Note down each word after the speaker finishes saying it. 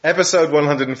Episode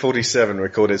 147,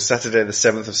 recorded Saturday the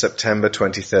 7th of September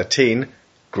 2013,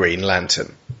 Green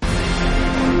Lantern.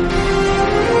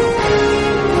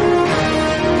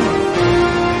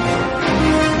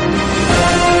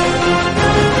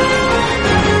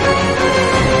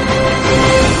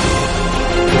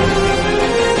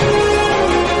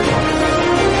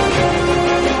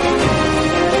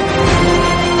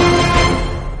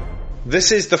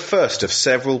 This is the first of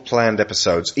several planned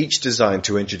episodes, each designed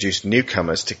to introduce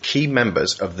newcomers to key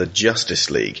members of the Justice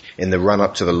League in the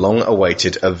run-up to the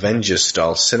long-awaited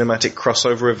Avengers-style cinematic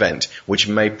crossover event, which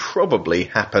may probably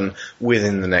happen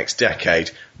within the next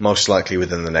decade, most likely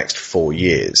within the next 4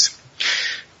 years.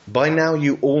 By now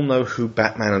you all know who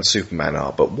Batman and Superman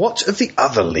are, but what of the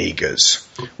other Leaguers?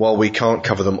 While we can't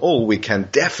cover them all, we can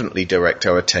definitely direct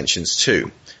our attentions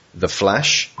to The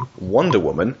Flash, Wonder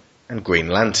Woman, and Green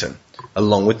Lantern,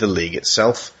 along with the League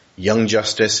itself, Young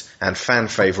Justice, and fan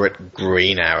favourite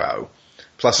Green Arrow,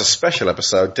 plus a special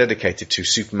episode dedicated to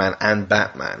Superman and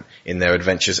Batman in their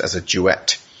adventures as a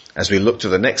duet, as we look to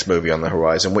the next movie on the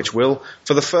horizon, which will,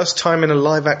 for the first time in a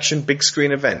live-action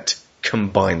big-screen event,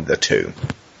 combine the two.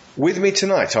 With me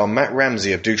tonight are Matt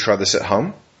Ramsey of Do Try This at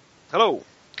Home. Hello.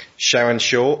 Sharon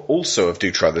Shaw, also of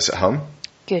Do Try This at Home.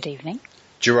 Good evening.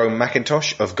 Jerome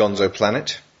McIntosh of Gonzo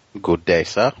Planet. Good day,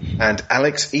 sir. And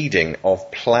Alex Eding of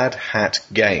Plaid Hat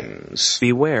Games.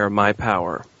 Beware my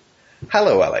power.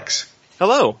 Hello, Alex.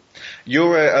 Hello.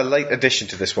 You're a late addition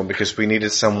to this one because we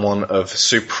needed someone of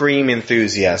supreme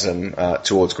enthusiasm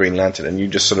towards Green Lantern, and you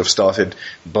just sort of started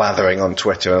blathering on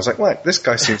Twitter. I was like, well, this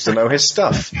guy seems to know his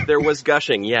stuff. There was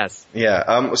gushing, yes.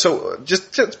 Yeah, so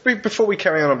just before we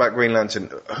carry on about Green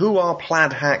Lantern, who are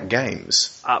Plaid Hat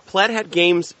Games? Plaid Hat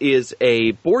Games is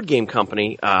a board game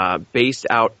company based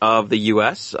out of the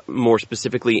U.S., more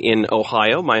specifically in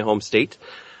Ohio, my home state.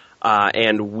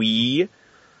 And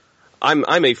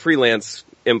I'm a freelance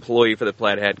employee for the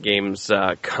Plaid Hat Games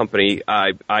company.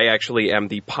 I actually am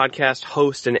the podcast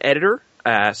host and editor.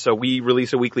 So we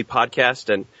release a weekly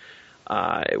podcast, and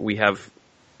we have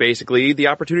basically the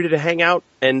opportunity to hang out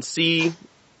and see,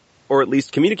 or at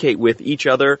least communicate with each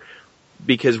other,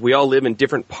 because we all live in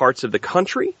different parts of the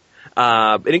country.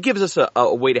 And it gives us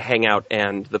a way to hang out,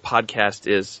 and the podcast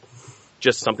is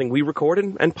just something we record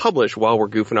and publish while we're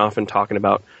goofing off and talking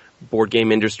about board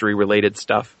game industry related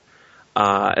stuff.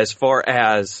 As far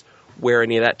as where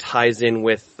any of that ties in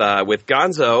with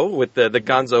Gonzo, with the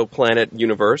Gonzo Planet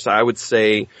universe, I would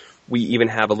say we even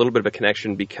have a little bit of a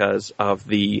connection because of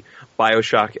the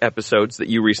BioShock episodes that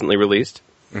you recently released.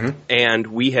 Mm-hmm. And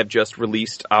we have just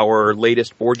released our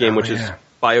latest board game, which is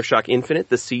BioShock Infinite,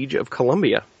 The Siege of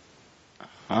Columbia.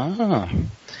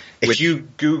 If you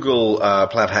Google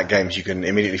Plaid Hat Games, you can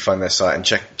immediately find their site and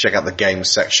check out the games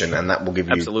section, and that will give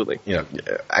you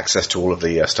access to all of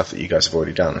the stuff that you guys have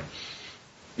already done.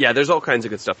 Yeah, there's all kinds of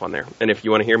good stuff on there. And if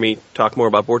you want to hear me talk more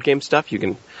about board game stuff, you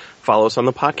can follow us on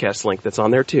the podcast link that's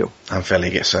on there too. I'm certainly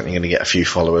going to get a few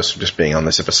followers from just being on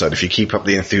this episode if you keep up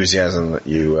the enthusiasm that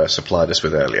you supplied us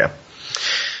with earlier.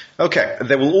 Okay,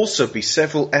 there will also be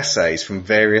several essays from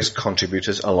various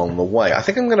contributors along the way. I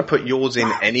think I'm going to put yours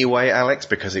in anyway, Alex,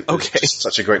 because it was just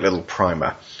such a great little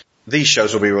primer. These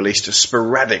shows will be released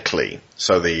sporadically,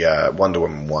 so the Wonder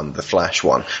Woman one, the Flash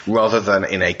one, rather than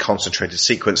in a concentrated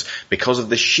sequence because of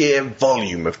the sheer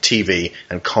volume of TV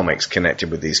and comics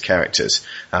connected with these characters.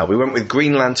 We went with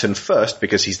Green Lantern first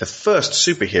because he's the first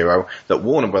superhero that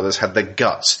Warner Brothers had the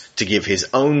guts to give his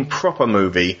own proper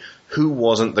movie, Who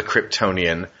Wasn't the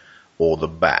Kryptonian or the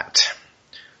Bat.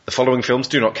 The following films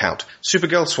do not count: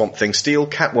 Supergirl, Swamp Thing, Steel,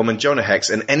 Catwoman, Jonah Hex,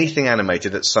 and anything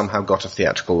animated that somehow got a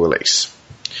theatrical release.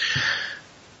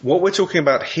 What we're talking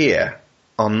about here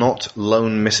are not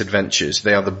lone misadventures.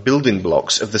 They are the building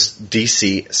blocks of the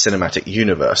DC cinematic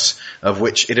universe, of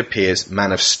which it appears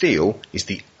Man of Steel is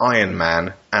the Iron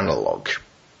Man analogue,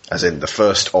 as in the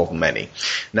first of many.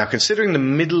 Now, considering the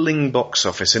middling box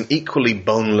office and equally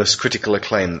boneless critical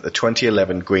acclaim that the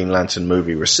 2011 Green Lantern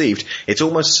movie received, it's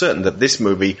almost certain that this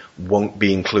movie won't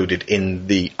be included in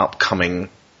the upcoming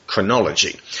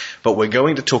chronology. But we're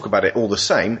going to talk about it all the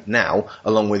same now,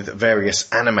 along with various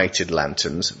animated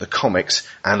lanterns, the comics,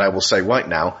 and I will say right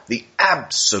now, the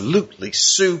absolutely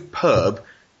superb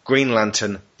Green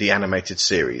Lantern, the animated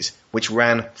series, which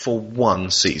ran for 1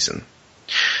 season.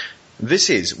 This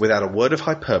is, without a word of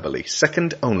hyperbole,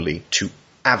 second only to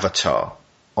Avatar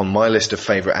on my list of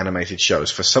favourite animated shows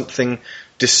for something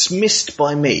dismissed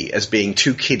by me as being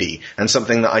too kiddie and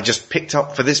something that I just picked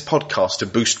up for this podcast to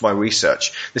boost my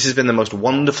research. This has been the most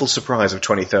wonderful surprise of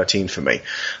 2013 for me.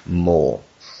 More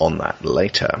on that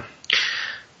later.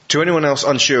 To anyone else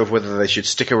unsure of whether they should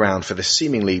stick around for this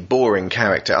seemingly boring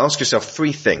character, ask yourself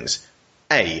 3 things.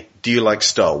 A. Do you like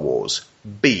Star Wars?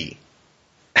 B.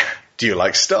 Do you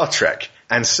like Star Trek?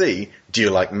 And C. Do you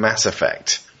like Mass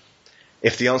Effect?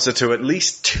 If the answer to at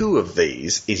least 2 of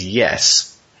these is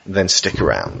yes, then stick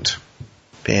around.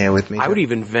 Bear with me. I would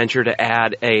even venture to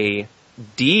add a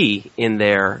D in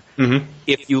there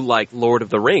if you like Lord of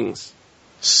the Rings.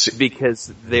 Because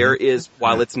there is,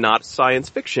 while it's not science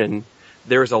fiction,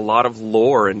 there's a lot of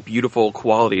lore and beautiful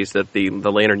qualities that the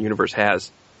Lantern universe has.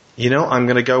 You know, I'm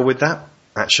going to go with that,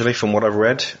 actually, from what I've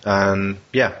read.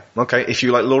 Yeah, okay, if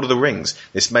you like Lord of the Rings,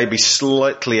 this may be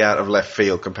slightly out of left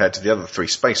field compared to the other 3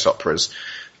 space operas,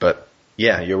 but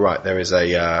yeah, you're right, there is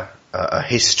a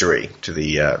history to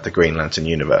the Green Lantern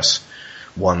universe.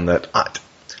 One that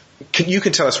you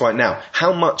can tell us right now,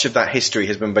 how much of that history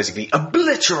has been basically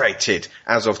obliterated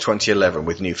as of 2011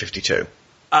 with New 52?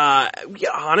 Yeah,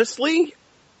 honestly,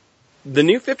 the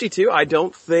New 52 I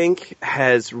don't think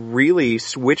has really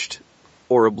switched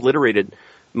or obliterated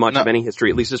much of any history,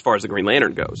 at least as far as the Green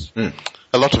Lantern goes.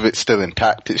 A lot of it's still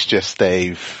intact, it's just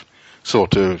they've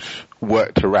sort of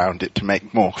worked around it to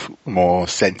make more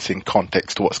sense in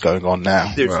context to what's going on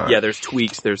now. Yeah, there's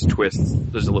tweaks, there's twists,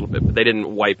 there's a little bit, but they didn't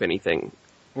wipe anything.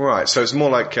 Right, so it's more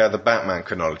like the Batman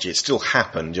chronology. It still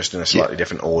happened, just in a slightly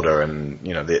different order, and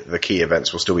you know the key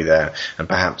events will still be there, and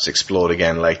perhaps explored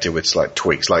again later with slight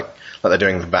tweaks, like they're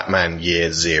doing with Batman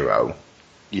Year Zero,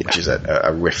 which is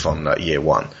a riff on Year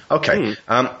One. Okay,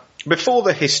 before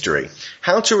the history,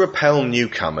 How to Repel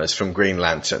Newcomers from Green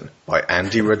Lantern by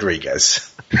Andy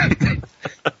Rodriguez.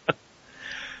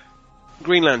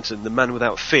 Green Lantern, the man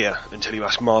without fear, until you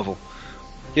ask Marvel.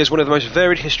 He has one of the most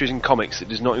varied histories in comics that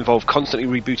does not involve constantly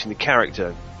rebooting the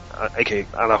character, aka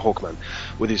a la Hawkman,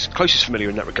 with his closest familiar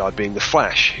in that regard being the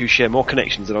Flash, who share more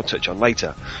connections that I'll touch on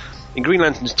later. In Green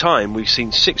Lantern's time, we've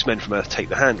seen 6 men from Earth take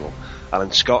the handle: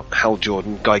 Alan Scott, Hal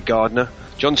Jordan, Guy Gardner,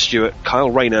 John Stewart,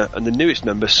 Kyle Rayner, and the newest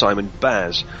member, Simon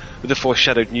Baz, with the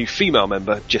foreshadowed new female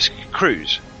member, Jessica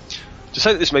Cruz. To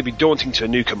say that this may be daunting to a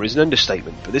newcomer is an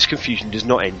understatement, but this confusion does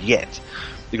not end yet.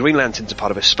 The Green Lanterns are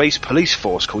part of a space police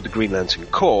force called the Green Lantern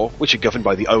Corps, which are governed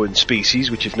by the Owen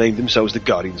species, which have named themselves the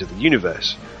Guardians of the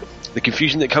Universe. The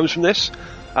confusion that comes from this?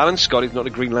 Alan Scott is not a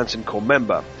Green Lantern Corps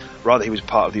member. Rather, he was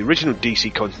part of the original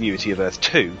DC continuity of Earth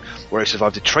 2, where he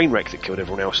survived a train wreck that killed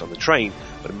everyone else on the train,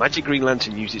 but a magic Green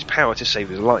Lantern used its power to save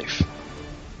his life.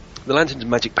 The Lantern's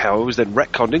magic power was then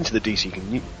retconned into the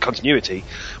DC continuity,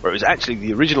 where it was actually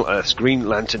the original Earth's Green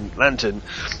Lantern,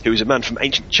 who was a man from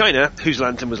ancient China, whose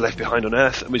lantern was left behind on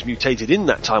Earth and was mutated in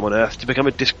that time on Earth to become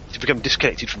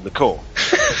disconnected from the core.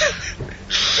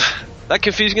 That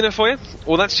confusing enough for you?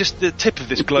 Well, that's just the tip of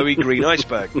this glowy green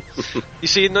iceberg. You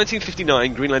see, in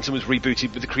 1959, Green Lantern was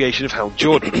rebooted with the creation of Hal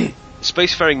Jordan, a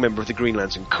spacefaring member of the Green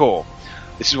Lantern Corps.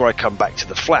 This is where I come back to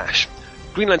the Flash.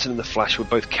 Green Lantern and the Flash were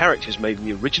both characters made in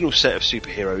the original set of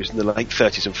superheroes in the late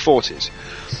 30s and 40s.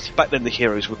 Back then the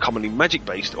heroes were commonly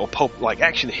magic-based or pulp-like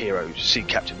action heroes. See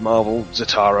Captain Marvel,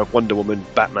 Zatara, Wonder Woman,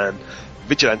 Batman,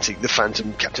 Vigilante, The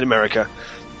Phantom, Captain America.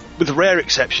 With a rare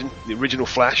exception, the original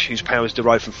Flash, whose powers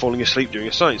derived from falling asleep during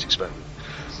a science experiment.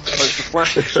 Both the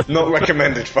Flash... Not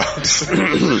recommended, folks.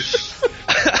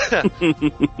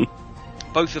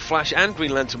 Both the Flash and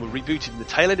Green Lantern were rebooted in the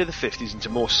tail end of the 50s into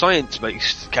more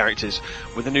science-based characters,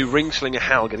 with the new ring-slinger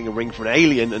Hal getting a ring from an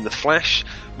alien, and the Flash,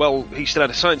 well, he still had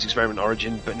a science experiment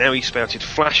origin, but now he spouted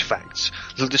Flash facts,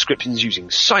 little descriptions using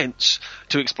science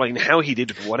to explain how he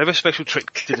did whatever special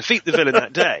trick to defeat the villain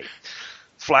that day.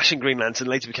 Flash and Green Lantern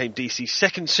later became DC's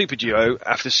second super duo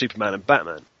after Superman and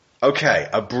Batman. Okay,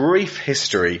 a brief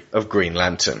history of Green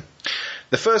Lantern.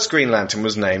 The first Green Lantern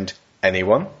was named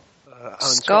anyone? Alan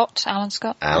Scott.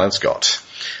 Alan Scott.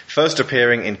 First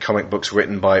appearing in comic books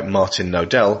written by Martin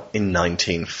Nodell in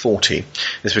 1940.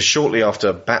 This was shortly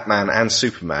after Batman and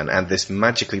Superman, and this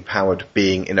magically powered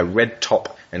being in a red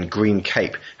top and green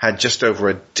cape had just over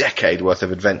a decade worth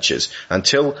of adventures,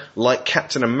 until, like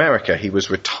Captain America, he was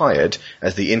retired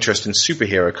as the interest in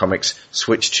superhero comics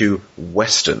switched to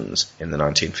westerns in the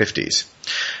 1950s.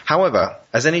 However,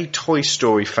 as any Toy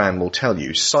Story fan will tell you,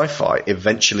 sci-fi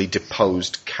eventually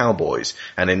deposed cowboys,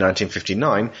 and in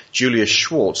 1959, Julius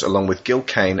Schwartz, along with Gil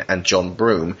Kane and John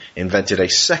Broome, invented a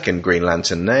second Green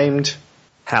Lantern named...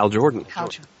 Hal Jordan.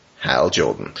 Hal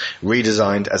Jordan,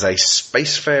 redesigned as a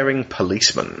spacefaring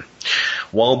policeman.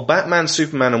 While Batman,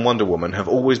 Superman and Wonder Woman have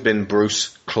always been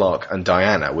Bruce, Clark and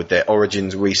Diana, with their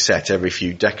origins reset every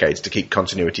few decades to keep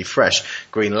continuity fresh,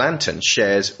 Green Lantern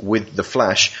shares with the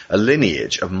Flash a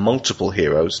lineage of multiple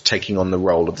heroes taking on the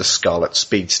role of the Scarlet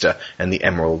Speedster and the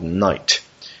Emerald Knight.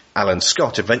 Alan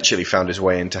Scott eventually found his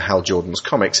way into Hal Jordan's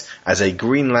comics as a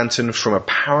Green Lantern from a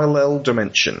parallel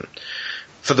dimension.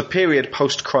 For the period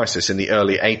post-Crisis in the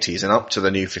early 80s and up to the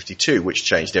New 52, which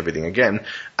changed everything again,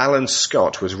 Alan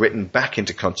Scott was written back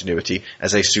into continuity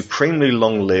as a supremely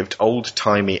long-lived,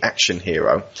 old-timey action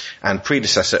hero and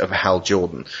predecessor of Hal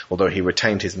Jordan, although he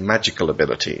retained his magical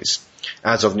abilities.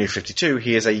 As of New 52,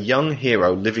 he is a young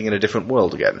hero living in a different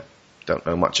world again. Don't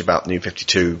know much about New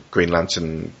 52, Green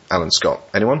Lantern, Alan Scott.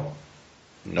 Anyone?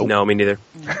 Nope. No, me neither.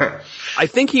 I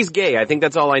think he's gay. I think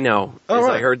that's all I know. Oh,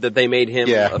 right. I heard that they made him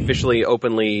officially,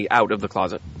 openly out of the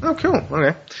closet. Oh, cool.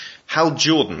 Okay. Hal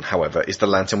Jordan, however, is the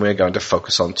Lantern we are going to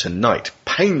focus on tonight.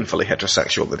 Painfully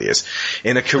heterosexual that he is.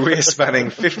 In a career spanning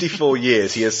 54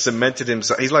 years, he has cemented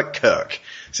himself. He's like Kirk.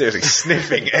 Seriously,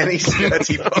 sniffing any skirt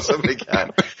he possibly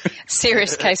can.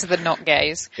 Serious case of the not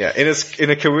gays. Yeah, in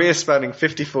a career spanning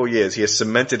 54 years, he has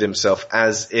cemented himself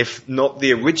as, if not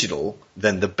the original,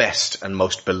 then the best and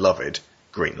most beloved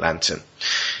Green Lantern.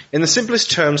 In the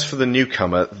simplest terms for the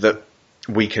newcomer that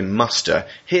we can muster,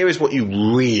 here is what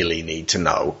you really need to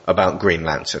know about Green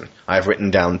Lantern. I have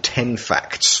written down 10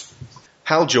 facts.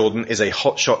 Hal Jordan is a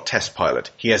hotshot test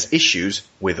pilot. He has issues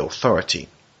with authority.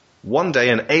 One day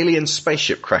an alien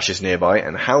spaceship crashes nearby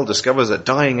and Hal discovers a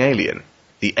dying alien.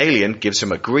 The alien gives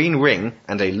him a green ring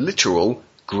and a literal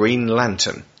Green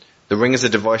Lantern. The ring is a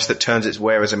device that turns its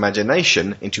wearer's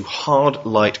imagination into hard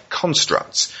light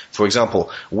constructs. For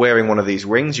example, wearing one of these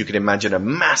rings, you can imagine a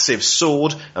massive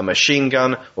sword, a machine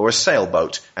gun, or a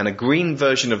sailboat, and a green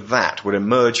version of that would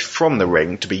emerge from the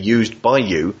ring to be used by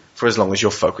you for as long as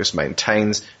your focus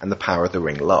maintains and the power of the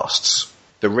ring lasts.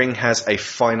 The ring has a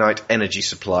finite energy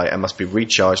supply and must be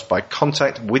recharged by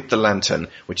contact with the lantern,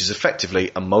 which is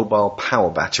effectively a mobile power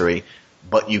battery,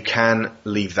 but you can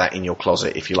leave that in your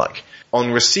closet if you like.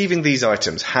 On receiving these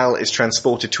items, Hal is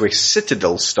transported to a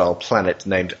Citadel-style planet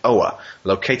named Oa,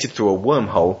 located through a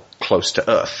wormhole close to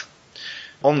Earth.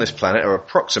 On this planet are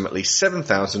approximately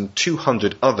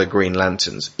 7,200 other Green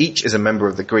Lanterns. Each is a member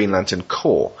of the Green Lantern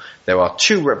Corps. There are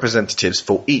 2 representatives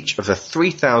for each of the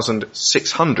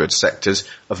 3,600 sectors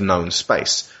of known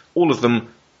space. All of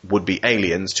them would be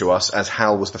aliens to us, as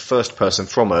Hal was the first person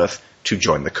from Earth to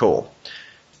join the Corps.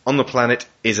 On the planet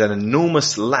is an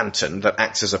enormous lantern that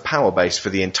acts as a power base for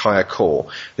the entire Corps.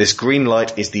 This green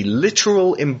light is the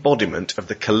literal embodiment of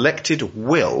the collected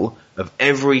will of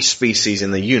every species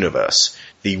in the universe.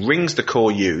 The rings the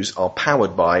Corps use are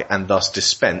powered by and thus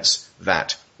dispense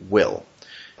that will.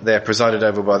 They are presided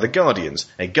over by the Guardians,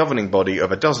 a governing body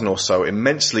of a dozen or so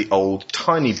immensely old,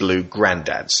 tiny blue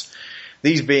granddads.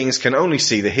 These beings can only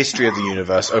see the history of the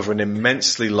universe over an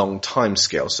immensely long time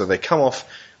scale, so they come off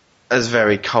as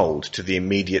very cold to the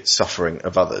immediate suffering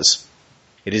of others.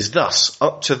 It is thus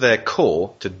up to their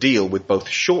Corps to deal with both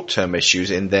short-term issues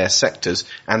in their sectors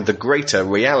and the greater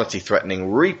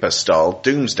reality-threatening Reaper-style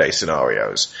doomsday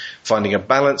scenarios. Finding a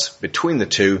balance between the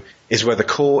two is where the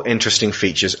core interesting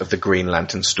features of the Green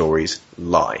Lantern stories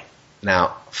lie.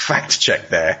 Now, fact check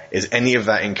there. Is any of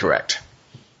that incorrect?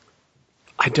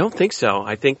 I don't think so.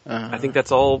 I think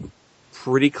that's all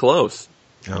pretty close.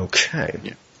 Okay.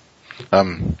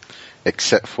 Yeah.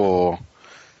 Except for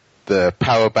the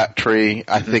power battery,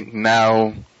 I think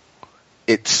now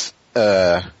it's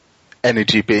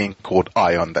energy being called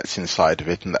ion that's inside of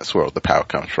it, and that's where all the power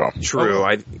comes from. True.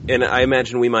 I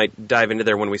imagine we might dive into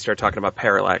there when we start talking about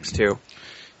parallax too.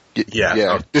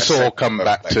 Yeah. This will all come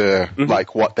back to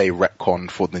like what they retconned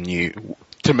for the new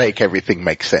to make everything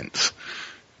make sense.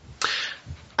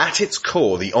 At its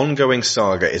core, the ongoing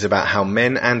saga is about how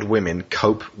men and women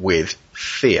cope with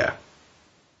fear.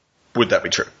 Would that be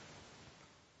true?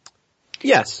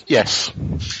 Yes. Yes.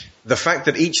 The fact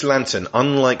that each lantern,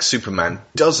 unlike Superman,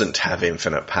 doesn't have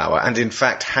infinite power and in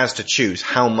fact has to choose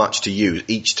how much to use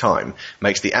each time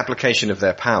makes the application of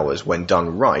their powers, when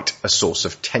done right, a source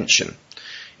of tension.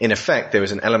 In effect, there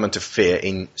is an element of fear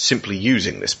in simply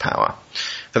using this power.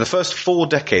 For the first 4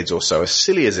 decades or so, as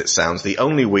silly as it sounds, the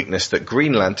only weakness that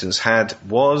Green Lanterns had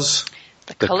was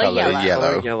the colour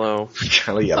yellow.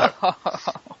 Colour yellow.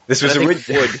 This was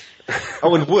wood.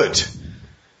 Oh, and wood.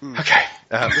 Okay.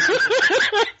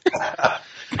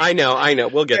 I know.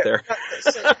 We'll get there.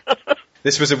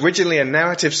 This was originally a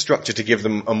narrative structure to give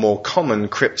them a more common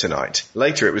kryptonite.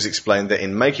 Later it was explained that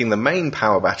in making the main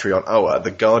power battery on Oa,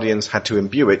 the Guardians had to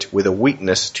imbue it with a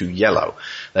weakness to yellow.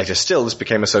 Later still, this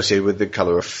became associated with the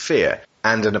colour of fear,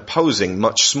 and an opposing,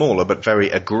 much smaller but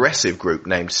very aggressive group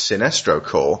named Sinestro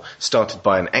Corps, started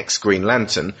by an ex-Green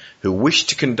Lantern who wished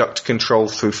to conduct control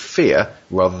through fear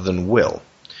rather than will.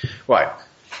 Right.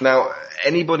 Now,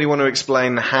 anybody want to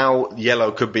explain how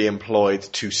yellow could be employed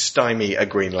to stymie a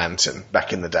Green Lantern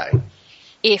back in the day?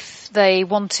 if they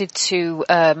wanted to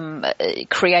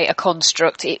create a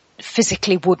construct, it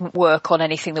physically wouldn't work on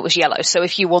anything that was yellow. So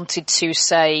if you wanted to,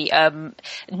 say,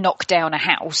 knock down a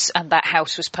house and that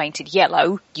house was painted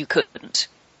yellow, you couldn't.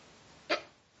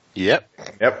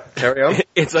 Yep. Carry on.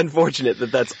 It's unfortunate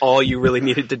that that's all you really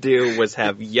needed to do was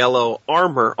have yellow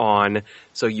armor on,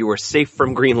 so you were safe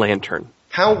from Green Lantern.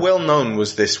 How well known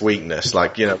was this weakness?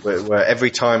 Like, where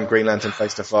every time Green Lantern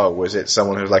faced a foe, was it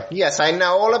someone who was like, yes, I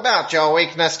know all about your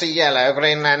weakness to yellow,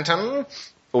 Green Lantern?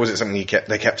 Or was it something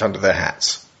they kept under their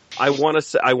hats? I want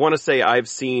to say I've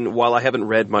seen, while I haven't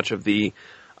read much of the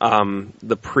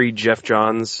pre-Jeff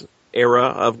Johns era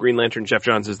of Green Lantern. Jeff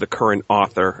Johns is the current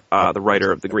author, the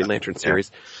writer of the Green Lantern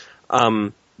series.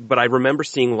 But I remember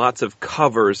seeing lots of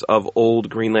covers of old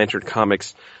Green Lantern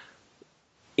comics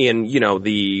in, from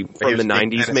the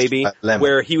 90s maybe,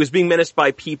 where he was being menaced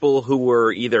by people who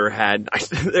were either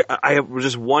I have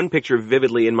just one picture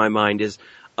vividly in my mind is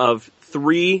of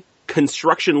 3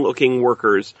 construction-looking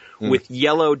workers with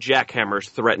yellow jackhammers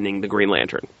threatening the Green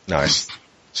Lantern. Nice.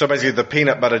 So basically the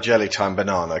peanut butter jelly time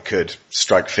banana could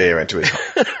strike fear into his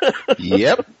heart.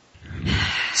 Yep.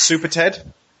 Super Ted?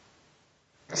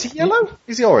 Is he yellow?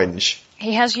 Is he orange?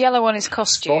 He has yellow on his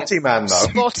costume. Spotty man, though.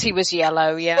 Spotty was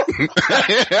yellow, yeah.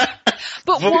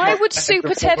 But why would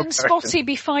Super Ted and Spotty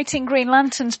be fighting Green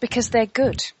Lanterns? Because they're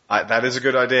good. That is a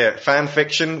good idea. Fan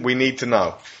fiction, we need to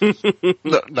know.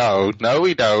 No,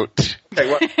 we don't.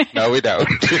 Okay, no, we don't.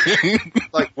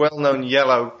 Like well-known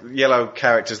yellow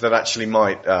characters that actually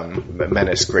might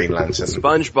menace Green Lantern.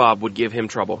 SpongeBob would give him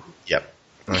trouble. Yep.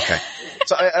 Okay.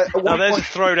 So now there's a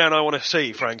throwdown I want to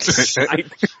see, frankly.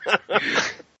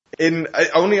 In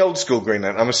only old school Green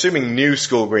Lantern, I'm assuming new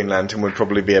school Green Lantern would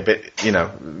probably be a bit,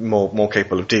 more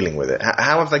capable of dealing with it.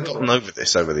 How have they gotten over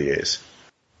this over the years?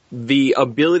 The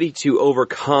ability to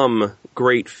overcome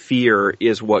great fear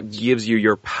is what gives you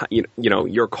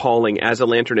your calling as a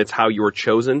Lantern. It's how you were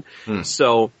chosen.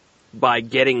 So by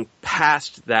getting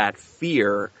past that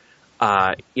fear,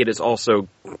 it is also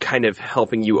kind of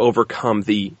helping you overcome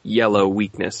the yellow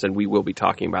weakness, and we will be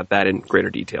talking about that in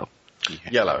greater detail.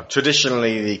 Yellow,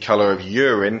 traditionally the colour of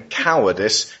urine,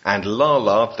 cowardice, and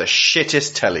Lala, the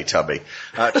shittest Teletubby.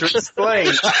 To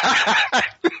explain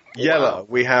yellow,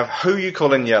 we have Who You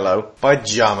Calling Yellow by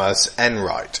Jamas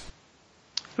Enright.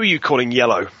 Who are you calling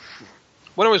yellow?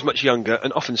 When I was much younger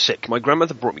and often sick, my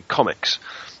grandmother brought me comics,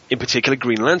 in particular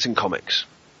Green Lantern comics.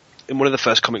 In one of the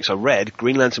first comics I read,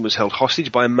 Green Lantern was held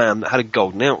hostage by a man that had a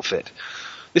golden outfit.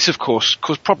 This, of course,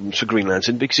 caused problems for Green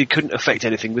Lantern because he couldn't affect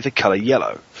anything with the colour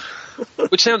yellow.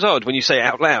 Which sounds odd when you say it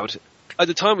out loud. At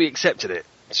the time we accepted it.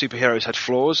 Superheroes had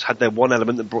flaws, had their one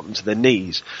element that brought them to their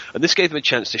knees, and this gave them a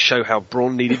chance to show how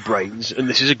brawn needed brains, and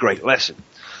this is a great lesson.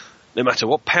 No matter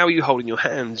what power you hold in your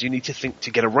hands, you need to think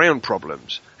to get around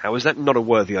problems. How is that not a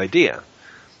worthy idea?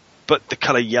 But the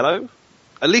colour yellow?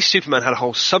 At least Superman had a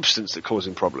whole substance that caused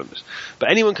him problems. But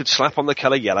anyone could slap on the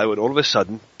colour yellow and all of a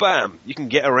sudden, bam, you can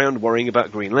get around worrying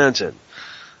about Green Lantern.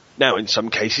 Now, in some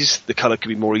cases, the colour could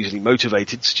be more easily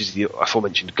motivated, such as the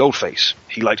aforementioned Goldface.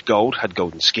 He liked gold, had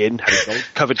golden skin, had a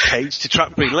gold-covered cage to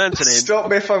trap Green Lantern in. Stop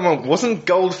me if I'm wrong. Wasn't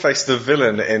Goldface the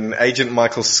villain in Agent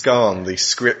Michael Scarn, the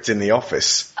script in The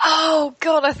Office? Oh,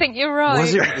 God, I think you're right.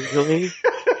 Was it really?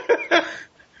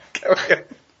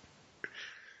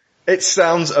 It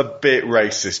sounds a bit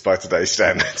racist by today's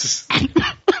standards.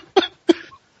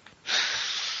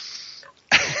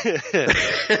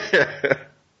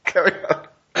 Carry on.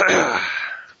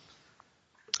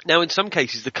 Now, in some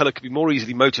cases, the colour could be more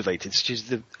easily motivated, such as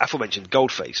the aforementioned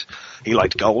Goldface. He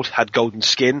liked gold, had golden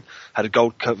skin, had a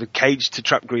gold-covered cage to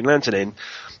trap Green Lantern in,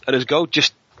 and as gold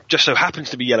just so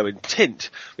happens to be yellow in tint,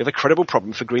 we have a credible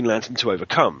problem for Green Lantern to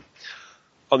overcome.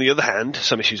 On the other hand,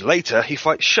 some issues later, he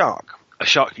fights Shark, a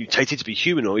shark mutated to be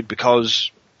humanoid because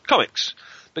comics.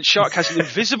 But Shark has an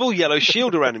invisible yellow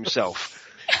shield around himself,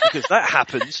 because that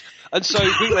happens, and so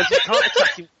Green Lantern can't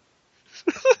attack him.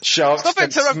 Sharks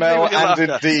can smell and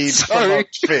indeed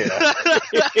promote fear.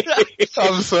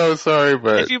 I'm so sorry,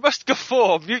 but... If you must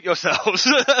guffaw, mute yourselves.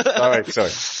 Sorry.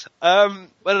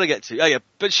 Where did I get to? Oh yeah,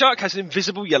 but Shark has an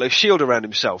invisible yellow shield around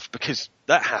himself, because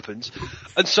that happens,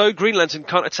 and so Green Lantern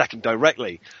can't attack him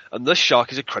directly, and thus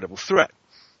Shark is a credible threat.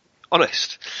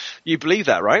 Honest. You believe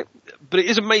that, right? But it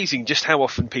is amazing just how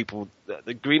often people that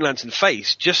the Green Lantern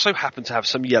face just so happen to have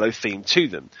some yellow theme to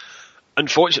them.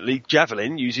 Unfortunately,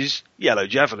 Javelin uses yellow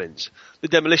javelins. The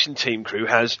Demolition Team crew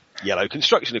has yellow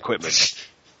construction equipment.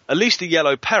 At least the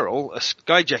Yellow Peril, a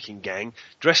skyjacking gang,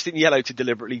 dressed in yellow to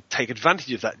deliberately take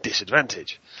advantage of that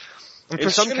disadvantage. And in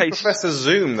some cases, Professor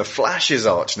Zoom, the Flash's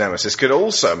arch nemesis, could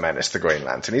also menace the Green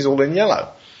Lantern. He's all in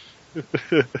yellow.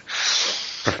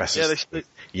 Professor.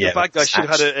 The bad guys should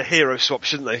have had a hero swap,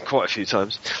 shouldn't they? Quite a few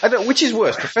times. I don't. Which is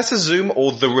worse, Professor Zoom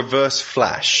or the Reverse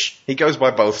Flash? He goes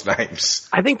by both names.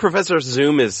 I think Professor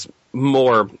Zoom is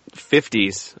more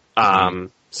 50s.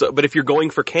 But if you're going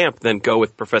for camp, then go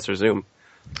with Professor Zoom.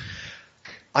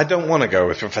 I don't want to go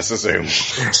with Professor Zoom.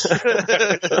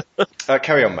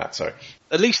 Carry on, Matt, sorry.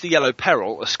 At least the Yellow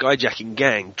Peril, a skyjacking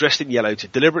gang, dressed in yellow to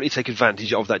deliberately take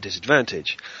advantage of that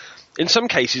disadvantage. In some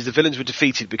cases, the villains were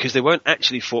defeated because they weren't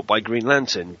actually fought by Green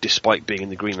Lantern, despite being in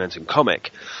the Green Lantern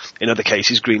comic. In other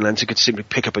cases, Green Lantern could simply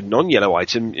pick up a non-yellow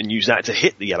item and use that to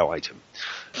hit the yellow item.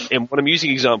 In one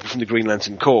amusing example from the Green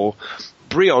Lantern Corps,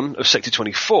 Brion of Sector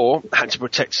 24 had to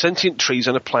protect sentient trees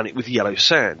on a planet with yellow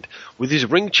sand, with his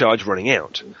ring charge running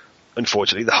out.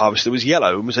 Unfortunately, the Harvester was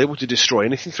yellow and was able to destroy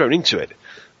anything thrown into it,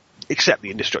 except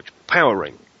the indestructible power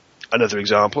ring. Another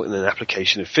example, in an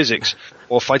application of physics,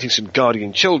 while fighting some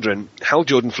Guardian children, Hal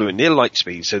Jordan flew at near light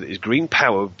speed so that his green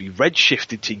power would be red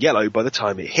shifted to yellow by the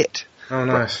time it hit. Oh,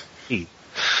 nice.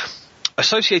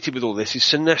 Associated with all this is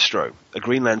Sinestro, a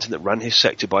Green Lantern that ran his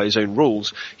sector by his own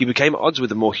rules. He became at odds with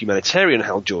the more humanitarian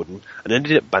Hal Jordan and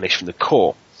ended up banished from the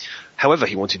Corps. However,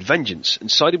 he wanted vengeance and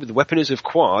sided with the weaponers of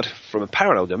Quad from a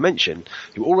parallel dimension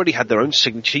who already had their own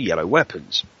signature yellow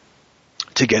weapons.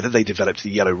 Together they developed the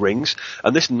Yellow Rings,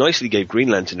 and this nicely gave Green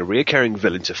Lantern a reoccurring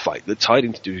villain to fight that tied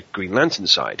into the Green Lantern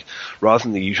side, rather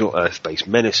than the usual Earth-based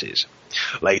menaces.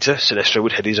 Later, Sinestro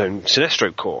would head his own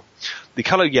Sinestro Corps. The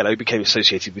colour yellow became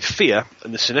associated with fear,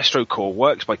 and the Sinestro Corps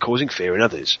works by causing fear in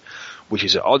others, which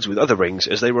is at odds with other rings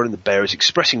as they run in the bearers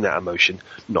expressing that emotion,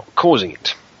 not causing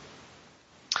it.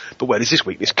 But where does this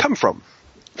weakness come from?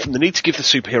 From the need to give the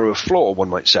superhero a flaw, one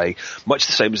might say, much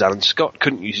the same as Alan Scott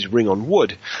couldn't use his ring on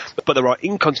wood, but there are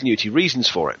in-continuity reasons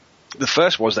for it. The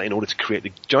first was that in order to create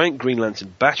the giant Green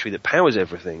Lantern battery that powers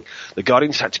everything, the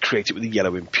Guardians had to create it with a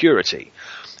yellow impurity.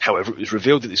 However, it was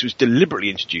revealed that this was deliberately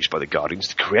introduced by the Guardians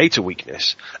to create a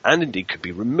weakness, and indeed could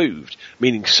be removed,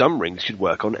 meaning some rings could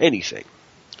work on anything.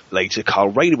 Later, Kyle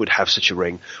Rayner would have such a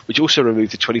ring, which also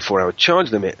removed the 24-hour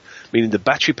charge limit, meaning the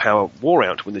battery power wore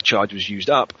out when the charge was used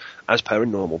up, as per a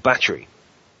normal battery.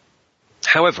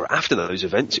 However, after those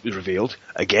events, it was revealed,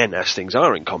 again as things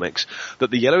are in comics,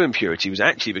 that the yellow impurity was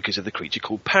actually because of the creature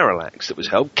called Parallax that was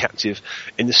held captive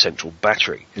in the central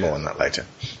battery. More on that later.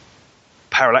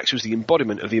 Parallax was the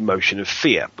embodiment of the emotion of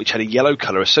fear, which had a yellow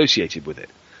colour associated with it.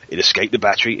 It escaped the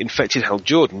battery, infected Hal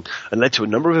Jordan, and led to a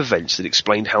number of events that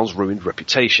explained Hal's ruined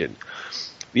reputation.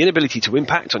 The inability to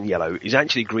impact on yellow is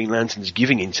actually Green Lanterns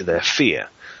giving in to their fear.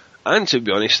 And to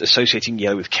be honest, associating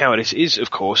yellow with cowardice is, of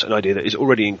course, an idea that is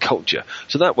already in culture,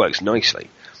 so that works nicely.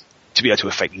 To be able to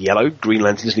affect yellow, Green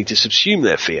Lanterns need to subsume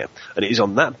their fear, and it is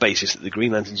on that basis that the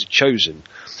Green Lanterns are chosen.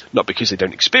 Not because they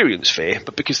don't experience fear,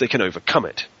 but because they can overcome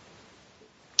it.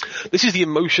 This is the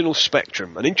emotional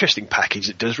spectrum, an interesting package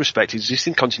that does respect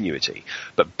existing continuity,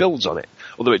 but builds on it,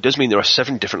 although it does mean there are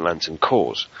 7 different Lantern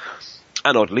Corps.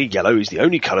 And oddly, yellow is the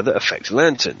only colour that affects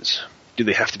Lanterns. Do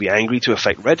they have to be angry to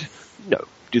affect red? No.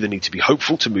 Do they need to be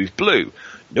hopeful to move blue?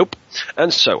 Nope.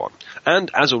 And so on. And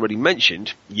as already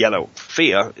mentioned, yellow,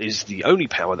 fear, is the only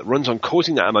power that runs on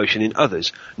causing that emotion in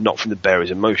others, not from the bearer's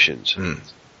emotions.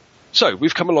 So,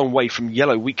 we've come a long way from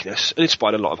yellow weakness and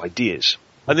inspired a lot of ideas.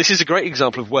 And this is a great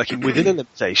example of working within a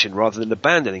limitation rather than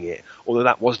abandoning it, although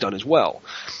that was done as well.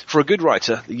 For a good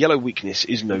writer, the yellow weakness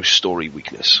is no story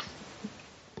weakness.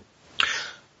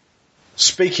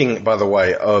 Speaking, by the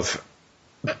way, of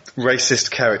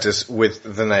racist characters with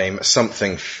the name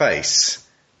Something Face,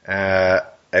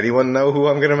 anyone know who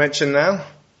I'm going to mention now?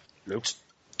 Nope.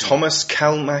 Thomas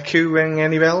Kalmaku, ring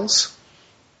any bells?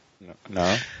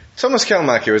 No. Thomas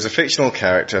Kalmaku is a fictional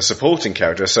character, a supporting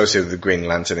character associated with the Green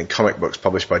Lantern in comic books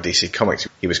published by DC Comics.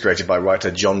 He was created by writer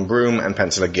John Broome and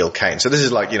penciler Gil Kane. So this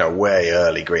is like, way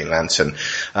early Green Lantern.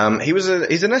 He's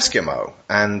an Eskimo,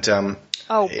 and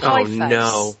Pie Face.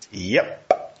 No. Yep.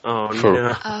 Oh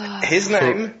no. His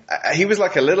name, he was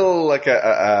like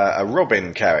a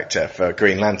Robin character for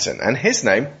Green Lantern, and his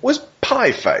name was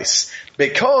Pie Face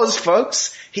because,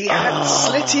 folks, he had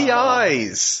slitty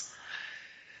eyes.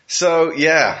 So,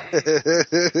 yeah.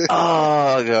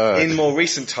 Oh, God. In more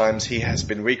recent times, he has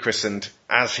been rechristened,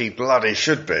 as he bloody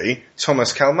should be,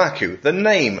 Thomas Kalmaku, the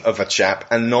name of a chap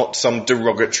and not some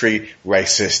derogatory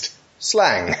racist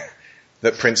slang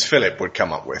that Prince Philip would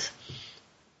come up with.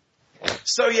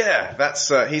 So, yeah,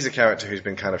 that's he's a character who's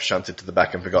been kind of shunted to the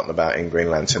back and forgotten about in Green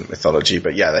Lantern mythology.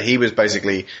 But, yeah, he was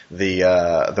basically the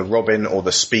Robin or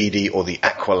the Speedy or the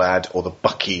Aqualad or the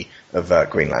Bucky of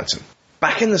Green Lantern.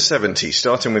 Back in the 70s,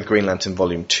 starting with Green Lantern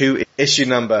Volume 2, issue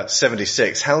number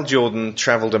 76, Hal Jordan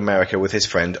travelled America with his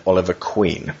friend Oliver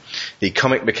Queen. The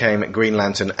comic became Green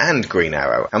Lantern and Green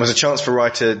Arrow, and was a chance for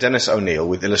writer Dennis O'Neil,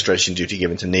 with illustration duty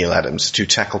given to Neil Adams, to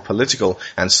tackle political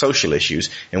and social issues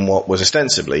in what was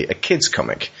ostensibly a kids'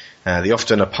 comic. The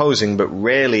often opposing but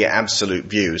rarely absolute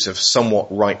views of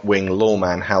somewhat right-wing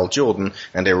lawman Hal Jordan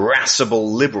and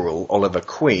irascible liberal Oliver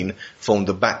Queen formed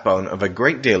the backbone of a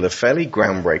great deal of fairly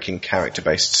groundbreaking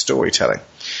character-based storytelling.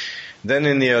 Then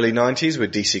in the early 90s,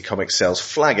 with DC Comics sales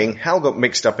flagging, Hal got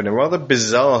mixed up in a rather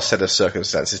bizarre set of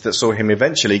circumstances that saw him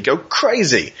eventually go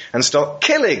crazy and start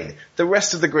killing the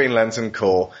rest of the Green Lantern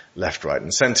Corps left, right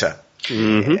and centre.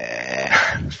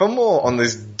 Mm-hmm. For more on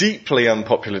this deeply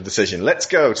unpopular decision, let's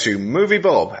go to Movie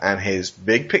Bob and his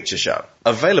Big Picture Show.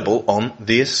 Available on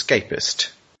The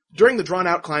Escapist. During the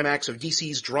drawn-out climax of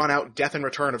DC's drawn-out Death and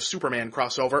Return of Superman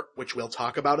crossover, which we'll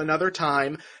talk about another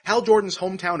time, Hal Jordan's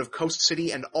hometown of Coast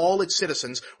City and all its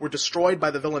citizens were destroyed by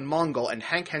the villain Mongul and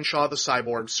Hank Henshaw the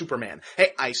cyborg Superman.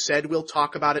 Hey, I said we'll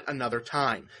talk about it another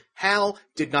time. Hal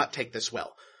did not take this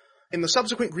well. In the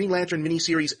subsequent Green Lantern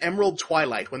miniseries Emerald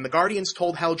Twilight, when the Guardians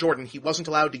told Hal Jordan he wasn't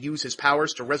allowed to use his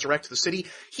powers to resurrect the city,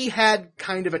 he had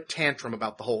kind of a tantrum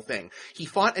about the whole thing. He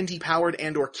fought and depowered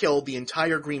and or killed the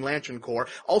entire Green Lantern Corps,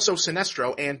 also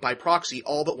Sinestro, and by proxy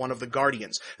all but one of the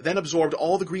Guardians, then absorbed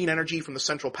all the green energy from the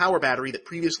central power battery that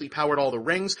previously powered all the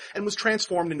rings, and was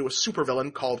transformed into a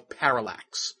supervillain called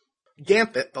Parallax.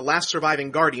 Gambit, the last surviving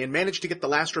Guardian, managed to get the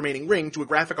last remaining ring to a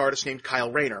graphic artist named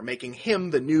Kyle Rayner, making him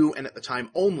the new, and at the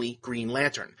time only, Green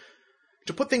Lantern.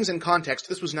 To put things in context,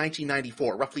 this was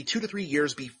 1994, roughly 2 to 3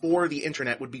 years before the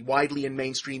internet would be widely in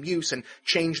mainstream use and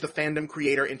change the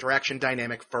fandom-creator interaction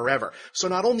dynamic forever. So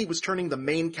not only was turning the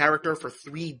main character for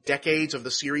 3 decades of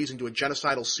the series into a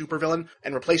genocidal supervillain,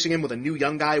 and replacing him with a new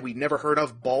young guy we'd never heard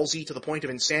of ballsy to the point of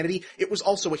insanity, it was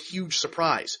also a huge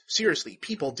surprise. Seriously,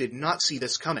 people did not see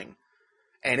this coming.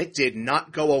 And it did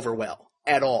not go over well.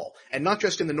 At all. And not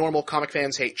just in the normal comic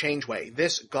fans hate change way.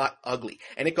 This got ugly.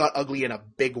 And it got ugly in a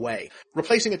big way.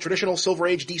 Replacing a traditional Silver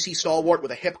Age DC stalwart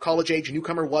with a hip college-age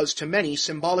newcomer was, to many,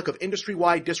 symbolic of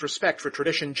industry-wide disrespect for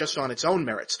tradition just on its own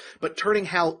merits. But turning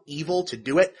Hal evil to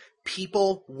do it,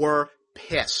 people were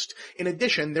pissed. In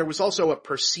addition, there was also a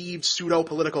perceived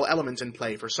pseudo-political element in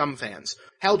play for some fans.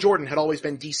 Hal Jordan had always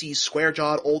been DC's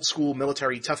square-jawed, old-school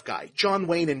military tough guy. John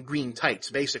Wayne in green tights,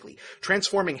 basically.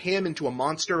 Transforming him into a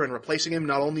monster and replacing him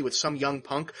not only with some young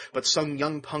punk, but some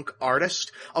young punk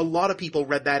artist. A lot of people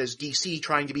read that as DC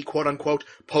trying to be quote-unquote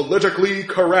politically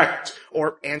correct,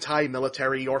 or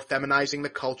anti-military, or feminizing the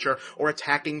culture, or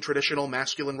attacking traditional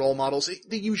masculine role models.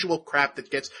 The usual crap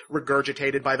that gets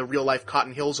regurgitated by the real-life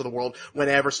Cotton Hills of the world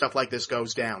whenever stuff like this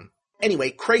goes down.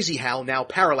 Anyway, Crazy Hal, now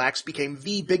Parallax, became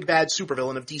the big bad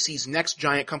supervillain of DC's next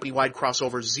giant company-wide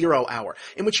crossover, Zero Hour,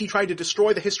 in which he tried to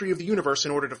destroy the history of the universe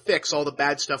in order to fix all the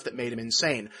bad stuff that made him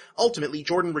insane. Ultimately,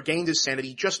 Jordan regained his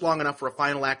sanity just long enough for a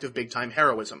final act of big-time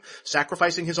heroism,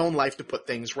 sacrificing his own life to put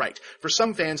things right. For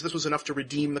some fans, this was enough to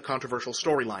redeem the controversial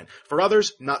storyline. For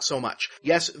others, not so much.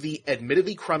 Yes, the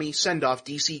admittedly crummy send-off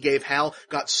DC gave Hal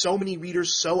got so many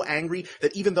readers so angry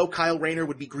that even though Kyle Rayner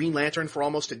would be Green Lantern for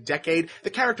almost a decade, the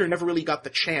character never really got the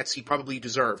chance he probably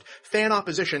deserved. Fan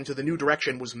opposition to the new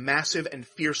direction was massive and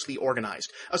fiercely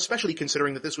organized, especially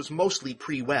considering that this was mostly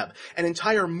pre-web. An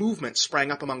entire movement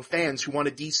sprang up among fans who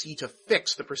wanted DC to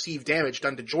fix the perceived damage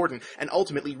done to Jordan and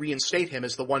ultimately reinstate him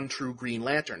as the one true Green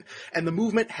Lantern. And the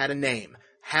movement had a name.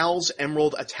 Hal's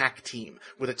Emerald Attack Team,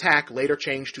 with attack later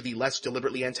changed to the less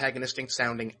deliberately antagonistic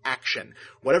sounding Action.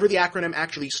 Whatever the acronym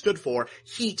actually stood for,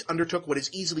 HEAT undertook what is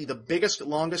easily the biggest,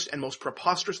 longest, and most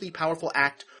preposterously powerful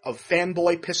act of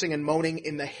fanboy pissing and moaning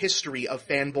in the history of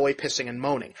fanboy pissing and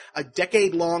moaning. A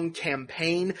decade-long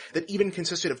campaign that even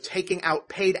consisted of taking out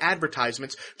paid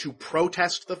advertisements to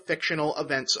protest the fictional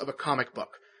events of a comic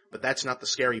book. But that's not the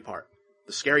scary part.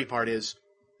 The scary part is,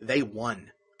 they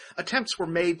won. Attempts were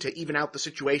made to even out the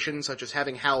situation, such as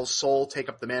having Hal's soul take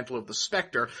up the mantle of the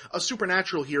Spectre, a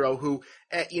supernatural hero who,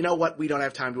 you know what, we don't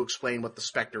have time to explain what the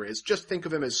Spectre is. Just think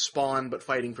of him as Spawn, but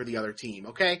fighting for the other team,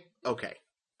 okay? Okay.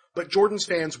 But Jordan's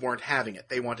fans weren't having it.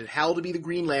 They wanted Hal to be the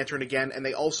Green Lantern again, and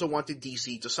they also wanted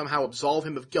DC to somehow absolve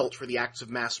him of guilt for the acts of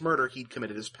mass murder he'd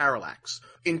committed as Parallax.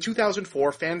 In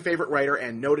 2004, fan-favorite writer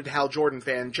and noted Hal Jordan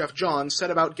fan Jeff Johns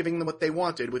set about giving them what they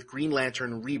wanted with Green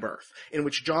Lantern Rebirth, in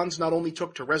which Johns not only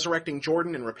took to resurrecting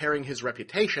Jordan and repairing his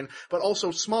reputation, but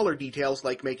also smaller details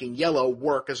like making yellow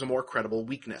work as a more credible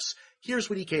weakness. Here's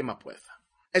what he came up with.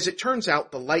 As it turns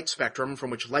out, the light spectrum from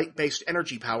which light-based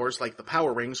energy powers like the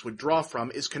power rings would draw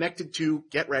from is connected to,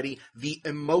 get ready, the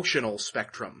emotional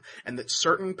spectrum, and that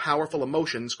certain powerful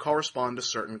emotions correspond to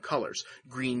certain colors,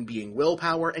 green being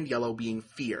willpower and yellow being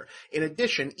fear. In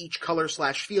addition, each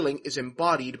color/feeling is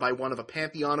embodied by one of a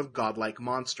pantheon of godlike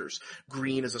monsters.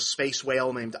 Green is a space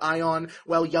whale named Ion,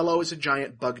 while yellow is a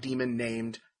giant bug demon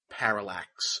named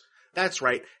Parallax. That's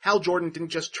right, Hal Jordan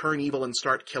didn't just turn evil and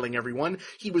start killing everyone,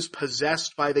 he was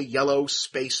possessed by the yellow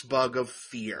space bug of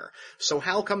fear. So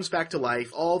Hal comes back to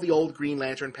life, all the old Green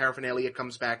Lantern paraphernalia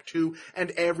comes back too,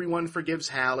 and everyone forgives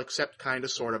Hal except kinda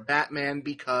sorta Batman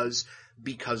because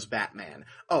Batman.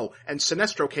 Oh, and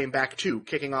Sinestro came back too,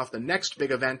 kicking off the next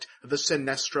big event, the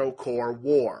Sinestro Corps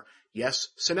War. Yes,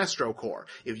 Sinestro Corps.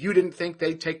 If you didn't think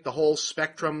they'd take the whole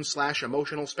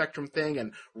spectrum/emotional spectrum thing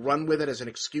and run with it as an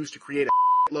excuse to create a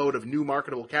load of new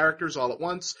marketable characters all at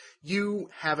once, you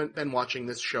haven't been watching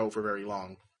this show for very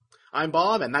long. I'm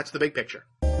Bob, and that's the big picture.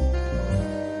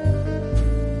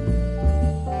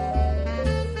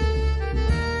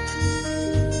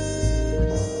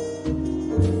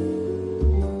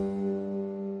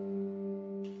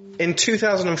 In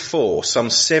 2004,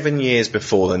 some 7 years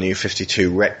before the New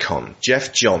 52 retcon,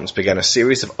 Geoff Johns began a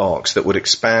series of arcs that would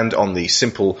expand on the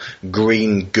simple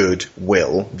green good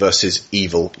will versus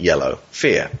evil yellow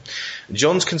fear.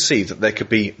 Johns conceived that there could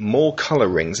be more colour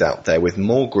rings out there with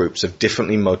more groups of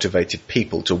differently motivated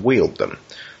people to wield them.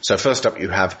 So first up you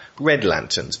have Red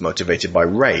Lanterns, motivated by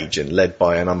rage and led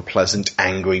by an unpleasant,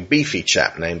 angry, beefy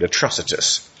chap named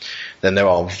Atrocitus. Then there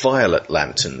are Violet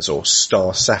Lanterns, or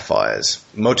Star Sapphires,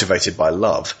 motivated by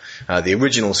love. The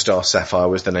original Star Sapphire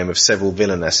was the name of several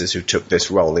villainesses who took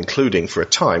this role, including, for a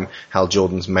time, Hal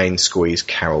Jordan's main squeeze,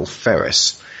 Carol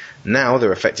Ferris. Now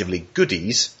they're effectively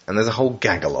goodies, and there's a whole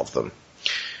gaggle of them.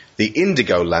 The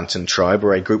Indigo Lantern tribe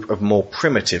are a group of more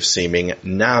primitive-seeming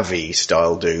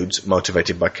Na'vi-style dudes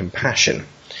motivated by compassion.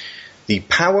 The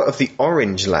power of the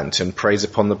Orange Lantern preys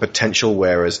upon the potential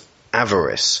wearer's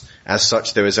avarice. As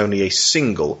such, there is only a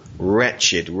single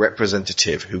wretched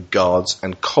representative who guards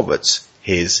and covets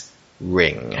his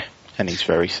ring. And he's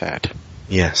very sad.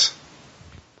 Yes.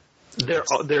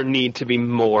 There need to be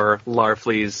more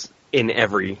Larfleeze in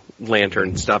every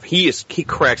Lantern stuff. He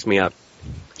cracks me up.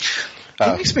 He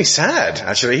makes me sad,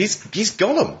 actually. He's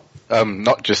got them.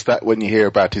 Not just that, when you hear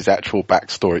about his actual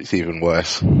backstory, it's even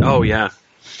worse. Oh, yeah.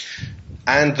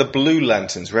 And the Blue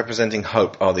Lanterns, representing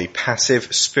hope, are the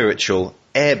passive, spiritual,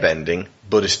 airbending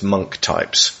Buddhist monk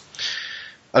types.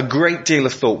 A great deal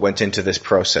of thought went into this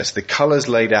process. The colours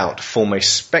laid out form a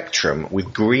spectrum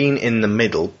with green in the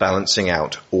middle balancing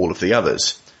out all of the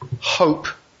others. Hope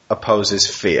opposes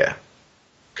fear.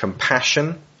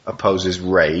 Compassion opposes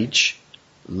rage.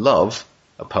 Love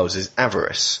opposes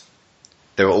avarice.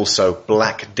 There are also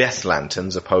Black Death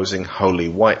Lanterns opposing Holy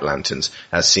White Lanterns,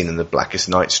 as seen in the Blackest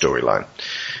Night storyline.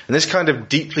 And this kind of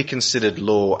deeply considered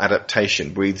lore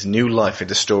adaptation breathes new life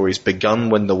into stories begun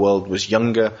when the world was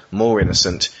younger, more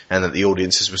innocent, and that the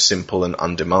audiences were simple and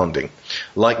undemanding.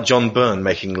 Like John Byrne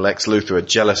making Lex Luthor a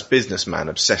jealous businessman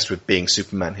obsessed with being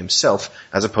Superman himself,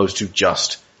 as opposed to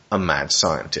just a mad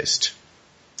scientist.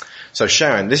 So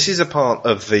Sharon, this is a part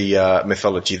of the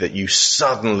mythology that you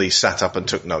suddenly sat up and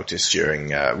took notice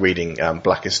during reading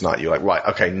Blackest Night. You're like, right,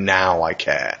 okay, now I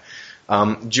care.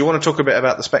 Do you want to talk a bit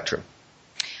about the Spectrum?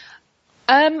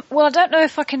 Well, I don't know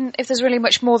if there's really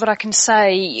much more that I can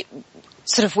say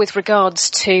sort of with regards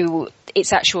to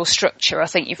its actual structure. I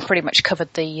think you've pretty much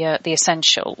covered the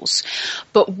essentials.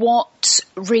 But what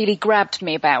really grabbed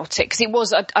me about it,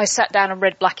 because I sat down and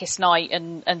read Blackest Night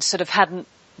and sort of hadn't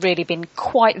really been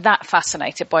quite that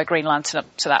fascinated by Green Lantern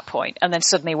up to that point, and then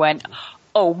suddenly went,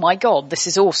 oh my god, this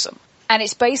is awesome. And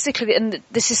it's basically, and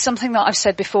this is something that I've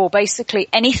said before, basically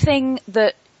anything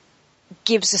that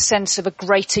gives a sense of a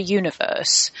greater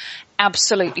universe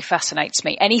absolutely fascinates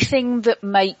me. Anything that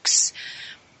makes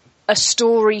a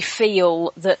story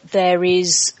feel that there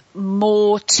is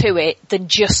more to it than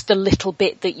just the little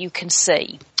bit that you can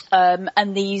see.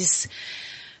 And these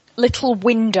little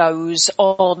windows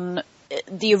on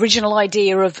the original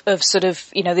idea of sort of,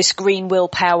 this green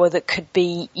willpower that could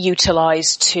be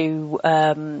utilized to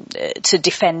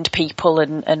defend people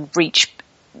and reach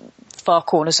far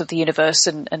corners of the universe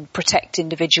and protect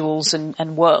individuals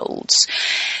and worlds,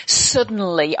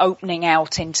 suddenly opening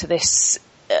out into this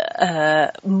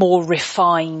more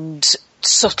refined,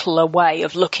 subtler way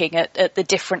of looking at the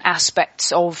different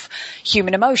aspects of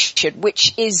human emotion,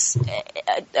 which is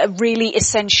a really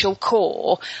essential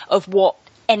core of what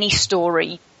any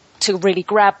story to really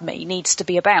grab me needs to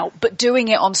be about, but doing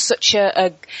it on such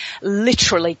a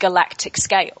literally galactic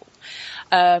scale.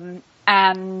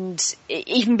 And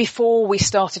even before we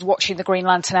started watching the Green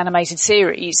Lantern animated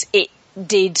series, it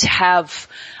did have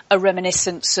a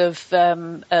reminiscence of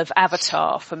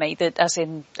Avatar for me, that as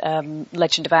in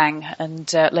Legend of Aang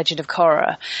and Legend of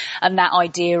Korra, and that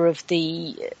idea of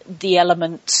the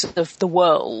elements of the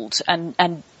world,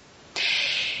 and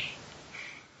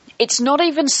it's not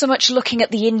even so much looking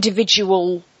at the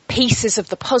individual pieces of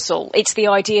the puzzle, it's the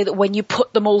idea that when you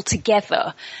put them all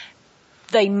together,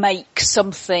 they make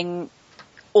something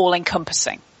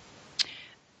all-encompassing.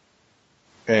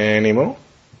 Any more?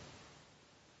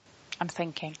 I'm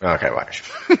thinking. Okay, right.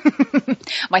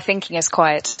 My thinking is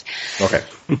quiet. Okay.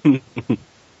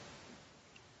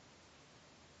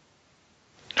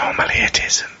 Normally it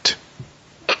isn't.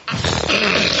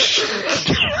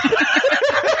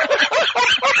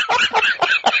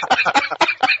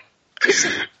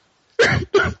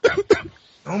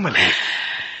 Normally.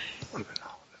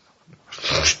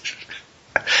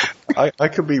 I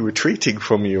could be retreating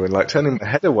from you and like turning my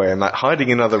head away and like hiding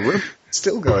in another room. It's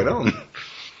still going on.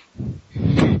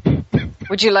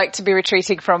 Would you like to be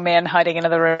retreating from me and hiding in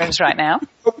other rooms right now?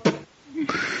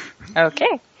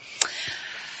 Okay.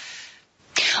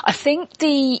 I think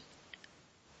the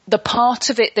part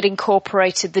of it that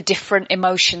incorporated the different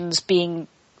emotions being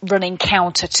running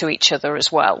counter to each other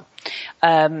as well.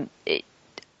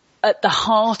 At the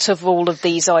heart of all of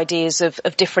these ideas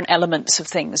of different elements of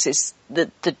things is the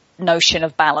notion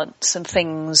of balance and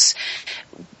things,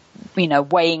 you know,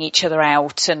 weighing each other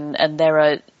out, and there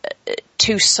are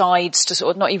two sides to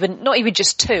sort of, not even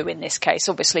just two in this case,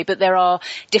 obviously, but there are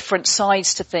different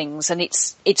sides to things, and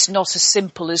it's not as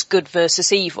simple as good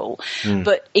versus evil.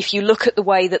 But if you look at the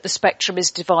way that the spectrum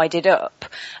is divided up,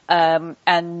 in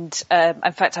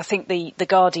fact, I think the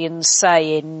Guardians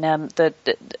say in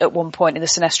at one point in the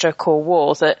Sinestro Corps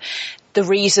War that the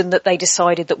reason that they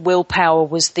decided that willpower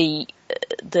was the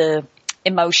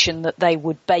emotion that they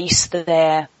would base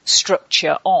their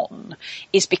structure on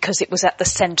is because it was at the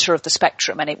center of the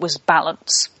spectrum and it was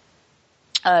balance.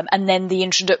 And then the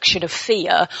introduction of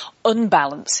fear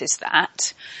unbalances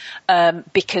that,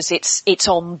 because it's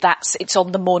on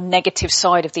the more negative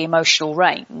side of the emotional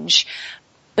range.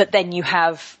 But then you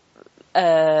have,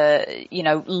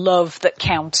 love that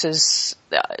counters,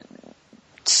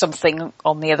 something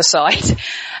on the other side.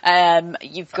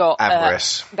 You've got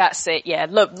avarice. That's it. Yeah,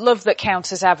 love that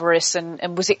counters avarice,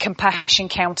 and was it compassion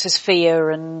counters fear,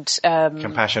 and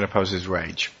compassion opposes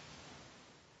rage.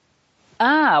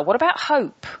 What about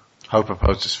hope? Hope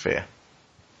opposes fear,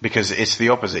 because it's the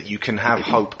opposite. You can have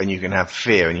hope and you can have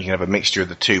fear, and you can have a mixture of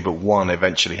the two, but one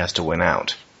eventually has to win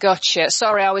out. Gotcha.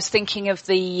 Sorry, I was thinking of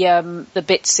the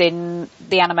bits in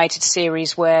the animated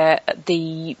series where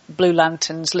the Blue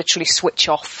Lanterns literally switch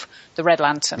off the Red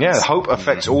Lanterns. Yeah, hope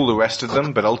affects all the rest of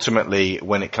them, but ultimately,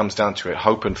 when it comes down to it,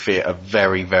 hope and fear are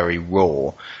very, very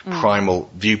raw, primal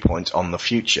viewpoints on the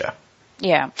future.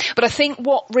 Yeah, but I think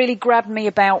what really grabbed me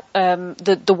about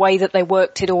the way that they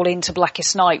worked it all into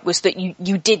Blackest Night was that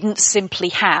you didn't simply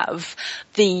have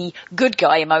the good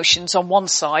guy emotions on one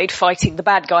side fighting the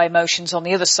bad guy emotions on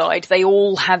the other side. They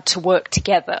all had to work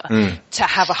together to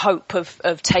have a hope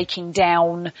of taking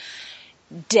down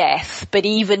death. But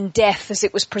even death, as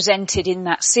it was presented in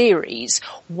that series,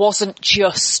 wasn't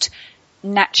just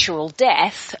natural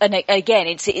death. And again,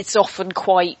 it's often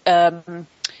quite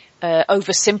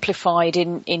oversimplified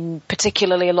in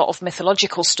particularly a lot of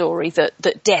mythological story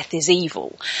that death is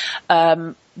evil.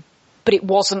 But it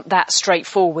wasn't that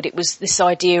straightforward. It was this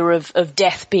idea of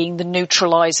death being the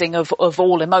neutralizing of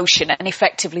all emotion and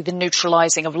effectively the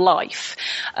neutralizing of life.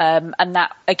 And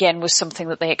that again was something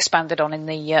that they expanded on in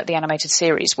the animated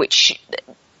series, which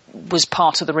was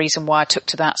part of the reason why I took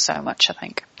to that so much, I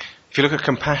think. If you look at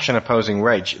compassion opposing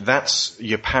rage, that's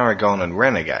your Paragon and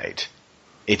Renegade.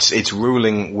 It's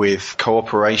ruling with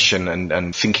cooperation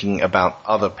and thinking about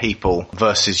other people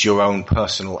versus your own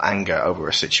personal anger over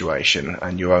a situation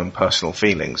and your own personal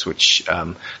feelings, which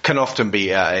can often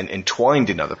be entwined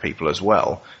in other people as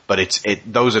well. But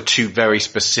those are two very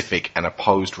specific and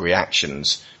opposed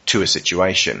reactions to a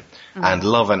situation. And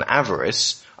love and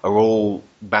avarice are all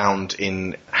bound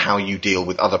in how you deal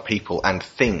with other people and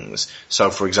things. So,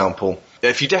 for example,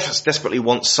 if you desperately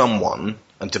want someone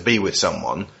and to be with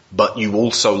someone, but you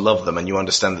also love them and you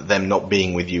understand that them not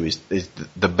being with you is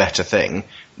the better thing,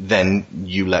 then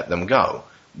you let them go.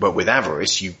 But with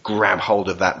avarice, you grab hold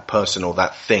of that person or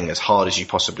that thing as hard as you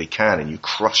possibly can and you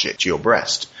crush it to your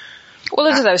breast. Well,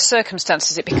 under those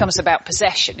circumstances, it becomes about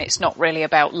possession. It's not really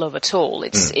about love at all.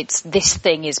 It's this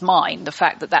thing is mine. The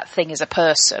fact that thing is a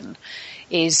person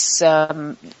is,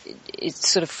 it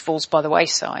sort of falls by the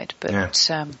wayside. But,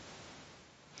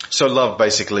 So love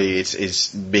basically is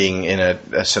being in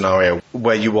a scenario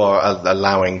where you are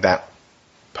allowing that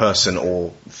person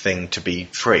or thing to be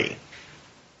free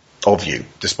of you,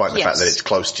 despite the fact that it's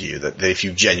close to you, that if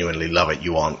you genuinely love it,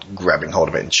 you aren't grabbing hold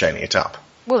of it and chaining it up.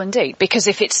 Well, indeed, because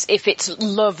if it's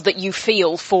love that you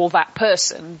feel for that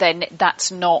person, then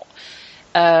that's not.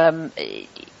 I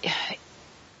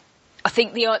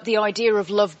think the idea of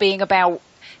love being about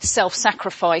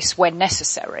self-sacrifice when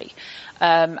necessary,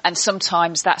 and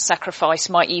sometimes that sacrifice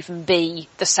might even be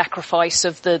the sacrifice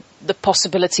of the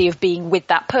possibility of being with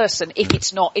that person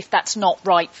if that's not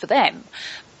right for them.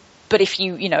 But if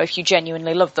you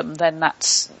genuinely love them, then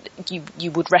that's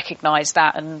you would recognise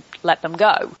that and let them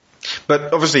go.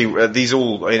 But obviously, these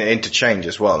all interchange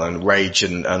as well, and rage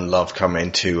and love come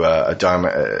into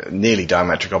nearly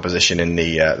diametric opposition in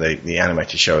the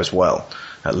animated show as well,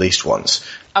 at least once.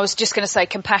 I was just going to say,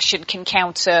 compassion can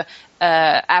counter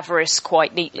avarice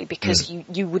quite neatly, because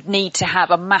you would need to have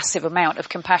a massive amount of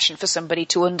compassion for somebody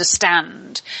to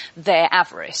understand their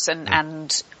avarice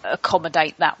and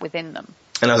accommodate that within them.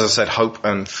 And as I said, hope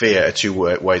and fear are two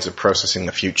ways of processing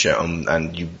the future,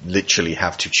 and you literally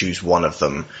have to choose one of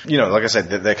them. Like I said,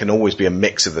 there can always be a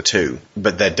mix of the two,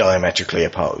 but they're diametrically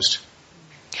opposed.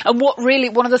 And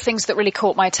one of the things that really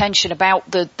caught my attention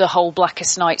about the whole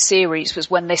Blackest Night series was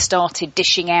when they started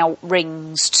dishing out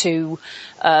rings to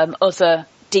other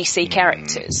DC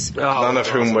characters. None of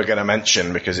whom we're going to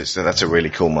mention, because that's a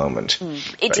really cool moment.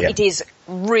 It is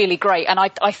really great, and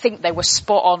I think they were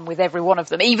spot on with every one of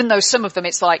them, even though some of them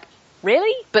it's like,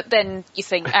 really? But then you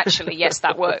think, actually, yes,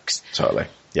 that works. Totally.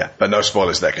 Yeah, but no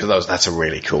spoilers there, because that's a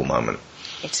really cool moment.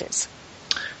 It is.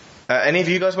 Any of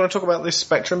you guys want to talk about this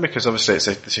Spectrum? Because obviously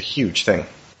it's a huge thing.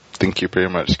 I think you pretty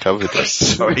much covered it.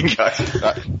 Sorry, guys.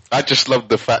 I just love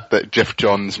the fact that Jeff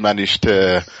Johns managed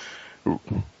to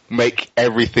make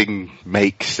everything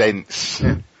make sense.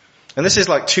 Yeah. And this is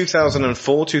like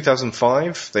 2004,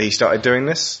 2005 that he started doing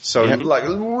this. So like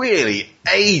really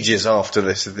ages after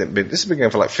this. This has been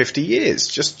going for like 50 years.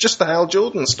 Just the Hal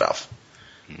Jordan stuff.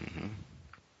 Mm-hmm.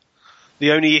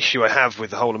 The only issue I have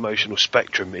with the whole emotional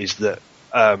spectrum is that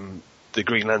the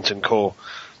Green Lantern Corps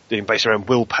being based around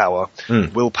willpower.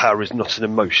 Willpower is not an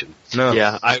emotion. No.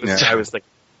 Yeah, I was thinking.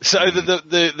 So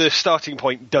the starting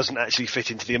point doesn't actually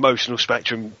fit into the emotional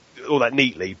spectrum all that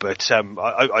neatly, but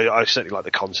I certainly like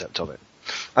the concept of it.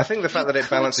 I think the fact that it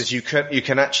balances, you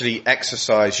can actually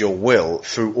exercise your will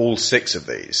through all 6 of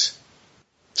these.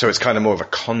 So it's kind of more of a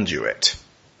conduit.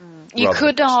 You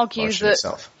could argue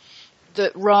that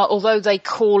although they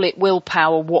call it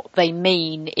willpower, what they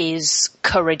mean is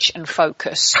courage and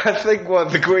focus. I think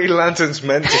what the Green Lantern's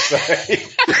meant to say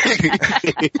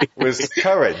was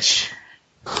courage,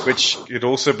 which could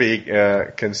also be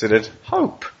considered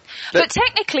hope. But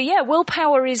technically,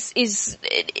 willpower is,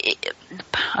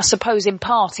 I suppose in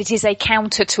part, it is a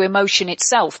counter to emotion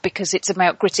itself, because it's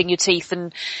about gritting your teeth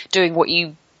and doing what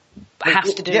you have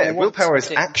to do. Yeah, willpower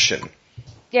is action.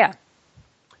 Yeah.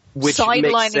 Which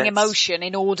sidelining emotion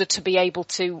in order to be able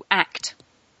to act.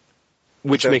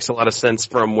 Which makes a lot of sense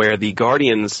from where the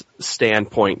Guardians'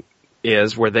 standpoint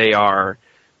is, where they are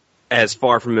as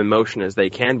far from emotion as they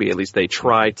can be. At least they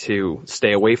try to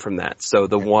stay away from that. So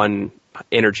the one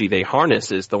energy they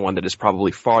harness is the one that is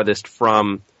probably farthest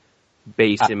from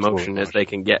base emotion as they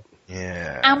can get.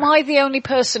 Yeah. Am I the only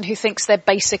person who thinks they're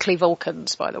basically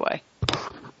Vulcans, by the way?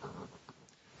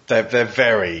 They're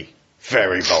very,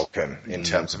 very Vulcan in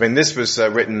terms of... I mean, this was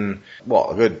written,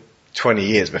 a good 20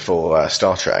 years before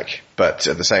Star Trek, but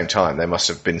at the same time, they must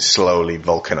have been slowly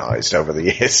Vulcanized over the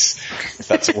years, if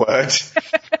that's a word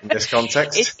in this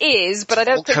context. It is, but I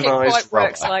don't think it quite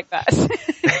works like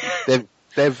that.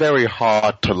 They're very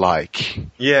hard to like.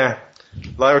 Yeah.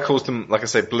 Lyra calls them, like I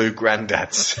say, blue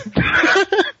granddads.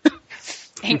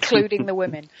 Including the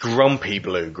women. Grumpy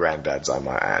blue granddads, I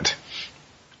might add.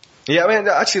 Yeah, I mean,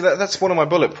 actually, that's one of my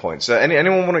bullet points.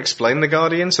 Anyone want to explain the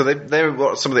Guardians? So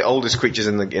they're some of the oldest creatures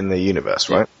in the universe,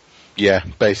 right? Yeah,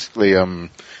 basically,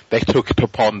 they took it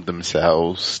upon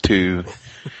themselves to...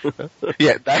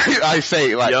 I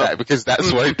say it like that because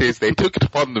that's what it is. They took it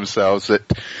upon themselves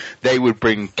that they would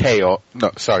bring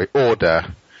order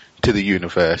to the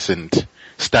universe and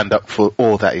stand up for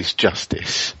all that is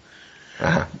justice.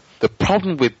 Uh-huh. The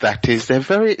problem with that is they're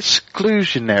very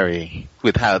exclusionary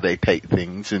with how they take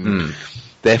things, and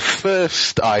their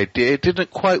first idea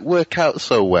didn't quite work out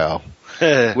so well,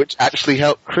 which actually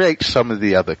helped create some of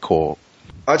the other Corps.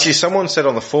 Actually, someone said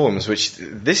on the forums, which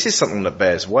this is something that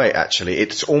bears weight, actually.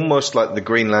 It's almost like the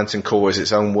Green Lantern Corps is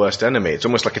its own worst enemy. It's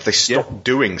almost like if they stopped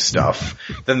doing stuff,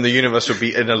 then the universe would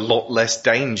be in a lot less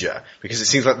danger. Because it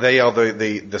seems like they are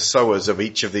the sowers of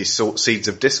each of these seeds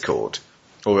of discord.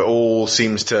 Or it all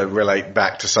seems to relate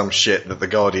back to some shit that the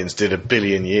Guardians did 1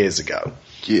 billion years ago.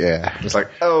 Yeah. It's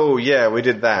like, oh yeah, we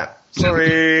did that.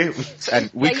 Sorry. And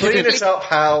we Clean this up,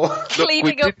 Hal.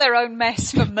 Cleaning up their own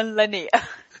mess for millennia.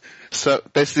 So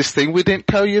there's this thing we didn't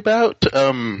tell you about.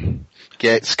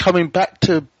 Yeah, it's coming back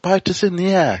to bite us in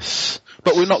the ass,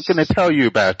 but we're not going to tell you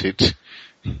about it.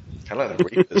 Hello, the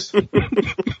Reapers.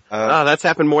 That's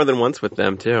happened more than once with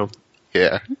them too.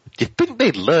 Yeah. You think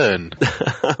they'd learn?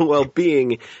 Well,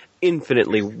 being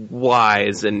infinitely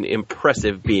wise and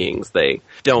impressive beings, they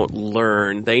don't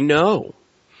learn, they know.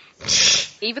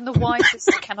 Even the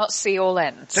wisest cannot see all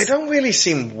ends. They don't really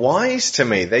seem wise to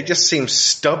me. They just seem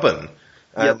stubborn.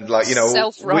 And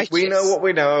Self-righteous. we know what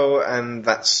we know, and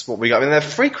that's what we got. I mean, they're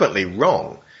frequently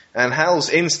wrong. And Hal's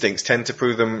instincts tend to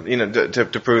prove them,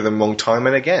 to prove them wrong time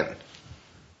and again.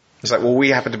 It's like, well, we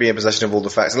happen to be in possession of all the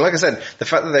facts. And like I said, the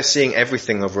fact that they're seeing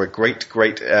everything over a great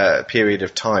period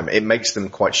of time, it makes them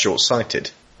quite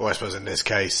short-sighted. Or I suppose in this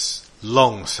case,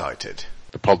 long-sighted.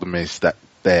 The problem is that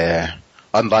they're,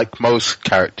 unlike most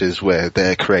characters where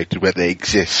they're created, where they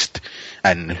exist,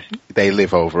 and they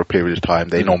live over a period of time,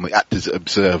 they normally act as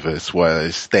observers,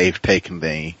 whereas they've taken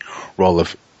the role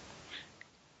of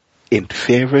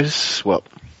interferers. Well,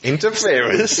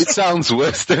 interferers? It sounds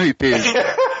worse than it is.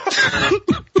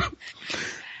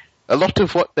 A lot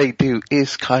of what they do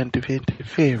is kind of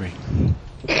interfering.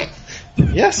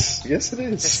 Yes, it is.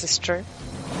 This is true.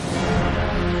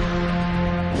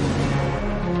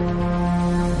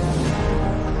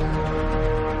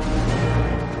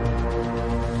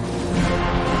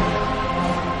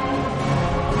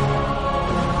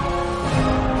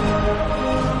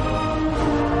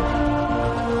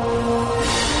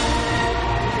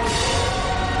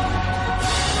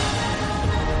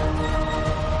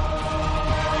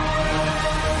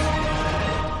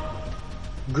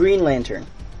 Green Lantern,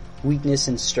 Weakness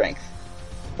and Strength,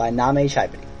 by Name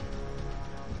Chaibani.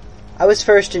 I was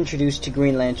first introduced to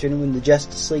Green Lantern when the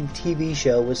Justice League TV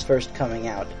show was first coming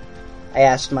out. I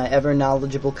asked my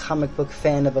ever-knowledgeable comic book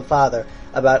fan of a father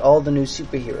about all the new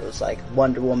superheroes like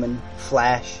Wonder Woman,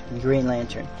 Flash, and Green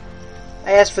Lantern.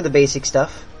 I asked for the basic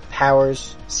stuff,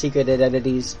 powers, secret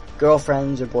identities,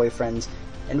 girlfriends or boyfriends,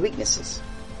 and weaknesses.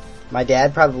 My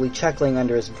dad, probably chuckling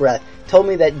under his breath, told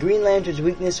me that Green Lantern's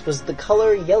weakness was the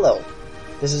color yellow.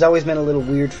 This has always been a little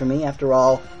weird for me. After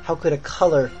all, how could a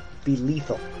color be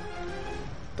lethal?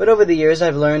 But over the years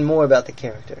I've learned more about the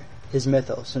character, his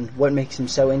mythos, and what makes him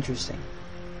so interesting.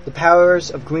 The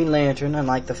powers of Green Lantern,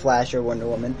 unlike the Flash or Wonder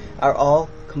Woman, are all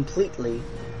completely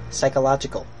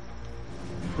psychological.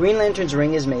 Green Lantern's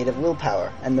ring is made of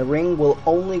willpower, and the ring will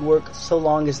only work so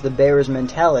long as the bearer's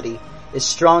mentality is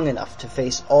strong enough to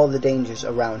face all the dangers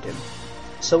around him.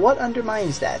 So what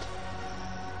undermines that?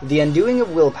 The undoing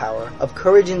of willpower, of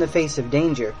courage in the face of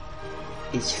danger,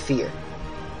 is fear.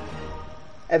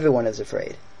 Everyone is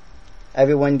afraid.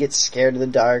 Everyone gets scared of the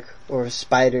dark, or of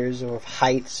spiders, or of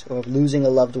heights, or of losing a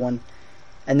loved one,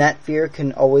 and that fear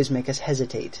can always make us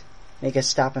hesitate, make us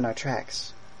stop in our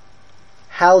tracks.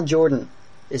 Hal Jordan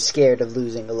is scared of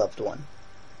losing a loved one.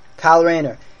 Kyle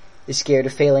Rayner is scared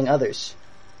of failing others.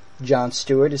 John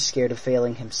Stewart is scared of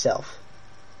failing himself.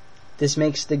 This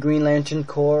makes the Green Lantern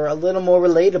Corps a little more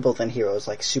relatable than heroes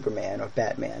like Superman or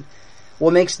Batman.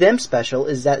 What makes them special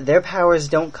is that their powers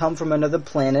don't come from another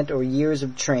planet or years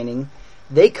of training.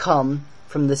 They come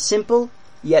from the simple,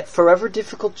 yet forever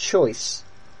difficult choice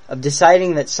of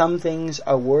deciding that some things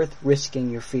are worth risking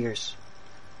your fears.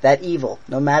 That evil,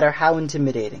 no matter how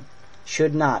intimidating,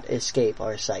 should not escape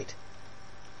our sight.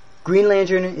 Green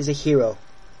Lantern is a hero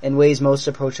in ways most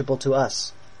approachable to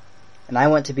us, and I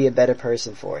want to be a better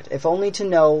person for it, if only to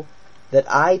know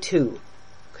that I too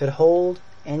could hold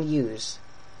and use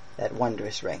that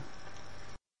wondrous ring.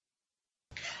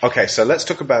 Okay, so let's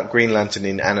talk about Green Lantern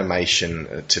in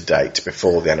animation to date,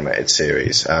 before the animated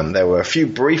series. There were a few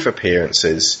brief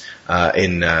appearances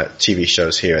in TV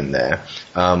shows here and there.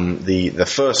 The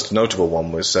first notable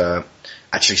one was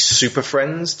actually Super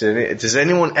Friends. Does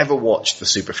anyone ever watch the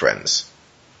Super Friends?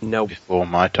 No. Before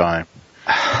my time.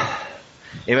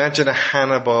 Imagine a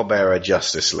Hanna-Barbera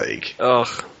Justice League.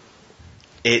 Ugh.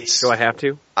 Do I have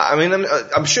to? I mean,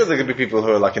 I'm sure there could be people who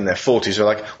are like in their 40s who are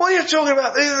like, what are you talking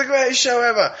about? This is the greatest show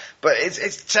ever. But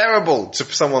it's terrible to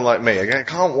someone like me. I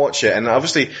can't watch it. And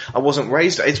obviously I wasn't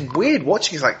raised. It's weird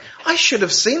watching. It's like, I should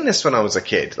have seen this when I was a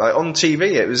kid. Like on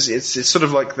TV, it's sort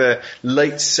of like the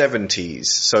late 70s.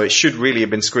 So it should really have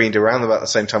been screened around about the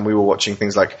same time we were watching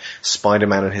things like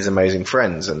Spider-Man and His Amazing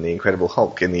Friends and The Incredible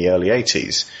Hulk in the early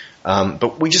 80s.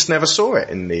 But we just never saw it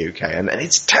in the UK, and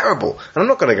it's terrible. And I'm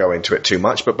not going to go into it too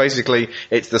much, but basically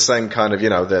it's the same kind of,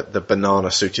 the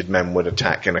banana-suited men would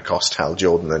attack and accost Hal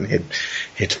Jordan, and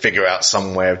he'd figure out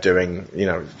some way of doing,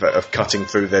 of cutting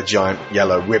through their giant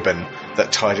yellow ribbon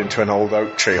that tied into an old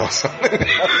oak tree or something.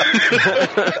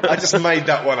 I just made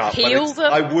that one up.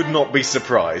 I would not be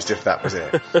surprised if that was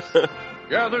it.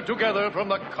 Gathered together from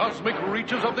the cosmic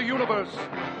reaches of the universe,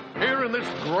 here in this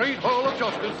great hall of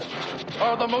justice,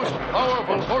 are the most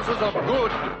powerful forces of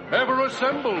good ever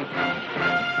assembled.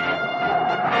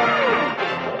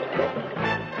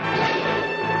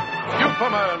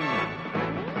 Superman,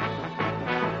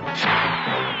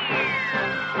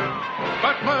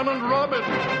 Batman and Robin,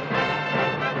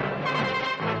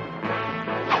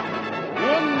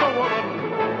 Wonder Woman,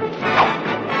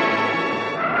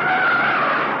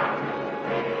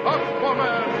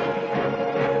 Aquaman,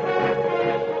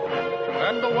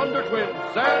 and the Wonder Twins,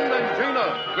 Zan and Jaina,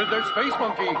 with their space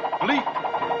monkey, Bleak.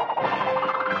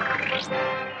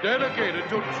 Dedicated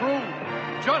to truth,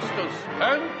 justice,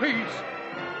 and peace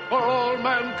for all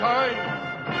mankind.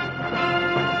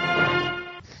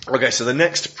 Okay, so the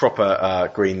next proper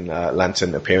Green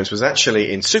Lantern appearance was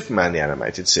actually in Superman the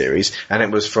Animated Series, and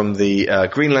it was from the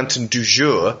Green Lantern du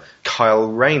jour, Kyle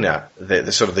Rayner,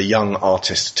 the sort of the young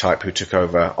artist type who took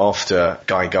over after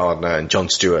Guy Gardner and Jon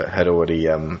Stewart had already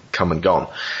come and gone.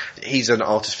 He's an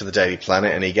artist for the Daily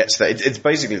Planet, and he gets that. It's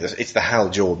basically it's the Hal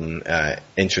Jordan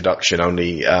introduction.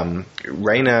 Only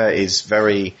Rayner is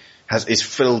is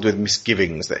filled with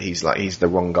misgivings that he's the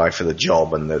wrong guy for the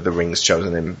job, and the ring's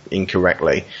chosen him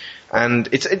incorrectly. And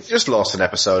it just lost an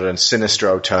episode, and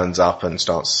Sinestro turns up and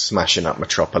starts smashing up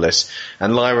Metropolis.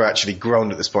 And Lyra actually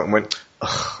groaned at this point and went,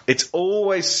 "Ugh, it's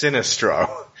always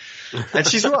Sinestro." And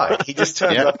she's right. He just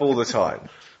turns up all the time.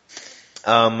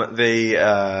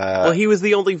 Well, he was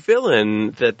the only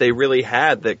villain that they really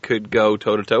had that could go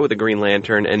toe to toe with the Green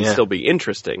Lantern and still be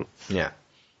interesting. Yeah.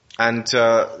 And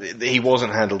he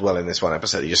wasn't handled well in this one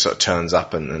episode. He just sort of turns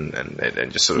up and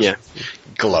just sort of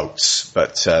gloats.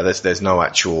 But there's no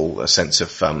actual sense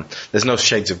of there's no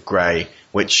shades of grey.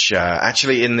 Which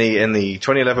actually in the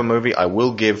 2011 movie, I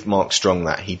will give Mark Strong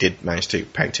that he did manage to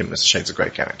paint him as a shades of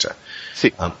grey character.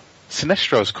 See,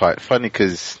 Sinestro's quite funny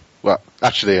because, well,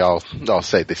 actually I'll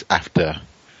say this after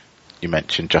you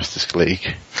mentioned Justice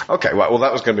League. Okay, right, well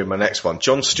that was going to be my next one.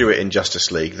 Jon Stewart in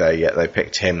Justice League, they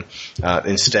picked him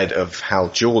instead of Hal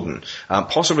Jordan.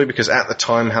 Possibly because at the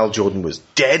time Hal Jordan was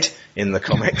dead in the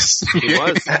comics. He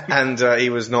was. And he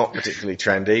was not particularly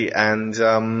trendy. And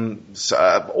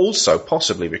also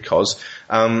possibly because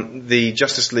the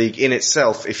Justice League in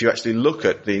itself, if you actually look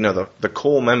at the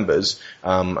core members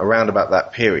around about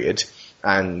that period,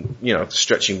 and,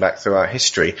 stretching back throughout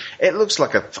history, it looks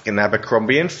like a fucking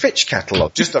Abercrombie and Fitch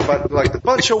catalogue. Just a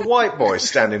bunch of white boys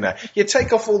standing there. You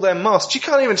take off all their masks, you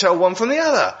can't even tell one from the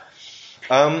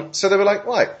other. So they were like,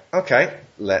 right, okay,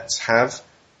 let's have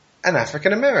an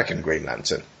African-American Green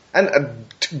Lantern. And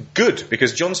good,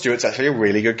 because Jon Stewart's actually a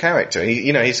really good character.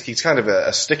 He's kind of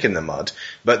a stick in the mud,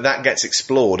 but that gets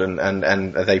explored,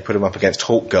 and they put him up against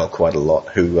Hawkgirl quite a lot,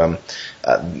 who,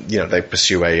 they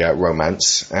pursue a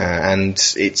romance, and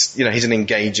it's, he's an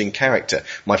engaging character.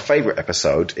 My favourite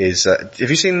episode is, have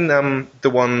you seen the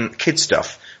one Kid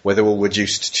Stuff, where they're all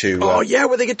reduced to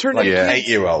where they get turned into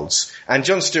 8-year-olds. And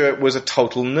Jon Stewart was a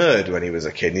total nerd when he was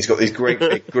a kid, and he's got these great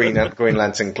big Green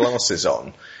Lantern glasses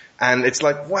on. And it's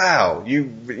like, wow,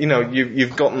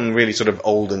 you've gotten really sort of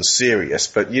old and serious,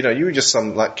 but you were just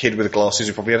some kid with glasses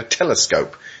who probably had a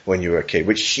telescope when you were a kid,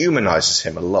 which humanizes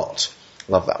him a lot.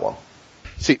 Love that one.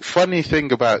 See, funny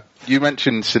thing about, you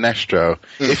mentioned Sinestro.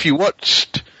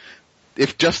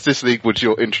 If Justice League was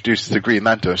your introducer to Green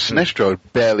Lantern, Sinestro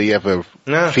barely ever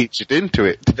featured into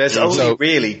it. There's only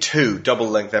really 2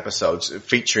 double-length episodes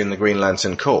featuring the Green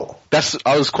Lantern Corps.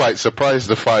 I was quite surprised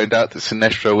to find out that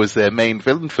Sinestro was their main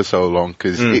villain for so long,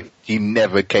 because he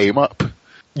never came up.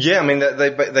 Yeah, I mean,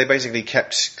 they basically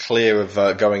kept clear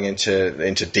of going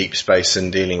into deep space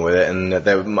and dealing with it, and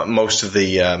most of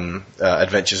the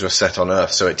adventures were set on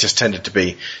Earth, so it just tended to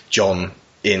be John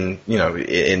in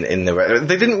the...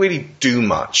 They didn't really do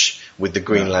much with the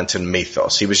Green Lantern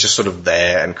mythos. He was just sort of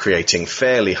there and creating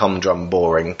fairly humdrum,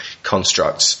 boring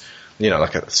constructs,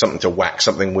 something to whack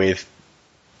something with,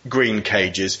 green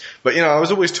cages. But, I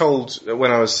was always told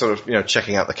when I was sort of,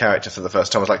 checking out the character for the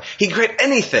first time, I was like, he can create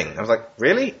anything. I was like,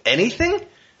 really? Anything?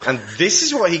 And this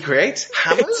is what he creates?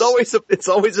 Hammers? It's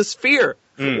always a sphere.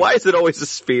 Why is it always a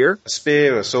sphere? A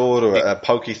spear, a sword, or a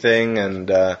pokey thing,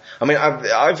 and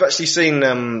I've actually seen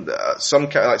some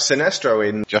like Sinestro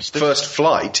in Justice? First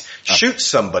Flight shoot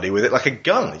somebody with it like a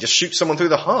gun. He just shoots someone through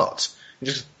the heart.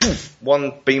 Just poof,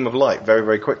 one beam of light very,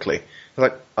 very quickly. I'm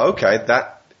like, okay,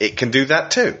 it can do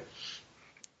that too.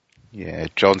 Yeah,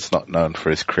 John's not known for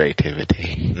his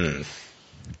creativity.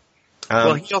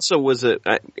 Well, he also was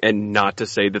and not to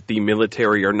say that the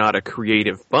military are not a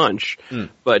creative bunch,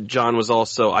 but John was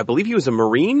also, I believe he was a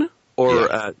Marine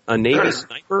or a Navy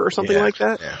sniper or something like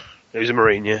that. Yeah. He was a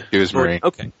Marine, yeah. He was Marine.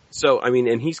 Okay. So, I mean,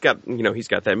 and he's got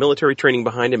that military training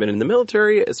behind him, and in the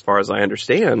military, as far as I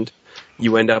understand,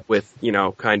 you end up with,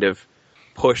 kind of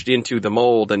pushed into the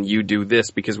mold and you do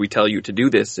this because we tell you to do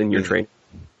this in your training.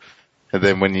 And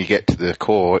then when you get to the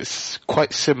core, it's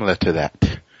quite similar to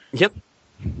that. Yep.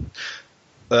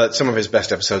 Some of his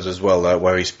best episodes as well,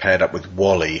 where he's paired up with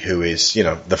Wally, who is,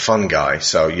 the fun guy.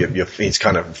 So he's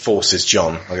kind of forces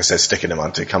John, like I said, sticking him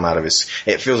on to come out of his.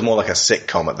 It feels more like a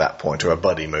sitcom at that point, or a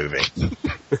buddy movie.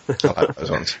 I like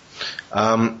those ones.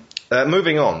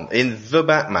 Moving on, in The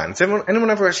Batman, has anyone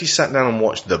ever actually sat down and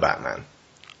watched The Batman?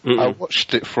 I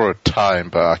watched it for a time,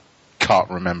 but I can't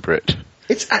remember it.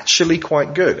 It's actually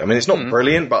quite good. I mean, it's not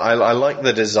brilliant, but I like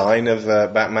the design of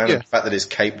Batman. Yeah. The fact that his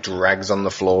cape drags on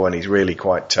the floor and he's really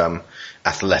quite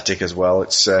athletic as well.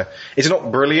 It's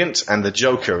not brilliant, and the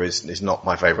Joker is not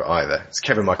my favourite either. It's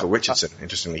Kevin Michael Richardson,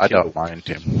 interestingly. I don't mind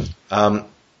him.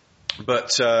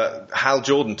 But Hal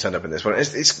Jordan turned up in this one.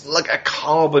 It's like a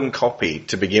carbon copy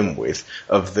to begin with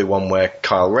of the one where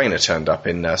Kyle Rayner turned up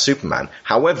in Superman.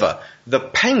 However, the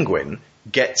Penguin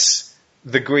gets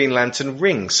the Green Lantern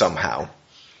ring somehow.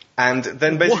 And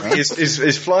then basically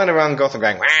is flying around Gotham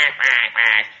going, wah, wah,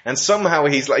 wah, and somehow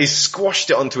he's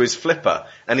squashed it onto his flipper,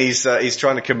 and he's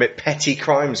trying to commit petty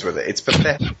crimes with it. It's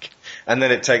pathetic. And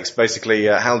then it takes basically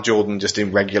Hal Jordan just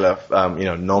in regular,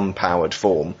 non-powered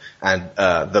form, and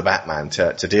the Batman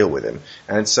to deal with him.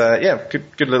 And it's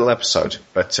good little episode.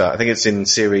 But I think it's in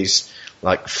series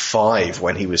 5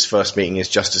 when he was first meeting his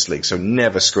Justice League, so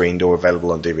never screened or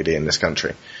available on DVD in this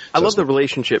country. I love the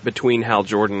relationship between Hal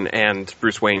Jordan and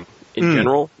Bruce Wayne in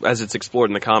general, as it's explored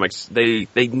in the comics. They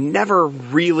never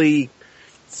really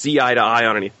see eye to eye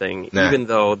on anything, even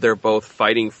though they're both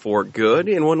fighting for good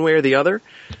in one way or the other.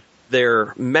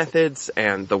 Their methods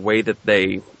and the way that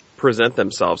they present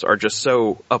themselves are just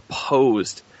so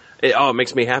opposed. It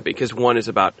makes me happy, because one is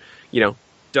about,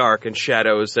 dark and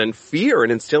shadows and fear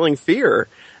and instilling fear,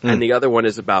 and the other one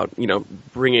is about,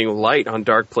 bringing light on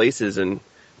dark places and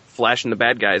flashing the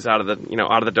bad guys out of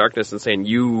the darkness and saying,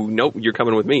 nope, you're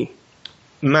coming with me.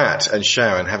 Matt and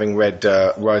Sharon, having read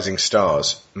Rising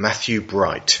Stars, Matthew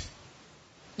Bright.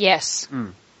 Yes.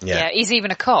 Yeah, he's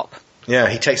even a cop. Yeah,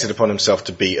 he takes it upon himself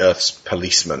to be Earth's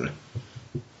policeman.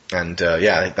 And,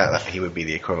 that he would be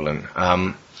the equivalent.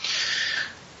 I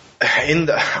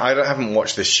haven't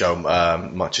watched this show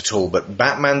much at all, but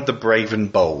Batman the Brave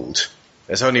and Bold.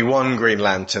 There's only one Green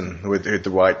Lantern with the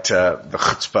right the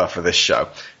chutzpah for this show,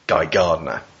 Guy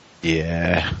Gardner.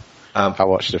 Yeah, I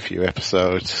watched a few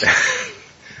episodes.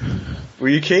 Were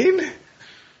you keen?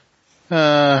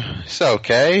 It's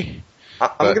okay.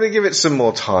 I'm going to give it some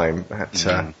more time.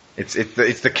 It's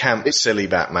the camp, silly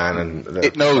Batman, and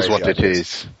it knows what it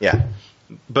is. Yeah.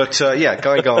 But,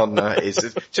 Guy Gardner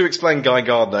is, to explain Guy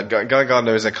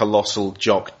Gardner is a colossal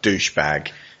jock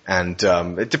douchebag, and,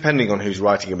 depending on who's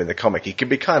writing him in the comic, he can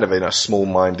be kind of a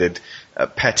small-minded,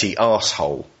 petty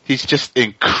arsehole. He's just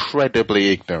incredibly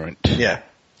ignorant. Yeah.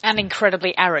 And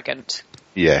incredibly arrogant.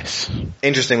 Yes.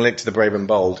 Interesting link to the Brave and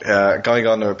Bold. Guy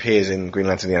Gardner appears in Green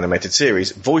Lantern the Animated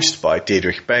Series, voiced by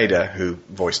Diedrich Bader, who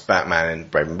voiced Batman in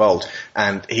Brave and Bold,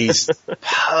 and he's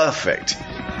perfect.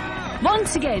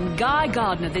 Once again, Guy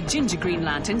Gardner, the Ginger Green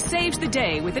Lantern, saves the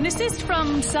day with an assist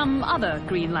from some other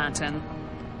Green Lantern.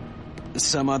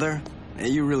 Some other?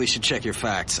 You really should check your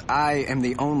facts. I am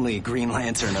the only Green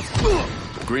Lantern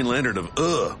of... Green Lantern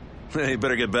of Hey,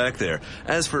 better get back there.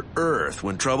 As for Earth,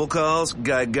 when trouble calls,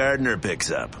 Guy Gardner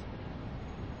picks up.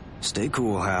 Stay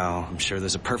cool, Hal. I'm sure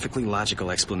there's a perfectly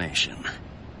logical explanation.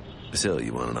 So,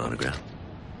 you want an autograph?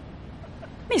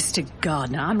 Mr.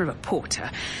 Gardner, I'm a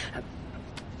reporter.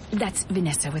 That's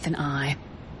Vanessa with an I.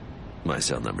 My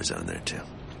cell number's on there, too.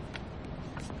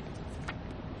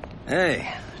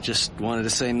 Hey, just wanted to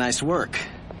say nice work.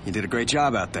 You did a great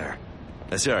job out there.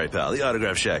 Sorry, pal. The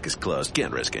autograph shack is closed.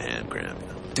 Can't risk a hand grab.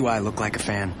 Do I look like a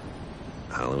fan?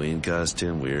 Halloween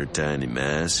costume, weird tiny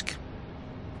mask.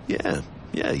 Yeah,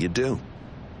 you do.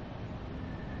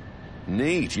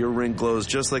 Neat. Your ring glows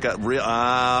just like a real...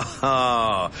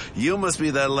 you must be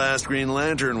that last Green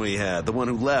Lantern we had, the one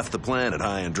who left the planet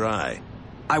high and dry.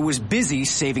 I was busy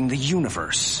saving the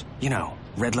universe.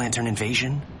 Red Lantern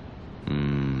invasion?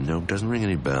 Nope, doesn't ring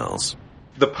any bells.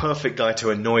 the perfect guy to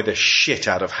annoy the shit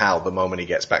out of Hal the moment he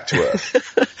gets back to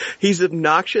Earth. He's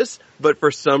obnoxious, but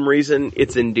for some reason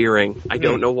it's endearing. I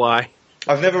don't know why.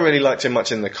 I've never really liked him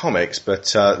much in the comics,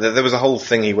 but there was a whole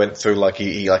thing he went through, like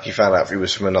he found out he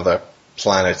was from another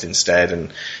planet instead,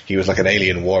 and he was like an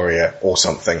alien warrior or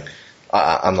something.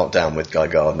 I'm not down with Guy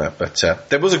Gardner, but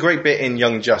there was a great bit in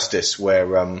Young Justice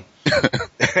where...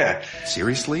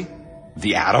 Seriously?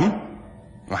 The Atom?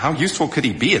 Well, how useful could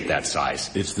he be at that size?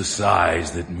 It's the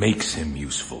size that makes him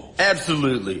useful.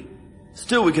 Absolutely.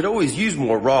 Still, we could always use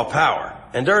more raw power.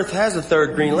 And Earth has a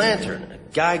third Green Lantern,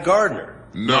 Guy Gardner.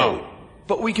 No.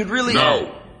 But we could really...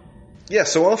 No. Yeah,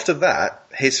 so after that,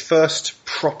 his first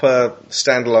proper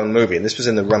standalone movie, and this was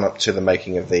in the run-up to the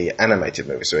making of the animated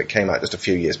movie, so it came out just a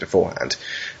few years beforehand,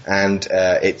 and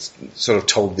it sort of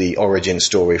told the origin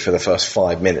story for the first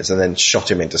 5 minutes, and then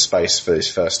shot him into space for his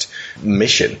first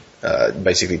mission,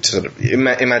 basically to sort of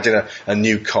imagine a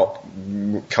new cop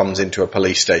comes into a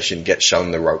police station, gets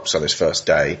shown the ropes on his first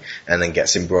day, and then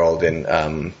gets embroiled in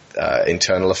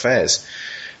internal affairs.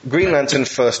 Green Lantern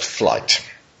First Flight.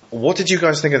 What did you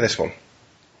guys think of this one?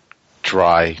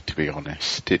 Dry, to be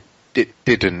honest. It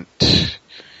didn't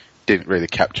really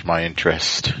capture my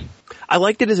interest. I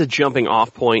liked it as a jumping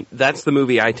off point. That's the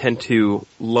movie I tend to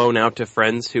loan out to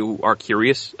friends who are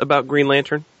curious about Green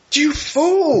Lantern. You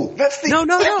fool! That's the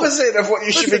opposite of what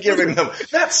you should be giving them.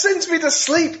 That sends me to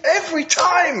sleep every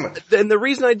time! And the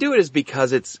reason I do it is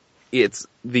because it's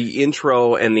the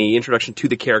intro and the introduction to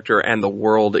the character and the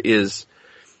world is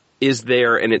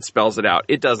there and it spells it out.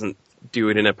 It doesn't do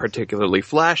it in a particularly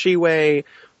flashy way,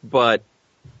 but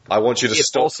I want you to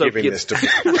stop giving this to me.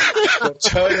 You're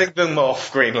turning them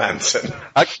off, Green Lantern.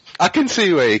 I can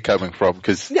see where you're coming from,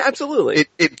 because yeah, absolutely.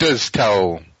 It does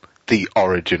tell the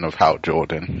origin of Hal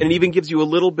Jordan. And it even gives you a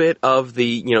little bit of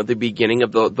the beginning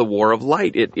of the War of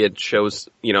Light. It shows,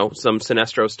 some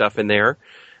Sinestro stuff in there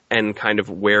and kind of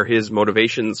where his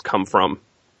motivations come from.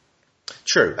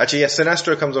 True. Actually, yes,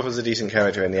 Sinestro comes off as a decent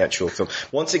character in the actual film.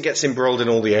 Once it gets embroiled in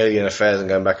all the alien affairs and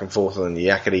going back and forth and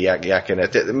yakety-yak,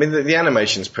 I mean, the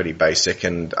animation's pretty basic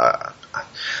and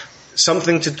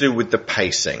something to do with the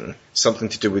pacing, something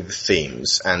to do with the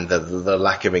themes, and the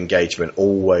lack of engagement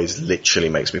always literally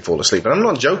makes me fall asleep. And I'm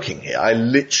not joking here. I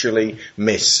literally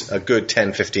miss a good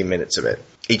 10-15 minutes of it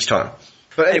each time.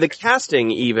 But anyway. And the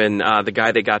casting, even, the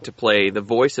guy that got to play the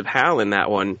voice of Hal in that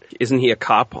one, isn't he a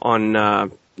cop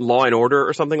on Law and Order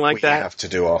or something like that? We have to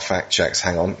do our fact checks.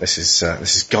 Hang on, this is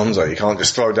Gonzo. You can't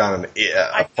just throw down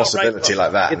a possibility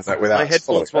like that without. My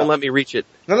headphones won't let me reach it.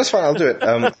 No, that's fine. I'll do it.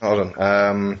 Hold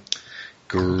on.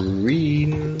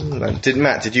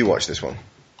 Matt, did you watch this one?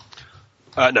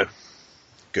 No.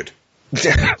 Good.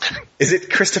 Is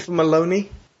it Christopher Maloney?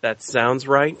 That sounds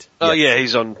right. Oh, yeah,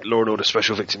 he's on Law and Order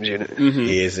Special Victims Unit. Mm-hmm.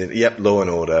 He is in, Law and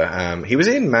Order. He was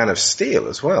in Man of Steel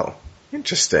as well.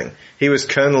 Interesting. He was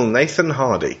Colonel Nathan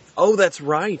Hardy. Oh, that's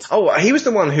right. Oh, he was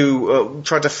the one who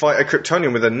tried to fight a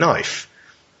Kryptonian with a knife.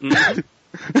 Mm-hmm.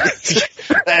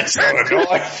 That's not a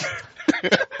knife.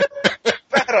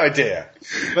 Bad idea.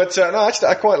 But no, actually,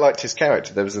 I quite liked his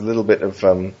character. There was a little bit of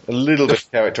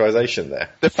characterization there.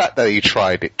 The fact that he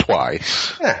tried it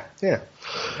twice. Yeah.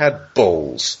 Had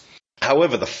balls.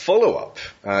 However, the follow-up,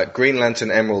 Green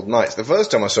Lantern Emerald Knights, the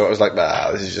first time I saw it, I was like,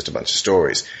 this is just a bunch of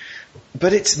stories.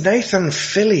 But it's Nathan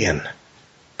Fillion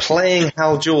playing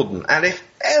Hal Jordan, and if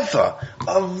ever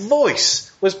a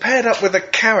voice was paired up with a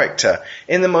character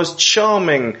in the most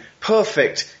charming,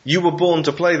 perfect, you were born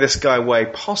to play this guy way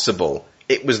possible,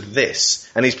 it was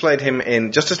this. And he's played him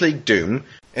in Justice League Doom.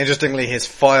 Interestingly, his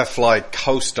Firefly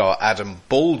co-star Adam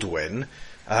Baldwin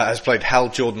has played Hal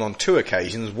Jordan on 2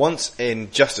 occasions, once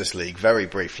in Justice League, very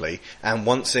briefly, and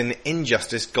once in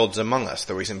Injustice Gods Among Us,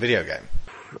 the recent video game.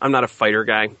 I'm not a fighter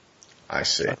guy. I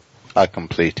see. I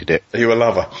completed it. Are you a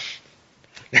lover?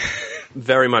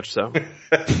 Very much so.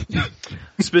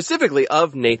 Specifically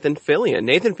of Nathan Fillion.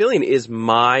 Nathan Fillion is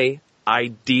my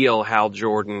ideal Hal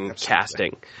Jordan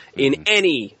casting. In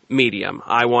any medium,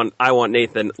 I want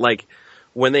Nathan. Like,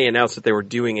 when they announced that they were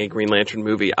doing a Green Lantern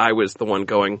movie, I was the one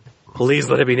going, please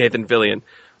let it be Nathan Fillion.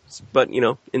 But,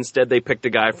 instead they picked a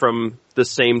guy from the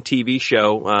same TV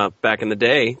show back in the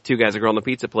day, Two Guys, a Girl, and a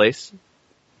Pizza Place.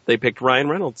 They picked Ryan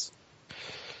Reynolds.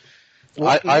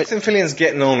 Well, Nathan Fillion's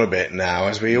getting on a bit now,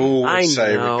 as we always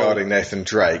say regarding Nathan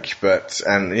Drake,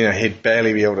 and he'd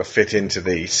barely be able to fit into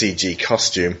the CG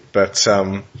costume, but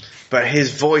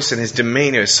his voice and his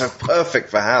demeanor is so perfect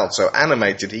for Hal, so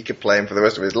animated he could play him for the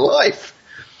rest of his life.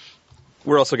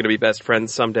 We're also going to be best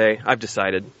friends someday. I've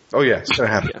decided. Oh yeah, it's going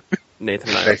to happen. Yeah. Nathan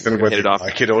and I Nathan, whether hit it off.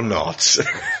 like it or not.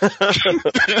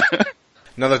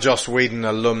 Another Joss Whedon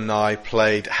alumni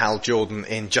played Hal Jordan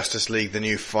in Justice League: The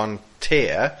New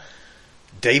Frontier.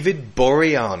 David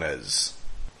Boreanaz,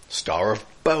 star of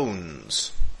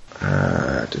Bones.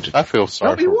 I feel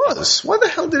sorry. No, he was. Why the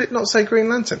hell did it not say Green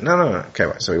Lantern? No. Okay,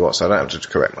 right, so he was. So I don't have to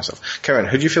correct myself. Karen,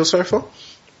 who do you feel sorry for?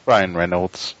 Ryan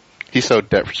Reynolds. He so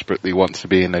desperately wants to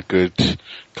be in a good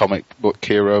comic book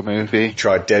hero movie. He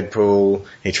tried Deadpool.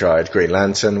 He tried Green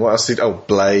Lantern. What else did? Oh,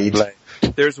 Blade.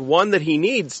 There's one that he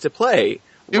needs to play.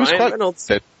 He was Ryan quite Reynolds.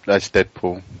 as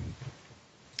Deadpool.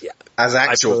 Yeah. As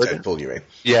actual Deadpool, you mean?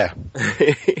 Yeah.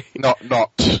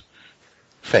 not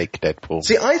fake Deadpool.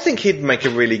 See, I think he'd make a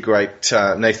really great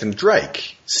Nathan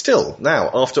Drake. Still, now,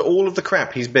 after all of the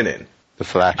crap he's been in. The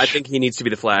Flash. I think he needs to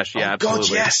be the Flash, yeah, absolutely.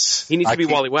 God, yes! He needs to be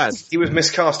Wally West. He was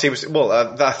miscast. He was,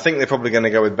 I think they're probably going to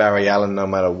go with Barry Allen no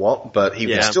matter what, but he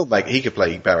would still he could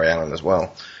play Barry Allen as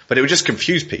well. But it would just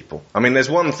confuse people. I mean, there's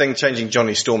one thing changing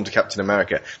Johnny Storm to Captain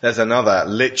America. There's another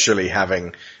literally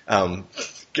having, the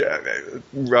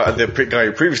guy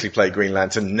who previously played Green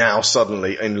Lantern now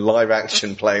suddenly in live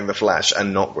action playing the Flash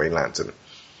and not Green Lantern.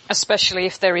 Especially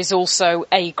if there is also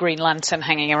a Green Lantern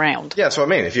hanging around. Yeah, that's what I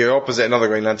mean. If you're opposite another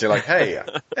Green Lantern, you're like, hey,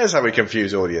 here's how we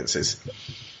confuse audiences.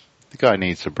 The guy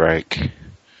needs a break.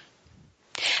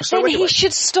 So then anyway, he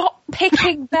should stop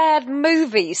picking bad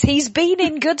movies. He's been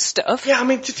in good stuff. Yeah, I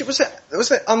mean, was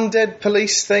that Undead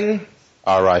Police thing?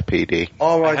 R.I.P.D.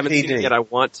 I haven't seen it yet, I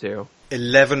want to.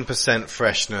 11%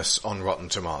 freshness on Rotten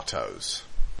Tomatoes.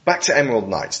 Back to Emerald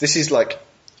Knights. This is like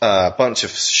a bunch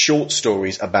of short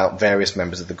stories about various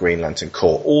members of the Green Lantern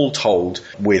Corps, all told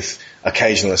with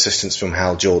occasional assistance from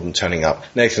Hal Jordan turning up,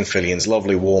 Nathan Fillion's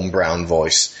lovely warm brown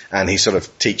voice, and he's sort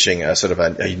of teaching a sort of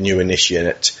a new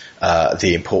initiate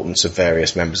the importance of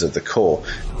various members of the Corps.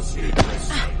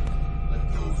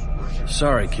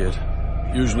 Sorry, kid.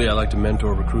 Usually I like to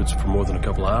mentor recruits for more than a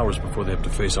couple of hours before they have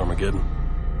to face Armageddon.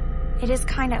 It is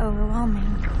kind of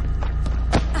overwhelming.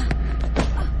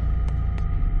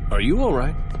 Are you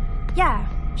alright? Yeah,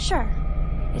 sure.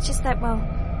 It's just that,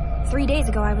 3 days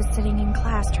ago I was sitting in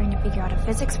class trying to figure out a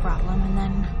physics problem, and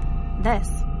then this.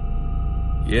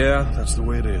 Yeah, that's the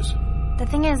way it is. The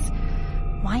thing is,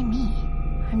 why me?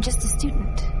 I'm just a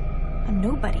student. I'm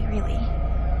nobody, really.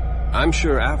 I'm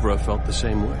sure Avra felt the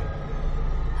same way.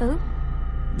 Who?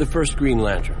 The first Green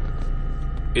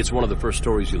Lantern. It's one of the first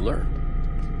stories you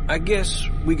learn. I guess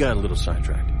we got a little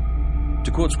sidetracked.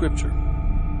 To quote scripture,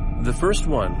 the first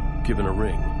one given a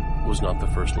ring was not the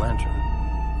first lantern.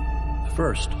 The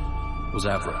first was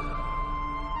Avra.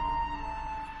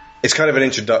 It's kind of an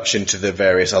introduction to the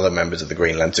various other members of the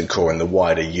Green Lantern Corps in the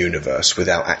wider universe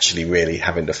without actually really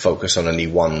having to focus on any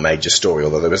one major story,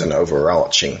 although there was an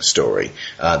overarching story.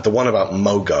 The one about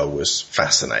Mogo was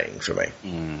fascinating for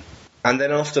me. And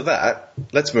then after that,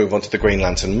 let's move on to the Green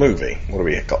Lantern movie. What have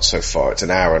we got so far? It's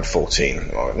an hour and 14.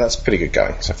 Right, that's pretty good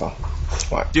going so far.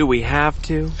 Right. Do we have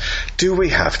to? Do we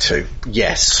have to?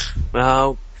 Yes.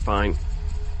 Oh, fine.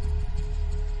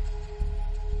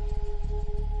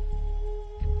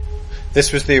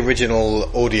 This was the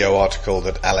original audio article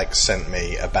that Alex sent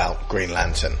me about Green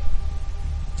Lantern.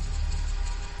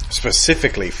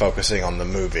 Specifically focusing on the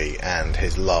movie and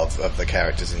his love of the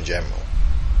characters in general.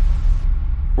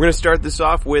 We're going to start this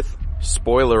off with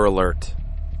spoiler alert.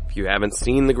 If you haven't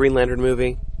seen the Green Lantern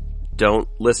movie, don't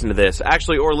listen to this.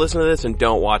 Actually, or listen to this and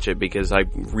don't watch it because I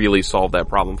really solved that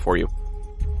problem for you.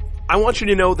 I want you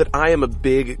to know that I am a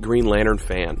big Green Lantern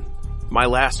fan. My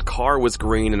last car was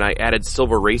green and I added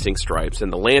silver racing stripes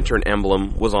and the lantern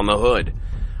emblem was on the hood.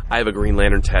 I have a Green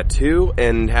Lantern tattoo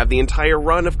and have the entire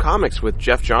run of comics with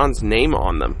Jeff Johns' name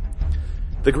on them.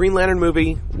 The Green Lantern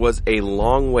movie was a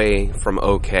long way from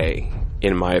okay,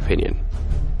 in my opinion.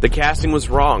 The casting was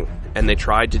wrong and they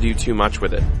tried to do too much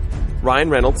with it. Ryan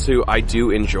Reynolds, who I do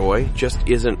enjoy, just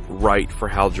isn't right for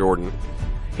Hal Jordan.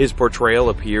 His portrayal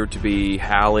appeared to be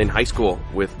Hal in high school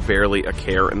with barely a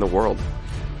care in the world.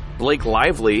 Blake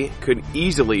Lively could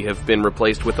easily have been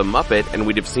replaced with a Muppet and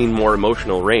we'd have seen more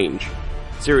emotional range.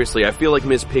 Seriously, I feel like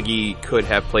Ms. Piggy could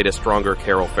have played a stronger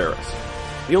Carol Ferris.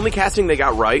 The only casting they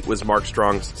got right was Mark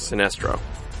Strong's Sinestro.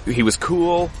 He was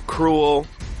cool, cruel,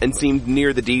 and seemed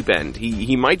near the deep end.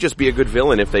 He might just be a good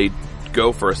villain if they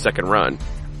go for a second run.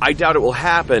 I doubt it will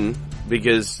happen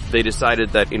because they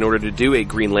decided that in order to do a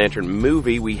Green Lantern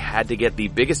movie, we had to get the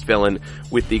biggest villain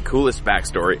with the coolest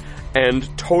backstory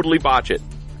and totally botch it.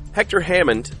 Hector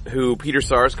Hammond, who Peter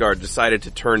Sarsgaard decided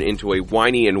to turn into a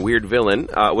whiny and weird villain,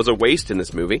 was a waste in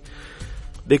this movie.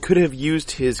 They could have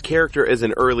used his character as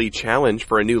an early challenge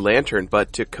for a new Lantern,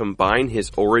 but to combine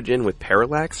his origin with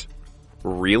Parallax?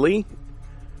 Really?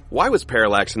 Why was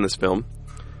Parallax in this film?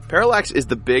 Parallax is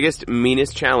the biggest,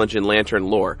 meanest challenge in Lantern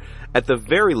lore. At the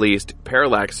very least,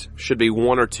 Parallax should be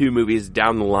 1 or 2 movies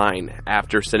down the line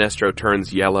after Sinestro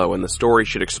turns yellow, and the story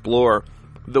should explore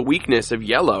the weakness of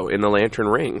yellow in the Lantern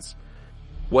rings.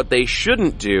 What they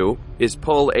shouldn't do is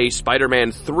pull a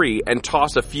Spider-Man 3 and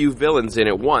toss a few villains in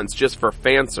at once just for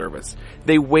fan service.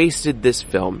 They wasted this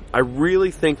film. I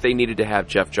really think they needed to have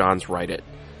Geoff Johns write it.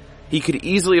 He could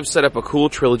easily have set up a cool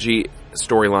trilogy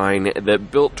storyline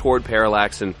that built toward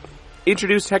Parallax and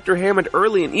introduced Hector Hammond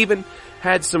early, and even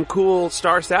had some cool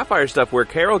Star Sapphire stuff where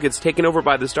Carol gets taken over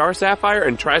by the Star Sapphire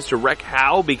and tries to wreck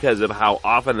Hal because of how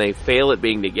often they fail at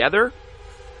being together.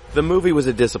 The movie was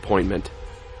a disappointment.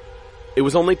 It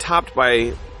was only topped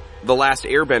by The Last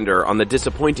Airbender on the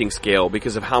disappointing scale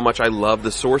because of how much I love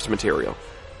the source material.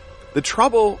 The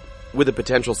trouble with a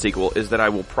potential sequel is that I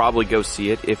will probably go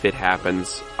see it if it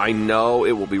happens. I know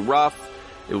it will be rough,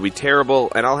 it will be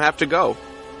terrible, and I'll have to go.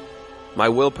 My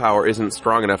willpower isn't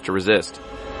strong enough to resist.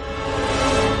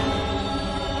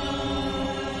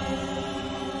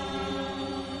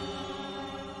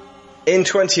 In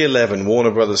 2011,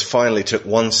 Warner Brothers finally took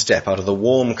one step out of the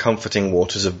warm, comforting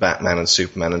waters of Batman and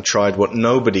Superman and tried what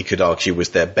nobody could argue was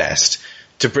their best,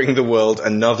 to bring the world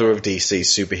another of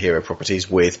DC's superhero properties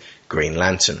with Green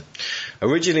Lantern.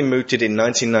 Originally mooted in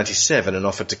 1997 and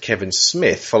offered to Kevin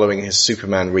Smith following his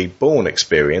Superman Reborn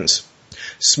experience,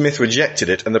 Smith rejected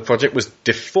it, and the project was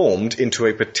deformed into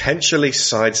a potentially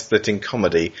side-splitting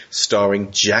comedy starring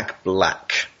Jack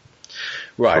Black.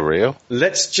 Right. For real?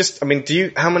 Let's just,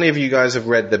 how many of you guys have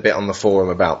read the bit on the forum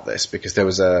about this? Because there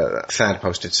was Thad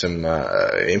posted some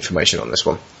information on this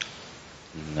one.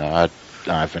 No,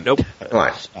 I haven't. Nope.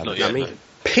 Right. Not yet, me.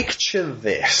 Picture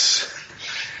this.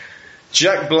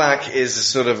 Jack Black is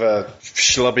sort of a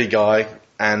schlubby guy,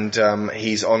 and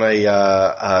he's on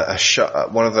a show,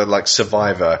 one of the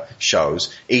Survivor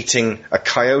shows, eating a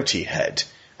coyote head.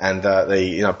 And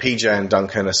PJ and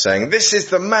Duncan are saying, "This is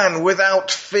the man without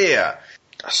fear."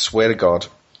 I swear to God,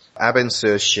 Abin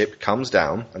Sur's ship comes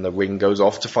down, and the ring goes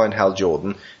off to find Hal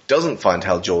Jordan. Doesn't find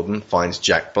Hal Jordan, finds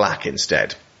Jack Black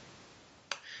instead.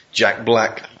 Jack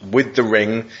Black, with the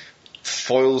ring,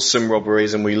 foils some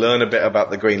robberies, and we learn a bit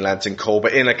about the Green Lantern Corps,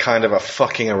 but in a kind of a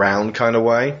fucking around kind of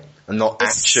way, and not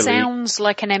This actually. sounds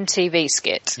like an MTV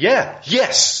skit. Yeah.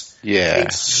 Yes. Yeah.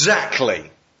 Exactly.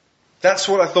 That's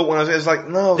what I thought when I was like,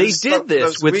 no. They did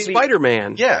this with really,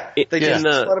 Spider-Man. Yeah. They did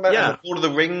Spider-Man yeah. and Lord of the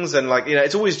Rings, and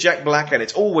it's always Jack Black, and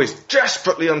it's always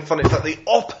desperately unfunny. It's like the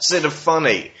opposite of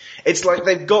funny. It's like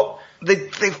they've got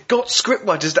script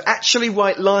writers that actually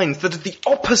write lines that are the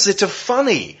opposite of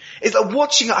funny. It's like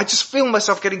watching it, I just feel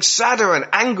myself getting sadder and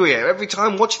angrier every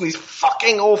time watching these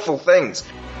fucking awful things.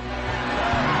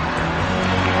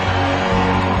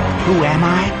 Who am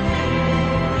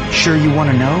I? Sure you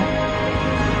want to know?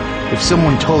 If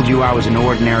someone told you I was an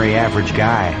ordinary average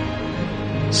guy,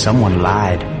 someone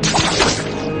lied.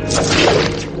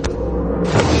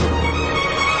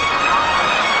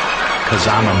 Cause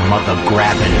I'm a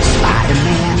mother-grabbing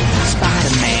Spider-Man,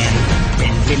 Spider-Man.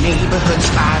 Every neighborhood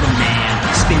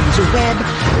Spider-Man spins a web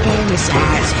in his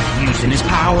eyes, using his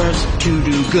powers to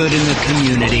do good in the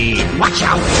community. Watch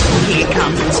out, here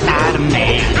comes the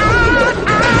Spider-Man.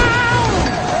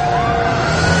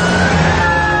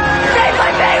 Save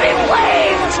my baby,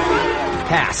 please!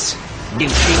 Pass.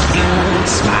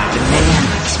 Spider-Man,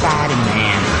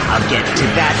 Spider-Man. I'll get to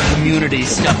that community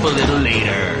stuff a little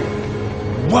later.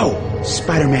 Whoa!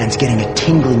 Spider-Man's getting a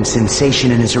tingling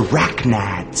sensation in his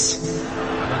arachnids.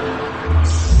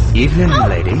 Evening,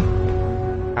 lady.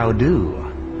 How do?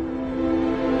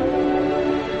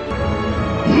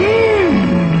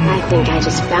 I think I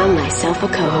just found myself a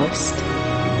co-host.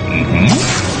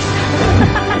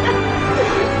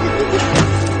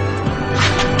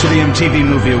 To the MTV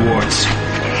Movie Awards.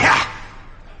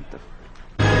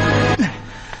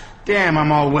 Damn,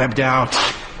 I'm all webbed out.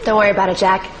 Don't worry about it,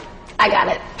 Jack. I got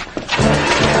it.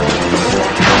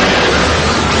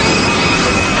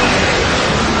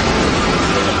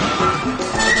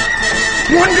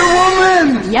 Wonder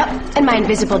Woman! Yep, and my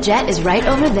invisible jet is right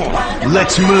over there.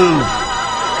 Let's move.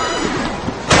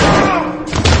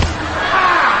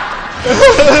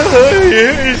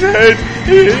 His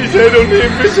head on the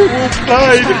invisible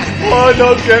plane. Oh, I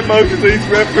don't get most of these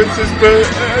references, but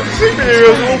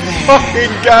superheroes are all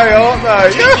fucking gay, aren't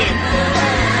they?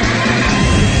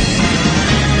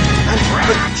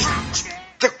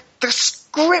 The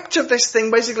script of this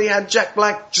thing basically had Jack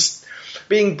Black just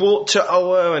being brought to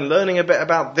Oa and learning a bit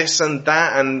about this and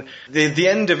that, and the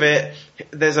end of it,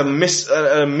 there's a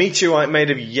meteorite made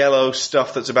of yellow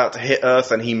stuff that's about to hit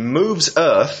Earth, and he moves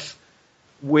Earth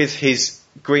with his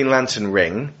Green Lantern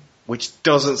ring, which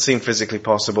doesn't seem physically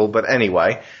possible, but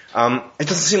anyway, it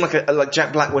doesn't seem like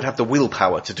Jack Black would have the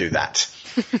willpower to do that.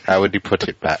 How would he put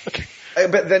it back?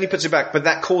 But then he puts it back, but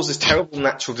that causes terrible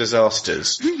natural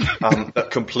disasters that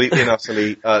completely and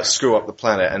utterly screw up the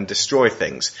planet and destroy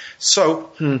things.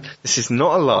 So, this is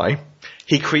not a lie.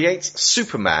 He creates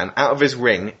Superman out of his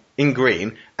ring in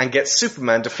green and gets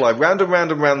Superman to fly round and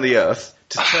round and round the Earth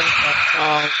to turn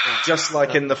back just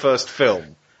like in the first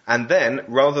film. And then,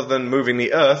 rather than moving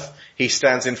the Earth, he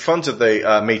stands in front of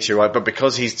the meteorite, but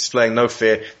because he's displaying no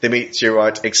fear, the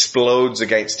meteorite explodes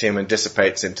against him and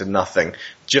dissipates into nothing,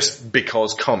 just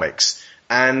because comics.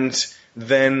 And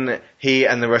then he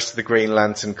and the rest of the Green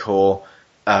Lantern Corps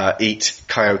eat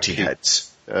coyote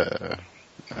heads.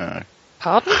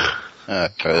 Pardon?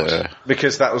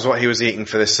 Because that was what he was eating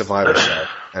for this Survivor show.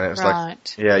 And it was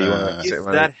right. you want to sit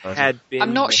around. That had been...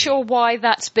 I'm not sure why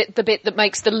that's the bit that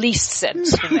makes the least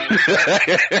sense for me.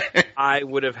 I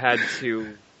would have had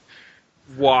to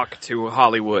walk to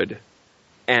Hollywood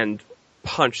and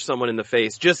punch someone in the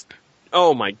face.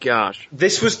 Oh my gosh.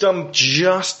 This was done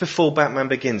just before Batman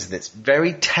Begins, and it's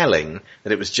very telling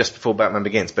that it was just before Batman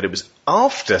Begins, but it was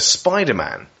after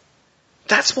Spider-Man.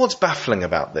 That's what's baffling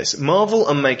about this. Marvel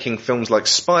are making films like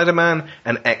Spider-Man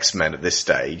and X-Men at this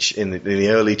stage, in the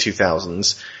early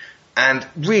 2000s, and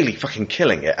really fucking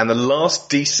killing it. And the last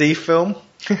DC film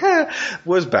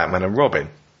was Batman and Robin.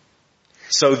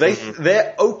 So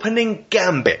their opening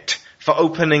gambit for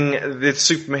opening the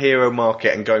superhero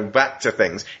market and going back to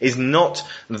things is not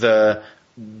the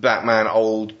Batman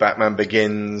Old, Batman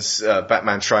Begins,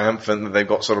 Batman Triumphant that they've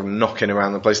got sort of knocking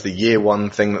around the place, the year one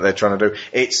thing that they're trying to do.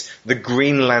 It's the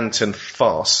Green Lantern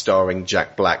farce starring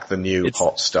Jack Black, the new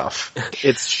hot stuff.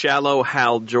 It's shallow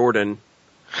Hal Jordan.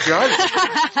 Thank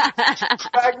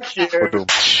you.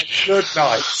 Good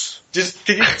night.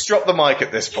 Can you just drop the mic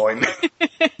at this point?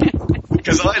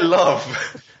 Because I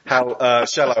love how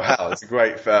Shallow Hal is a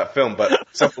great film, but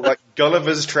something like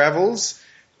Gulliver's Travels,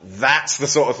 that's the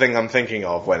sort of thing I'm thinking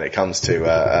of when it comes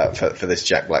to for this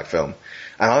Jack Black film.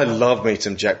 And I love me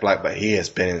some Jack Black, but he has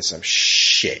been in some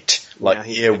shit,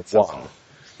 year one.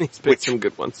 He's been some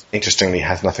good ones. Interestingly,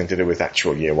 has nothing to do with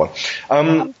actual year one.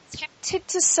 I'm tempted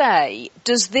to say,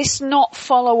 does this not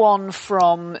follow on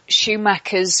from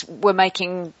Schumacher's we're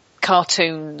making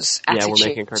cartoons attitude? Yeah, we're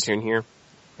making a cartoon here.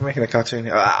 We're making a cartoon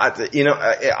here.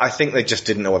 I think they just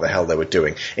didn't know what the hell they were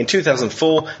doing. In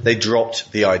 2004, they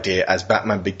dropped the idea as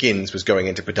Batman Begins was going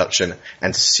into production,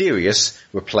 and Sirius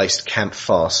replaced Camp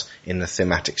Farce in the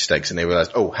thematic stakes, and they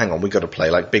realized, oh, hang on, we've got to play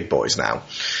like big boys now.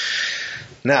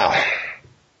 Now,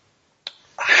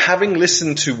 having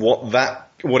listened to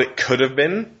what it could have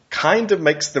been, kind of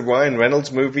makes the Ryan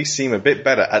Reynolds movie seem a bit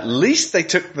better. At least they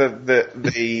took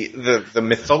the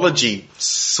mythology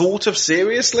sort of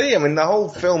seriously. I mean, the whole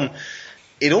film,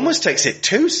 it almost takes it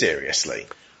too seriously.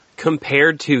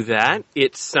 Compared to that,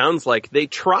 it sounds like they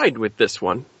tried with this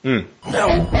one. No.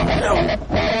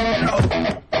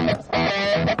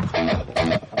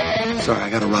 Sorry, I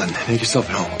gotta run. Make yourself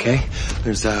at home, okay?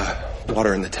 There's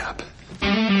water in the tap.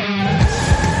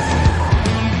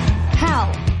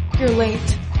 Hal, you're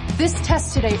late. This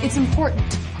test today, it's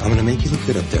important. I'm gonna make you look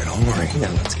good up there, don't worry.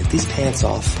 Now let's get these pants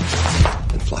off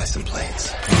and fly some planes.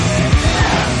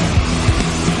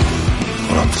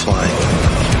 When I'm flying,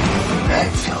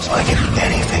 it feels like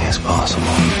anything is possible.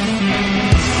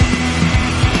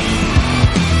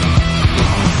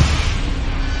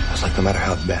 It's like no matter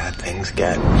how bad things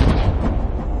get,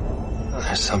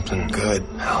 there's something good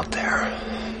out there,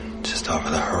 just over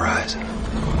the horizon.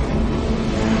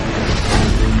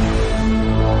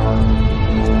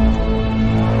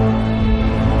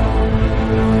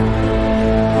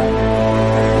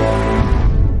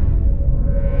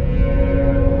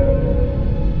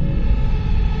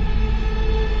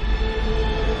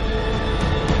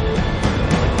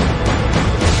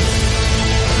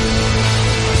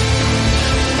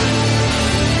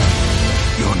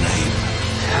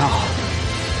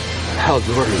 Hal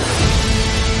Jordan.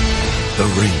 The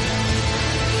ring.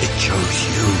 It chose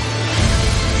you.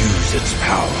 Use its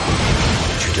power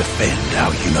to defend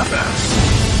our universe.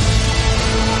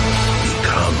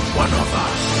 Become one of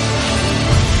us.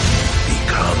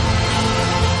 Become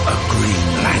a Green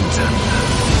Lantern.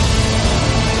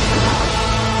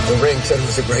 The ring said it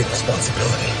was a great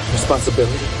responsibility.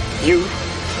 Responsibility? You?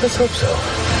 Let's hope so.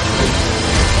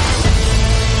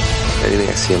 Anything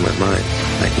I see in my mind,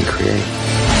 I can create.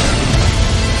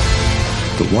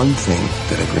 The one thing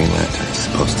that a Green Lantern is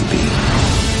supposed to be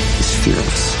is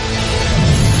fearless.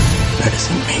 That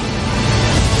isn't me.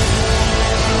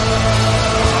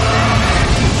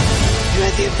 You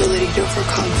had the ability to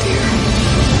overcome fear.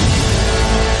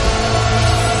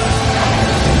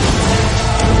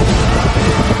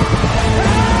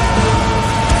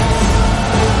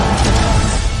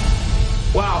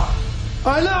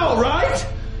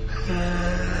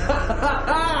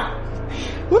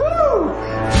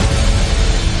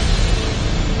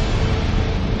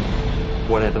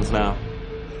 now.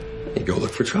 You go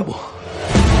look for trouble.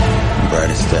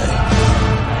 Brightest day,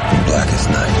 blackest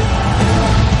night.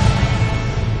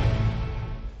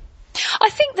 I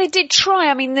think they did try.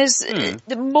 I mean, there's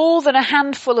more than a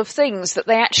handful of things that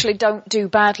they actually don't do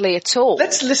badly at all.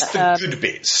 Let's list the good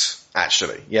bits,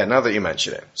 actually. Yeah, now that you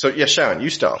mention it. So, yeah, Sharon, you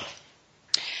start.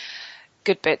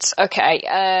 Good bits. Okay.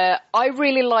 I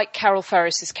really like Carol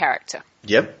Ferris's character.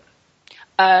 Yep.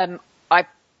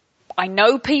 I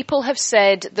know people have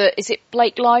said that, is it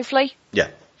Blake Lively? Yeah.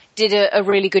 Did a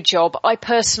really good job. I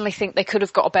personally think they could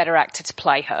have got a better actor to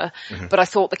play her, but I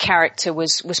thought the character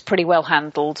was pretty well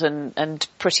handled and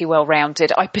pretty well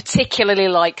rounded. I particularly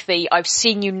like I've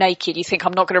seen you naked, you think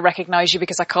I'm not going to recognise you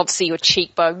because I can't see your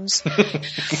cheekbones.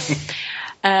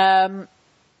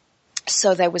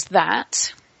 So there was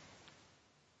that.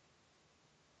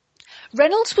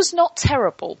 Reynolds was not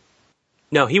terrible.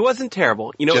 No, he wasn't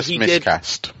terrible. You know, Just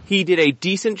miscast. He did a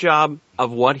decent job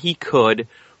of what he could,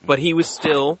 but he was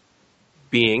still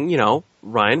being, you know,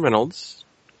 Ryan Reynolds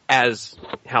as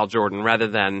Hal Jordan rather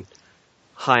than,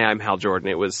 hi, I'm Hal Jordan.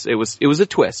 It was a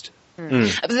twist.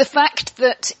 The fact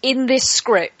that in this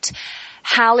script,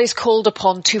 Hal is called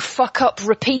upon to fuck up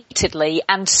repeatedly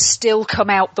and still come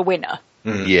out the winner.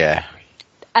 Yeah.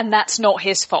 And that's not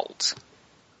his fault.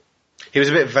 He was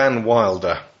a bit Van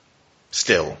Wilder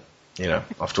still, you know,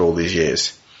 after all these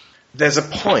years. There's a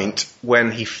point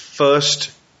when he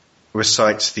first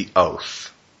recites the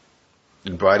oath.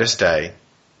 In brightest day,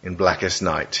 in blackest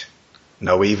night,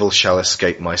 no evil shall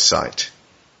escape my sight.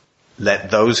 Let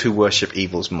those who worship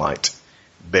evil's might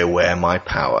beware my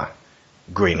power,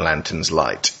 Green Lantern's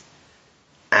light.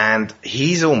 And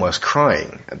he's almost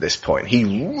crying at this point. He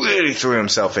really threw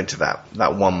himself into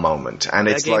that one moment. And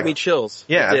that it's gave like me chills.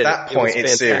 Yeah, at that point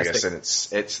it's serious, and it's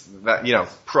that, you know,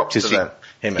 props to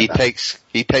him. He takes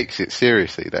it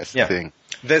seriously. That's the thing.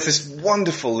 There's this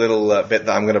wonderful little bit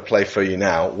that I'm going to play for you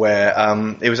now, where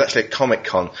it was actually at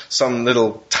Comic-Con. Some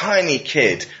little tiny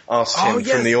kid asked him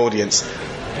from the audience,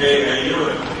 "Hey, how you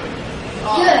doing?"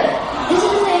 Good. This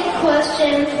is a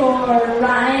question for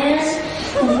Ryan.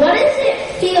 What does it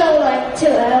feel like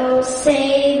to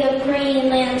say the Green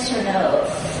Lantern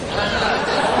oath?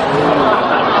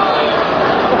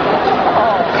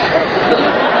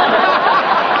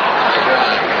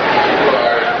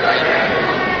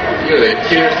 Good.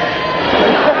 Cheers.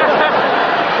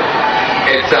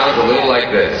 It sounds a little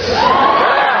like this.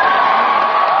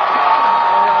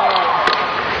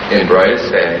 In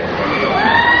brightest day,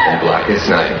 in blackest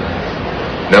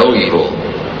night, no evil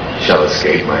shall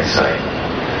escape my sight.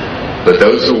 But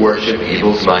those who worship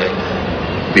evil's might,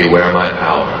 beware my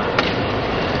power,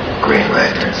 Green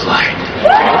Lantern's light.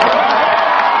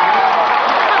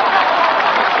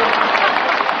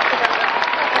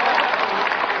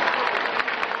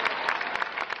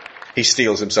 He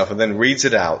steals himself and then reads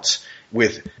it out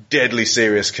with deadly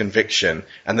serious conviction,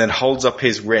 and then holds up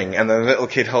his ring, and then the little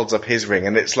kid holds up his ring,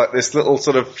 and it's like this little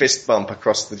sort of fist bump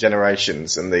across the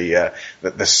generations and the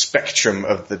spectrum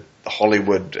of the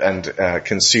Hollywood and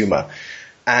consumer.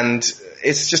 And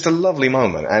it's just a lovely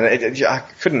moment, and I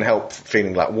couldn't help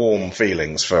feeling like warm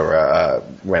feelings for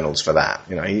Reynolds for that.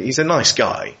 You know, he's a nice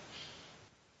guy.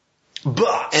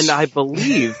 And I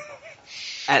believe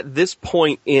at this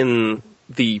point in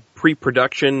the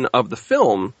pre-production of the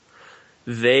film,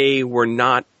 they were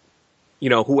not, you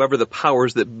know, whoever the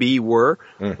powers that be were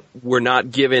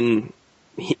not given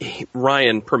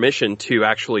Ryan permission to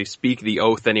actually speak the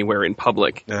oath anywhere in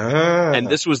public. And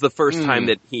this was the first time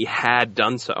that he had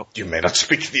done so. You may not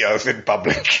speak the oath in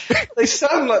public. They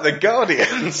sound like the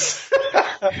Guardians.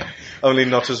 Only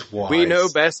not as wise. We know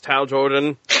best, Hal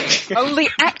Jordan. Only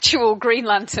actual Green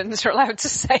Lanterns are allowed to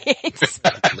say it.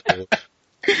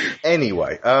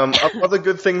 Anyway, other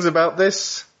good things about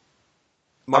this?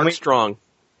 Mark Strong.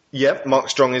 Yep, Mark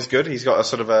Strong is good. He's got a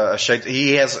sort of a shade.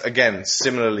 He has, again,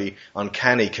 similarly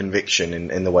uncanny conviction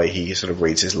in the way he sort of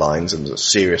reads his lines and the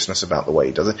seriousness about the way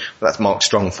he does it. But that's Mark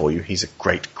Strong for you. He's a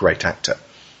great, great actor.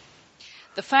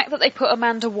 The fact that they put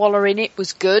Amanda Waller in it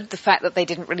was good. The fact that they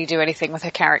didn't really do anything with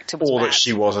her character was bad. That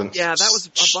she wasn't. Yeah, that was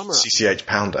a bummer. CCH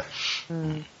Pounder.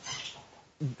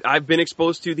 I've been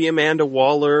exposed to the Amanda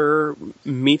Waller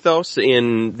mythos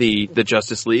in the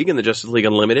Justice League and the Justice League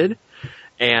Unlimited,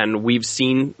 and we've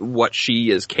seen what she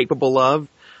is capable of.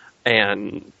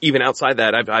 And even outside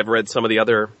that, I've read some of the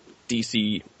other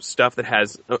DC stuff that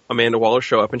has Amanda Waller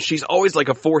show up, and she's always like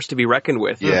a force to be reckoned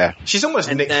with. Yeah, she's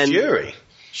almost Nick Fury.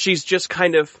 She's just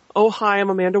kind of, oh hi,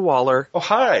 I'm Amanda Waller. Oh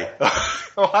hi,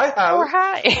 oh hi, Hal. Oh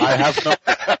hi. I have not.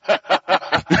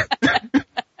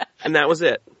 And that was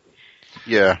it.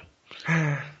 Yeah.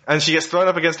 And she gets thrown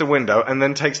up against a window and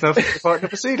then takes no part in the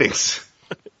proceedings.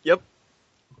 Yep.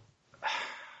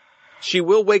 She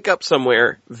will wake up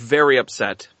somewhere very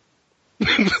upset.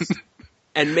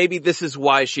 And maybe this is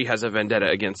why she has a vendetta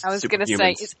against I was going to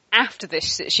say, it's after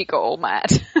this that she got all mad.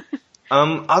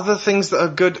 Other things that are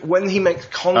good, when he makes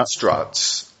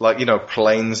constructs, like,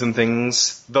 planes and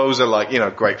things, those are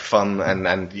like, great fun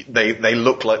and they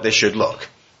look like they should look.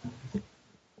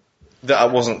 That I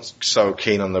wasn't so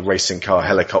keen on the racing car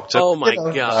helicopter. Oh my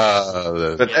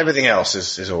god. But everything else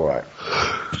is alright.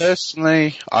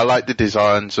 Personally, I like the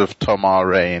designs of Tom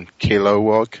R.A. and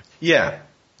Kilowog. Yeah.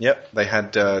 Yep, they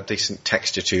had decent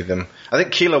texture to them. I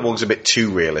think Kilowog's a bit too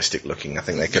realistic looking. I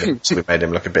think they could have sort of made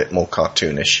him look a bit more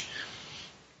cartoonish.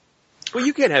 Well,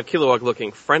 you can't have Kilowog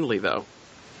looking friendly, though.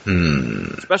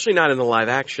 Especially not in the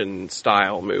live-action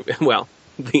style movie. Well,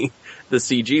 the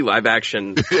CG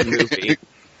live-action movie.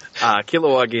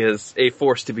 Kilowog is a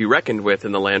force to be reckoned with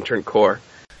in the Lantern Corps.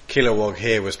 Kilowog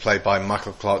here was played by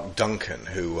Michael Clarke Duncan,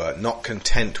 who, not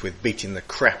content with beating the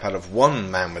crap out of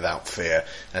one man without fear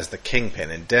as the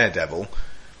Kingpin in Daredevil,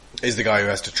 is the guy who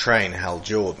has to train Hal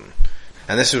Jordan.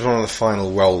 And this was one of the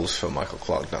final roles for Michael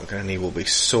Clarke Duncan, and he will be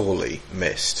sorely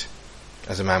missed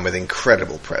as a man with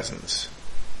incredible presence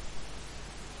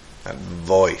and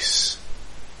voice.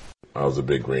 I was a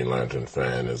big Green Lantern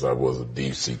fan, as I was of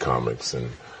DC Comics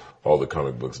and all the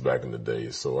comic books back in the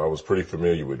day, so I was pretty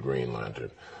familiar with Green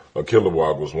Lantern.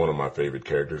 Kilowog was one of my favorite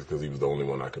characters because he was the only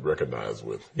one I could recognize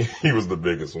with. He was the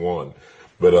biggest one.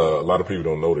 But a lot of people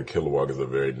don't know that Kilowog is a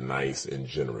very nice and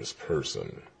generous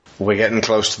person. We're getting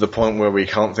close to the point where we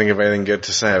can't think of anything good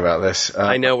to say about this.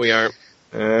 I know we are.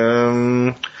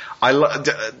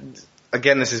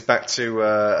 Again, this is back to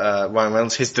Ryan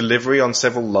Reynolds. His delivery on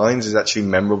several lines is actually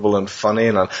memorable and funny.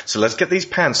 So let's get these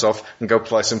pants off and go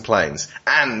fly some planes.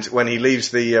 And when he leaves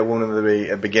the woman at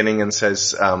the beginning and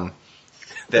says,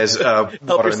 there's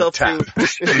water in the tap.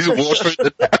 There's water in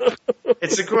the tap.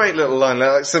 It's a great little line.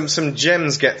 Like some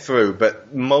gems get through,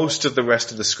 but most of the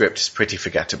rest of the script is pretty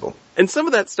forgettable. And some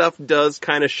of that stuff does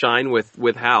kind of shine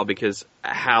with Hal, because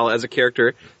Hal, as a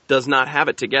character, does not have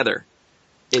it together.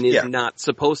 And is not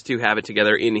supposed to have it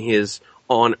together in his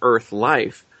on-Earth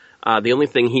life. The only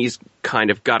thing he's kind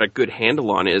of got a good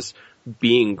handle on is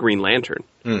being Green Lantern.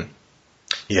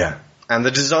 Yeah. And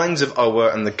the designs of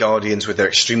Oa and the Guardians with their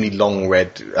extremely long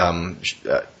red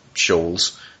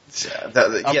shawls.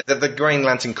 The Green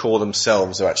Lantern Corps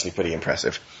themselves are actually pretty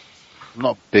impressive. I'm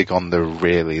not big on the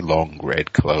really long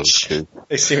red clothes.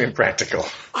 They seem impractical.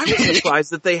 I was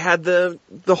surprised that they had the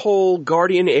whole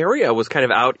Guardian area was kind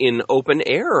of out in open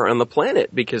air on the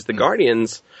planet, because the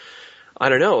Guardians, I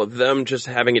don't know, them just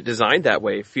having it designed that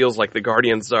way feels like the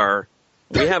Guardians are,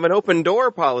 we have an open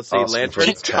door policy,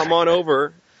 Lanterns, come on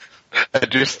over. I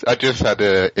just had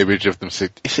an image of them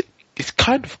saying, it's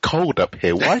kind of cold up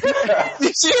here. Why? We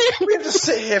have to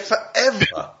sit here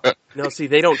forever. No, see,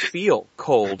 they don't feel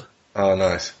cold. Oh,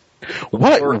 nice.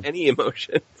 What? Or any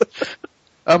emotion.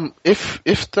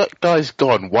 If that guy's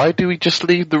gone, why do we just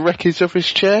leave the wreckage of his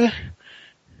chair?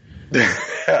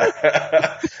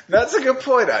 That's a good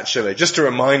point, actually, just to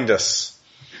remind us.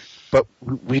 But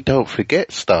we don't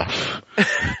forget stuff.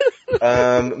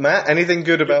 Matt, anything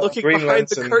good about looking Green behind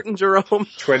Lantern the curtain, Jerome.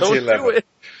 2011? Don't do it.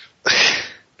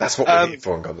 That's what we're here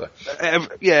for, Gonzo.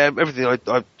 Everything I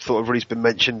thought of really's been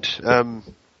mentioned.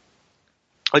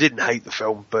 I didn't hate the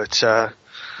film, but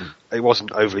it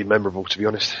wasn't overly memorable, to be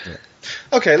honest. Yeah.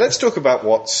 Okay, let's talk about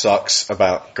what sucks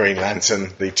about Green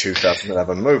Lantern, the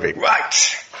 2011 movie. Right!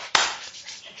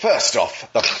 First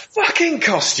off, the fucking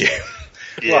costume.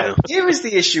 Yeah. Right, here is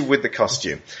the issue with the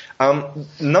costume.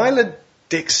 Nyla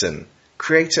Dixon,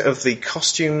 creator of the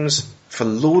costumes for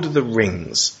Lord of the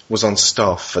Rings, was on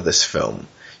staff for this film.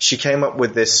 She came up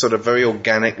with this sort of very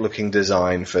organic looking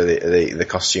design for the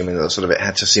costume, and sort of it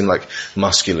had to seem like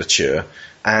musculature,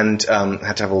 and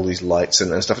had to have all these lights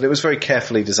and stuff. And it was very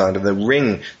carefully designed. And the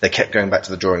ring, they kept going back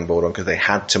to the drawing board on because they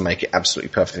had to make it absolutely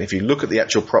perfect. And if you look at the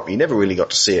actual prop, you never really got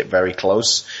to see it very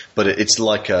close, but it's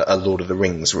like a Lord of the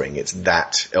Rings ring. It's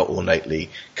that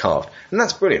ornately carved. And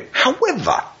that's brilliant.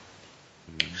 However,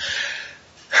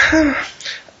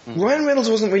 Ryan Reynolds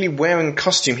wasn't really wearing a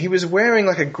costume. He was wearing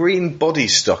like a green body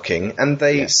stocking, and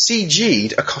they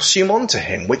CG'd a costume onto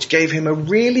him, which gave him a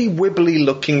really wibbly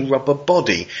looking rubber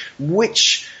body,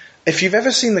 which, if you've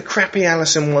ever seen the crappy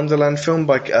Alice in Wonderland film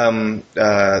by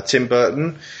Tim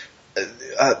Burton,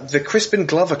 the Crispin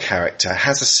Glover character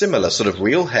has a similar sort of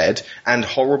real head and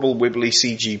horrible wibbly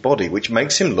CG body, which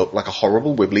makes him look like a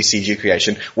horrible wibbly CG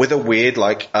creation with a weird,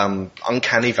 like,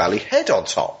 uncanny valley head on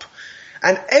top.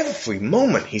 And every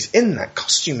moment he's in that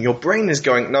costume, your brain is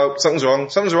going, no, something's wrong.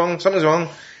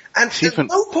 And at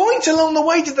no point along the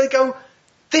way did they go,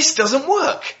 this doesn't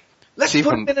work. Let's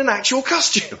put him in an actual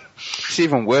costume. It's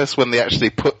even worse when they actually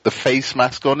put the face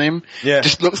mask on him. Yeah. It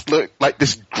just looks like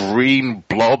this green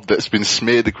blob that's been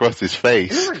smeared across his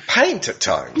face. It's like paint at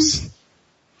times.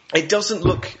 It doesn't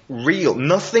look real.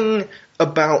 Nothing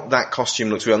about that costume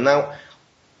looks real. Now,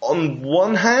 on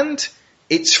one hand,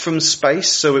 it's from space,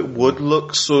 so it would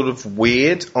look sort of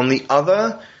weird. On the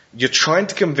other, you're trying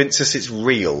to convince us it's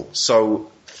real. So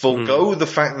forgo the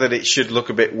fact that it should look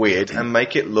a bit weird and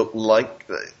make it look like,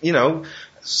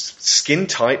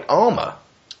 skin-tight armor.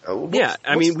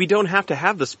 I mean, we don't have to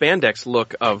have the spandex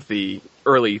look of the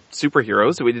early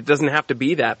superheroes. It doesn't have to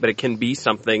be that, but it can be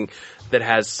something that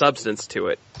has substance to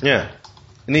it. Yeah.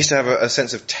 It needs to have a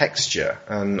sense of texture,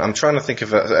 and I'm trying to think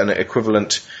of an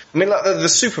equivalent. I mean, like the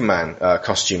Superman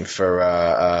costume for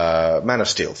Man of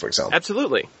Steel, for example.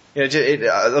 Absolutely.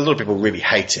 A lot of people really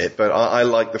hate it, but I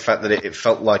like the fact that it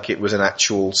felt like it was an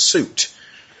actual suit.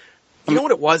 You know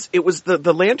what it was? It was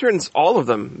the lanterns, all of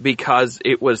them, because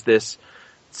it was this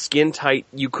skin tight.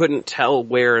 You couldn't tell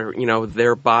where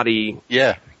their body.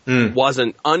 Yeah.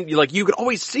 Wasn't like you could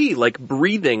always see like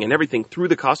breathing and everything through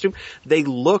the costume. They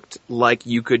looked like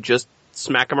you could just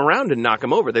smack them around and knock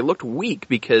them over. They looked weak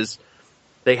because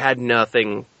they had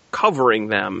nothing covering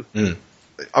them.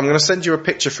 I'm going to send you a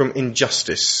picture from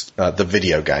Injustice, the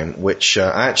video game, which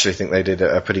I actually think they did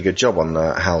a pretty good job on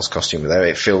Hal's costume there.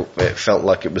 It felt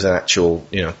like it was an actual,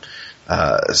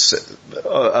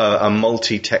 a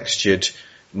multi-textured,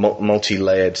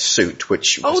 multi-layered suit,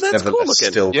 which was nevertheless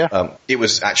still, it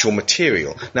was actual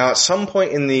material. Now, at some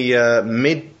point in the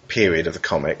mid-period of the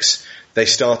comics, they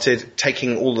started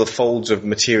taking all the folds of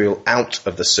material out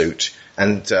of the suit,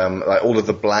 and like all of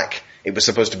the black. It was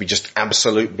supposed to be just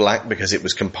absolute black because it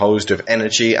was composed of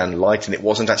energy and light, and it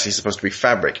wasn't actually supposed to be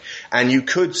fabric. And you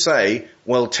could say,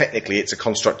 well, technically it's a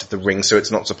construct of the ring, so it's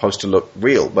not supposed to look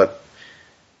real. But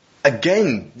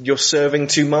again, you're serving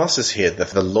two masters here,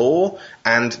 the law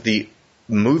and the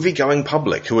movie-going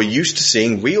public, who are used to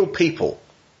seeing real people.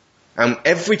 And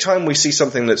every time we see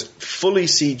something that's fully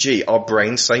CG, our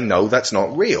brains say, no, that's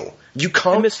not real. You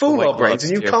can't fool our brains,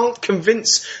 and you can't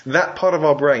convince that part of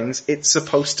our brains it's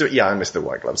supposed to... Yeah, I miss the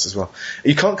white gloves as well.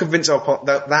 You can't convince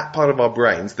that part of our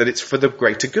brains that it's for the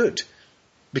greater good.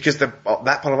 Because that part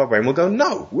of our brain will go,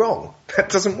 no, wrong. That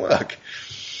doesn't work.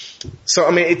 So,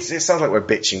 I mean, it sounds like we're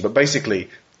bitching, but basically,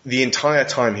 the entire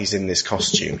time he's in this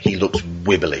costume, he looks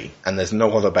wibbly, and there's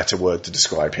no other better word to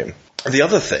describe him. The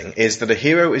other thing is that a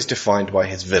hero is defined by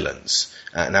his villains.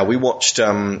 Now, we watched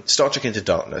Star Trek Into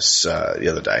Darkness the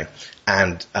other day,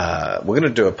 and we're going to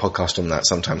do a podcast on that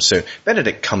sometime soon.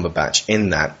 Benedict Cumberbatch in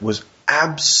that was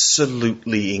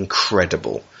absolutely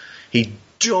incredible. He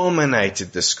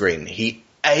dominated the screen. He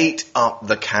ate up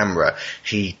the camera.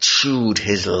 He chewed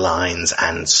his lines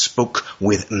and spoke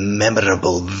with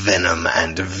memorable venom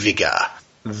and vigor.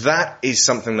 That is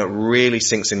something that really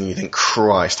sinks in, and you think,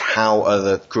 Christ, how are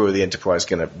the crew of the Enterprise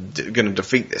going to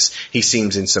defeat this? He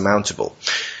seems insurmountable.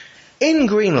 In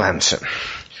Green Lantern,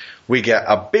 we get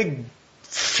a big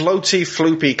floaty,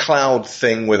 floopy cloud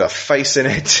thing with a face in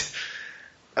it,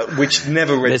 which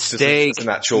never registers as an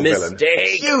actual villain.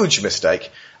 Huge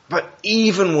mistake. But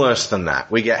even worse than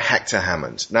that, we get Hector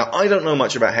Hammond. Now, I don't know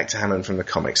much about Hector Hammond from the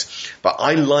comics, but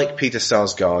I like Peter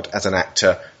Sarsgaard as an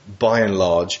actor, by and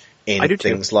large, in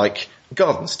things like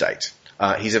Garden State.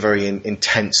 He's a very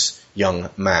intense young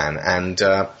man,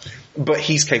 but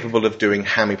he's capable of doing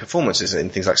hammy performances in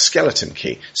things like Skeleton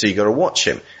Key, so you got to watch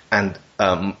him. And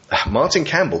Martin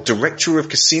Campbell, director of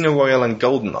Casino Royale and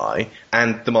GoldenEye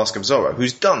and The Mask of Zorro,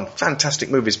 who's done fantastic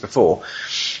movies before,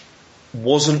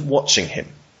 wasn't watching him.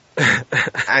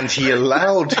 And he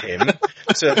allowed him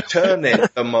to turn in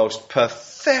the most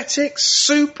pathetic,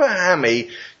 super hammy,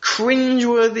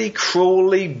 cringeworthy,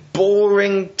 crawly,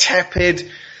 boring, tepid,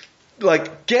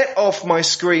 like, get off my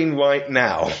screen right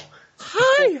now.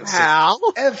 Hi, Hal.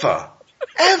 Ever.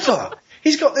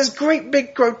 He's got this great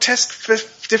big grotesque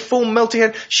deformed melty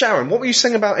head. Sharon, what were you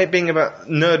saying about it being about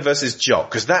nerd versus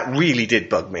jock? Because that really did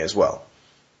bug me as well.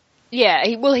 Yeah,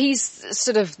 he's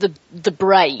sort of the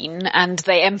brain, and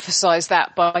they emphasise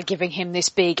that by giving him this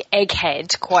big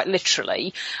egghead, quite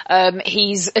literally.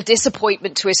 He's a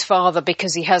disappointment to his father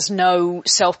because he has no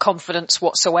self-confidence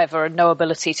whatsoever and no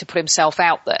ability to put himself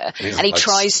out there. And he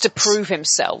tries to prove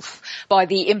himself by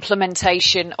the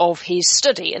implementation of his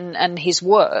study and his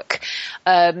work.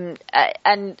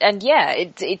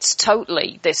 It's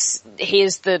totally this.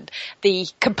 Here's the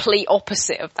complete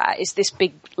opposite of that. Is this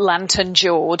big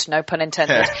lantern-jawed, no pun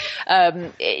intended,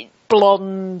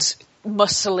 blonde,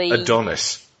 muscly,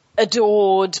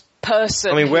 adored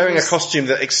person. I mean, wearing a costume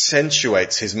that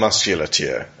accentuates his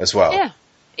musculature as well. Yeah.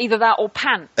 Either that or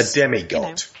pants. A demigod. You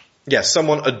know. Yeah,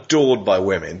 someone adored by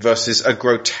women versus a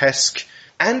grotesque...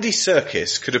 Andy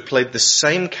Serkis could have played the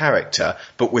same character,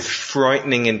 but with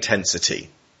frightening intensity.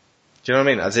 Do you know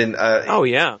what I mean? As in... oh,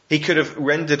 yeah. He could have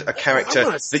rendered a character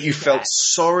that you felt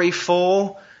sorry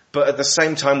for, but at the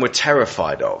same time were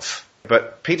terrified of.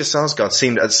 But Peter Sarsgaard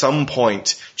seemed at some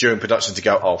point during production to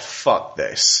go, oh, fuck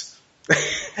this.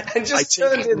 And just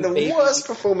turned in the worst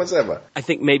performance ever. I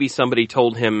think maybe somebody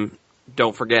told him,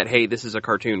 don't forget, hey, this is a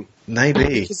cartoon.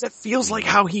 Maybe. Because that feels like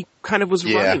how he kind of was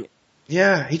running it.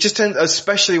 Yeah, he just tends,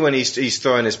 especially when he's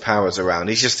throwing his powers around,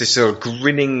 he's just this sort of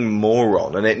grinning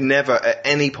moron, and it never at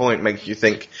any point makes you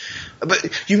think, but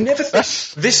you never think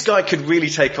this guy could really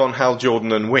take on Hal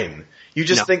Jordan and win. You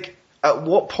just think, at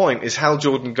what point is Hal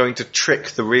Jordan going to trick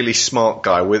the really smart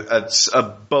guy with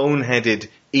a boneheaded,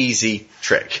 easy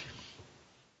trick?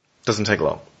 Doesn't take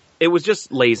long. It was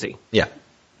just lazy. Yeah.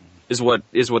 Is what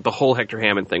the whole Hector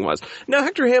Hammond thing was. Now,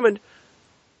 Hector Hammond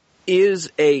is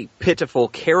a pitiful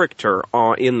character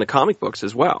in the comic books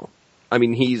as well. I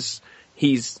mean, he's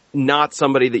not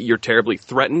somebody that you're terribly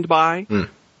threatened by,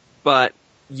 but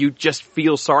you just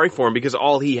feel sorry for him because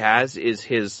all he has is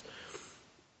his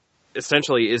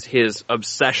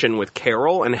obsession with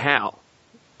Carol and Hal.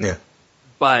 Yeah.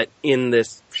 But in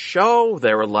this show,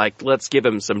 they were like, let's give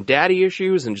him some daddy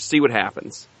issues and just see what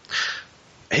happens.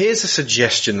 Here's a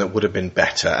suggestion that would have been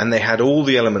better, and they had all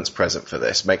the elements present for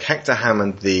this. Make Hector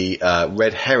Hammond the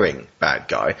red herring bad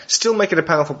guy. Still make it a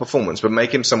powerful performance, but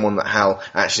make him someone that Hal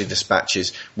actually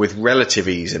dispatches with relative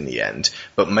ease in the end.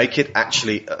 But make it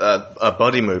actually a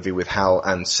buddy movie with Hal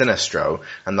and Sinestro,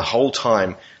 and the whole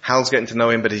time Hal's getting to know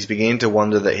him, but he's beginning to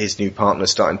wonder that his new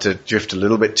partner's starting to drift a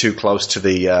little bit too close to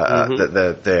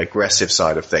the aggressive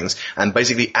side of things. And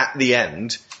basically, at the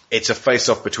end, it's a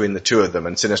face-off between the two of them,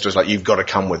 and Sinestro's like, you've got to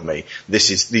come with me.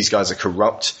 These guys are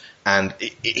corrupt, and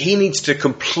he needs to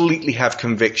completely have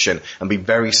conviction and be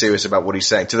very serious about what he's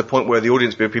saying, to the point where the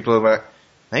audience people are like,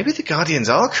 maybe the Guardians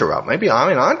are corrupt.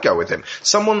 I'd go with him.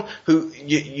 Someone who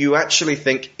you actually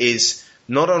think is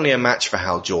not only a match for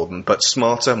Hal Jordan, but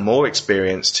smarter, more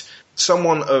experienced,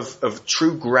 someone of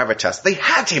true gravitas. They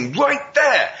had him right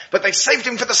there, but they saved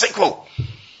him for the sequel.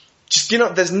 Just,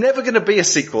 there's never going to be a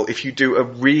sequel if you do a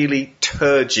really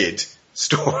turgid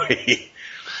story.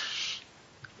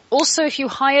 Also, if you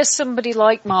hire somebody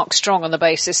like Mark Strong on the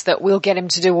basis that we'll get him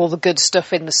to do all the good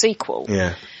stuff in the sequel,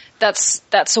 that's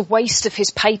a waste of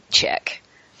his paycheck.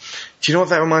 Do you know what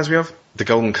that reminds me of? The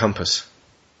Golden Compass.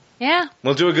 Yeah.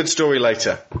 We'll do a good story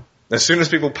later. As soon as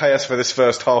people pay us for this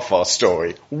first half-hour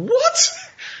story. What?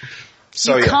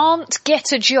 So, you can't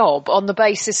get a job on the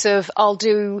basis of I'll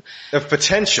do of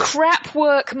potential crap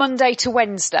work Monday to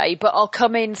Wednesday, but I'll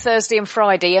come in Thursday and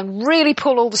Friday and really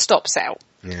pull all the stops out.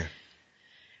 Yeah.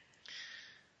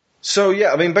 So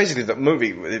yeah, I mean, basically the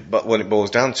movie, but when it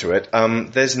boils down to it,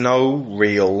 there's no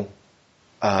real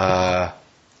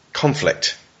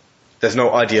conflict. There's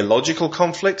no ideological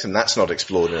conflict, and that's not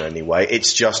explored in any way.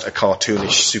 It's just a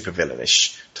cartoonish,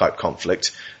 supervillainish type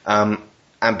conflict.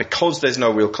 And because there's no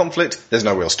real conflict, there's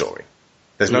no real story.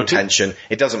 There's no tension.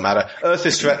 It doesn't matter. Earth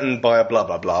is threatened by a blah,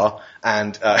 blah, blah.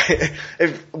 And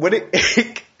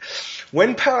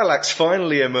when Parallax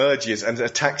finally emerges and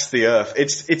attacks the Earth,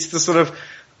 it's the sort of...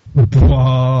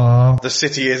 The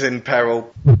city is in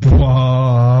peril.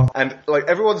 And,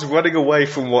 everyone's running away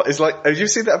from what is like... Have you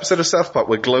seen that episode of South Park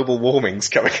where global warming's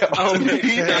coming up? Oh, And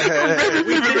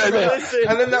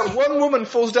then that one woman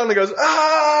falls down and goes,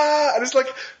 ah! And it's like,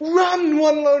 run,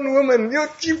 one lone woman!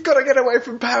 You've got to get away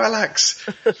from Parallax!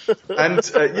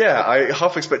 And, I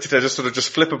half expected her to sort of just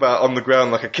flip about on the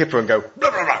ground like a kipper and go,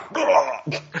 blah, blah, blah,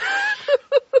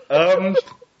 blah.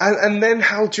 And then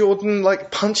Hal Jordan,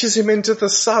 punches him into the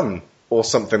sun. Or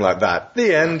something like that.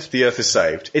 The end, the Earth is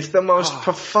saved. It's the most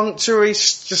perfunctory,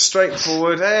 just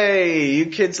straightforward, hey, you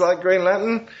kids like Green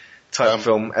Lantern? Type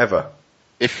film ever.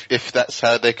 If that's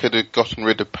how they could have gotten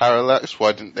rid of Parallax,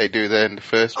 why didn't they do that in the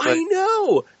first place? I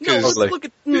know! No, let's look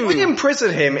at... We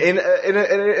imprison him in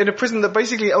a prison that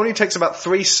basically only takes about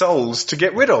 3 souls to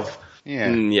get rid of. Yeah.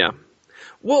 Yeah.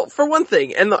 Well, for one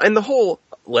thing, and the whole,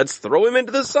 let's throw him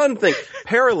into the sun thing,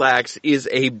 Parallax is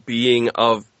a being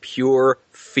of pure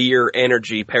fear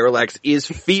energy. Parallax is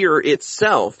fear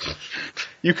itself.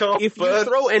 You can't If you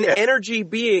throw an energy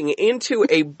being into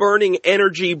a burning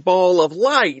energy ball of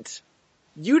light,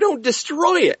 you don't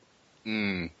destroy it.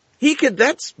 He could,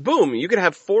 boom, you could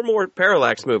have 4 more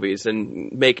Parallax movies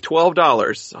and make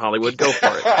 $12. Hollywood, go for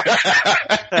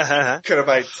it. Could have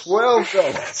made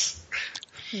 $12.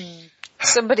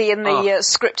 Somebody in the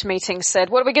script meeting said,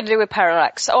 what are we going to do with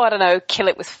Parallax? Oh, I don't know, kill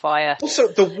it with fire. Also,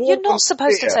 the war You're not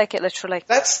supposed to take it literally.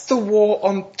 That's the war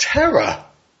on terror.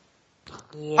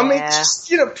 Yeah. I mean, just,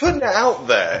 putting it out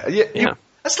there.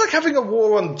 That's like having a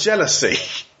war on jealousy.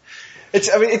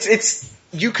 It's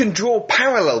you can draw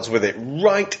parallels with it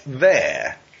right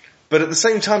there. But at the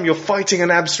same time, you're fighting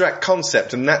an abstract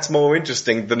concept, and that's more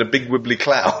interesting than a big wibbly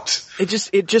cloud. It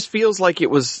just feels like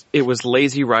it was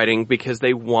lazy writing because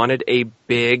they wanted a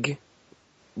big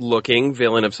looking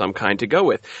villain of some kind to go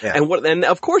with. Yeah. And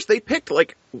of course they picked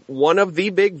like one of the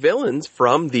big villains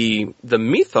from the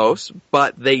mythos,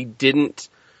 but they didn't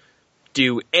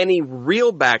do any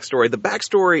real backstory. The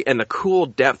backstory and the cool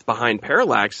depth behind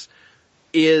Parallax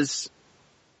is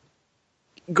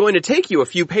going to take you a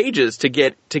few pages to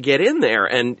get in there,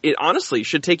 and it honestly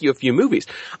should take you a few movies.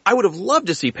 I would have loved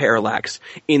to see Parallax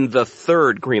in the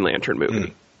third Green Lantern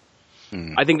movie.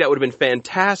 I think that would have been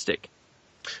fantastic.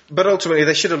 But ultimately,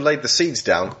 they should have laid the seeds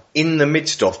down in the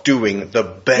midst of doing the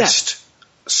best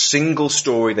single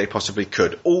story they possibly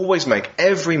could. Always make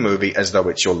every movie as though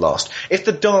it's your last. If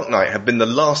The Dark Knight had been the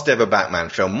last ever Batman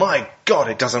film, my God,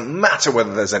 it doesn't matter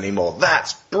whether there's any more.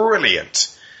 That's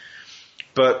brilliant.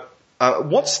 But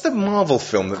what's the Marvel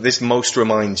film that this most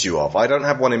reminds you of? I don't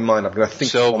have one in mind. I'm going to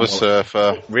think. Silver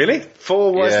Surfer. Really?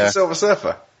 What's the Silver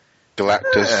Surfer?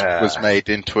 Galactus was made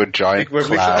into a giant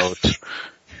cloud.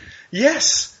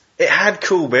 Yes, it had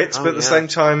cool bits, but at the same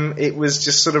time, it was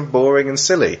just sort of boring and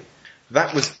silly.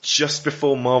 That was just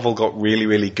before Marvel got really,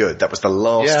 really good. That was the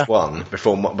last one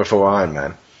before Iron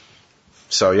Man.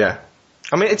 So yeah,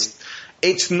 I mean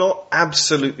it's not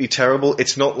absolutely terrible.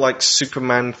 It's not like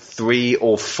Superman 3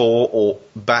 or 4 or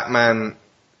Batman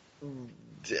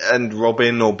and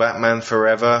Robin or Batman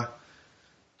Forever.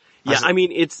 Yeah, I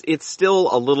mean it's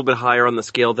still a little bit higher on the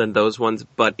scale than those ones,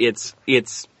 but it's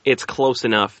close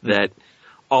enough that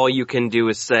all you can do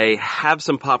is say, have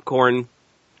some popcorn,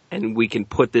 and we can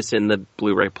put this in the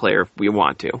Blu-ray player if we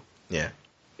want to. Yeah.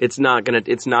 It's not gonna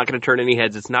turn any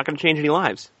heads. It's not gonna change any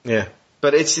lives. Yeah.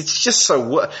 But it's just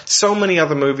so many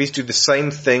other movies do the same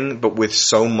thing, but with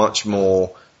so much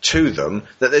more to them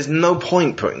that there's no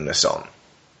point putting this on.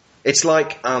 It's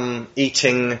like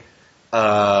eating.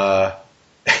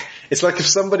 It's like if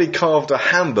somebody carved a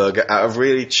hamburger out of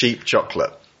really cheap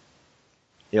chocolate.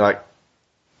 You're like,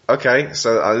 okay,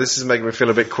 so this is making me feel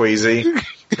a bit queasy.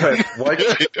 But why?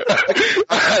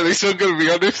 At least I'm going to be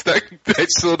honest, that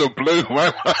sort of blew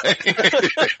my mind.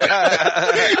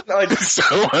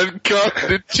 Someone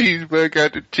carved a cheeseburger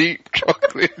out of cheap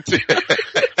chocolate.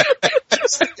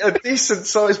 Just a decent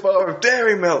sized bar of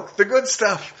dairy milk, the good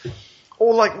stuff.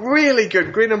 Or like really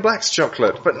good Green and Black's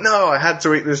chocolate. But no, I had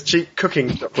to eat this cheap cooking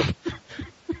chocolate.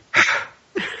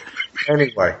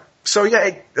 Anyway. So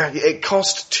yeah, it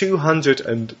cost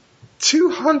 $200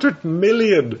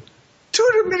 million.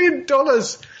 $200 million.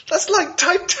 That's like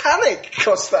Titanic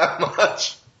cost that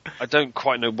much. I don't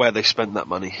quite know where they spend that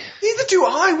money. Neither do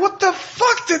I. What the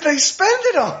fuck did they spend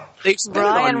it on? They spent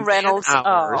Ryan it on Reynolds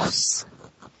hours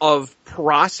of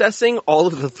processing all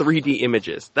of the 3D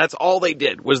images. That's all they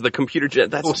did was the computer.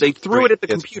 They threw it at the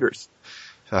computers.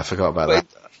 I forgot about that.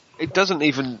 It doesn't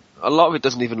even. A lot of it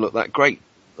doesn't even look that great.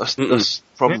 That's the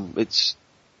problem. Yeah. It's.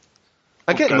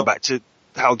 Going back to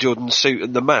Hal Jordan's suit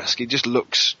and the mask. It just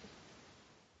looks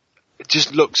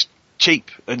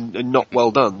cheap and not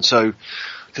well done. So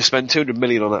to spend $200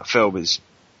 million on that film it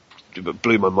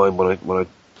blew my mind when I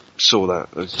saw that.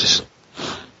 It was just.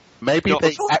 Maybe not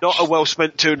a well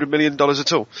spent $200 million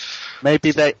at all.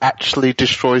 Maybe they actually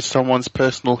destroyed someone's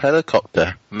personal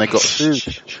helicopter and they got sued.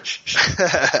 You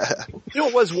know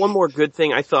what was one more good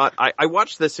thing I thought? I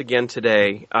watched this again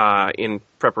today in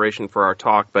preparation for our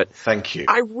talk, but thank you.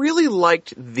 I really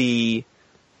liked the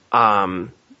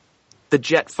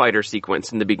jet fighter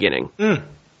sequence in the beginning. It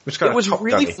was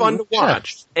really fun to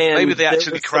watch. Yeah. And maybe they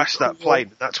actually crashed that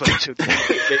plane. That's what they took.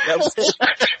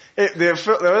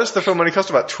 The rest of the film only cost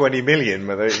about $20 million,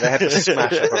 but they had to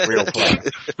smash up a real plane.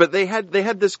 But they had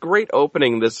this great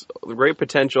opening, this great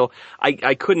potential.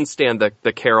 I couldn't stand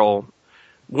the Carol.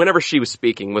 Whenever she was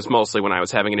speaking was mostly when I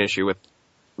was having an issue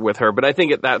with her, but I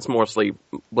think that's mostly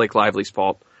Blake Lively's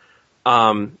fault.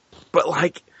 But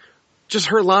like, just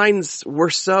her lines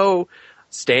were so.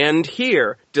 Stand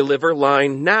here, deliver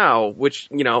line now, which,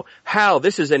 Hal,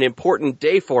 this is an important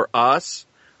day for us.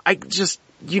 It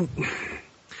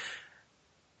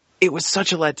was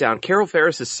such a letdown. Carol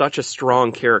Ferris is such a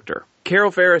strong character.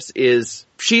 Carol Ferris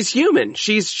she's human.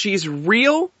 She's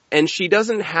real, and she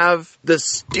doesn't have the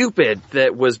stupid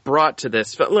that was brought to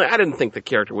this. I didn't think the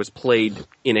character was played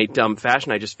in a dumb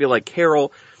fashion. I just feel like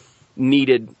Carol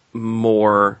needed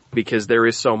more because there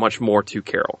is so much more to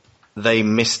Carol. They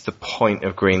missed the point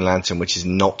of Green Lantern, which is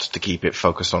not to keep it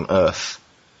focused on Earth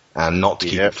and not to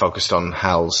keep it focused on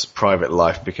Hal's private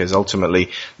life, because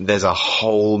ultimately there's a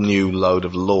whole new load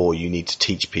of lore you need to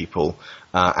teach people.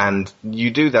 And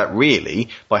you do that really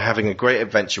by having a great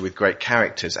adventure with great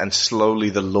characters, and slowly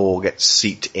the lore gets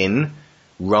seeped in,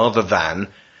 rather than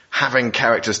having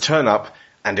characters turn up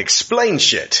and explain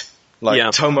shit.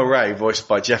 Like Toma Ray, voiced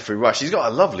by Jeffrey Rush. He's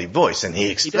got a lovely voice, and he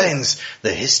explains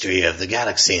the history of the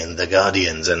galaxy and the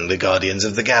Guardians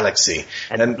of the Galaxy.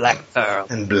 And Black Pearl.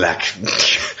 And Black.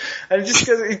 And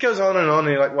it goes on, and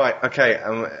you're like, right, okay,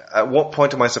 at what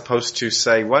point am I supposed to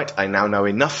say, right, I now know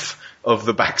enough of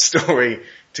the backstory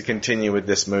to continue with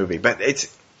this movie? But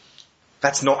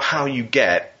that's not how you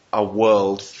get a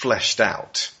world fleshed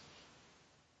out.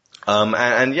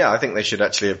 I think they should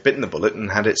actually have bitten the bullet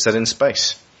and had it set in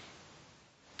space.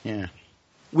 Yeah.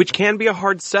 Which can be a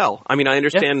hard sell. I mean, I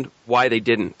understand why they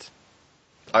didn't.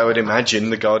 I would imagine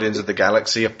the Guardians of the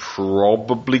Galaxy are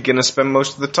probably going to spend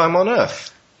most of the time on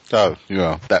Earth. Oh,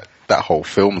 that whole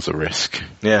film's a risk.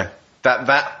 Yeah.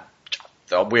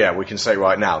 We can say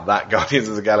right now that Guardians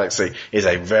of the Galaxy is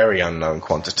a very unknown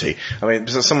quantity. I mean,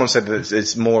 someone said that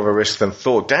it's more of a risk than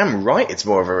Thor. Damn right it's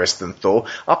more of a risk than Thor.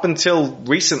 Up until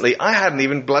recently, I hadn't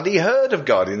even bloody heard of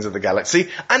Guardians of the Galaxy,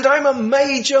 and I'm a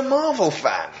major Marvel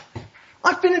fan.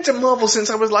 I've been into Marvel since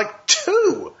I was like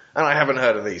 2, and I haven't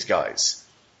heard of these guys.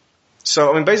 So,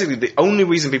 I mean, basically the only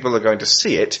reason people are going to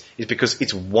see it is because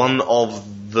it's one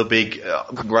of the big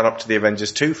run-up to the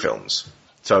Avengers 2 films.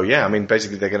 So yeah, I mean,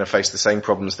 basically they're going to face the same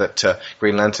problems that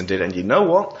Green Lantern did, and you know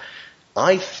what?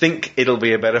 I think it'll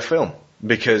be a better film,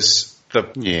 because the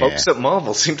folks at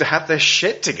Marvel seem to have their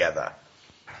shit together.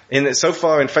 So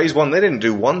far in Phase 1, they didn't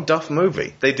do one duff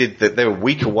movie. They were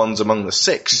weaker ones among the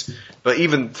 6, but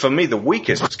even for me, the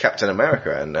weakest was Captain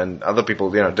America, and other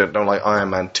people, don't like Iron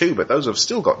Man 2, but those have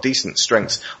still got decent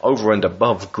strengths over and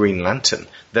above Green Lantern.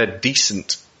 They're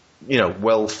decent,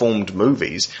 well-formed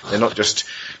movies. They're not just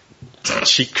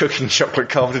cheap cooking chocolate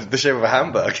carved into the shape of a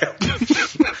hamburger.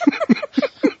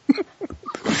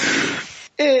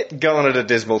 It garnered a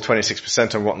dismal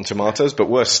 26% on Rotten Tomatoes, but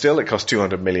worse still, it cost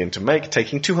 $200 million to make,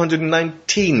 taking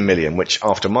 $219 million, which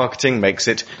after marketing makes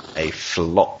it a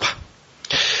flop.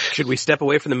 Should we step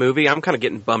away from the movie? I'm kind of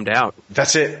getting bummed out.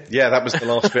 That's it. Yeah, that was the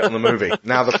last bit on the movie.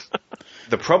 Now,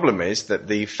 the problem is that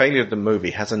the failure of the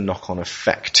movie has a knock-on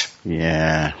effect.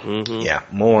 Yeah. Mm-hmm. Yeah,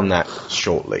 more on that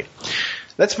shortly.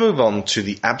 Let's move on to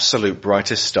the absolute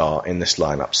brightest star in this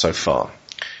lineup so far.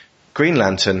 Green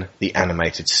Lantern, the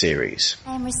animated series.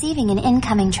 I am receiving an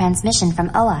incoming transmission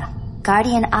from Oa,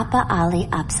 Guardian Appa Ali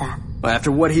Apsa. Well,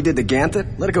 after what he did to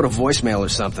Ganthet, let it go to voicemail or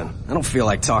something. I don't feel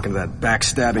like talking to that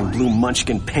backstabbing blue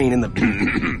munchkin pain in the...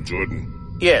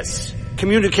 Jordan. Yes.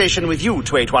 Communication with you,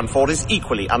 2814, is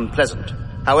equally unpleasant.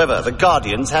 However, the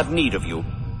Guardians have need of you.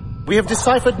 We have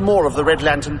deciphered more of the Red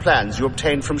Lantern plans you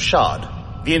obtained from Shard.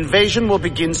 The invasion will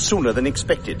begin sooner than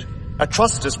expected.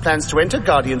 Atrocitus plans to enter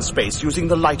Guardian space using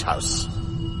the Lighthouse.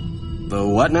 The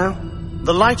what now?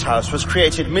 The Lighthouse was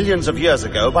created millions of years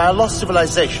ago by a lost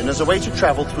civilization as a way to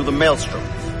travel through the Maelstrom,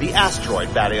 the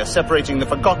asteroid barrier separating the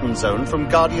Forgotten Zone from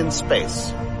Guardian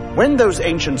space. When those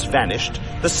ancients vanished,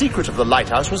 the secret of the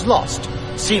Lighthouse was lost,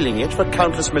 sealing it for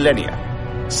countless millennia.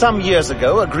 Some years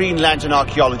ago, a Green Lantern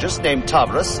archaeologist named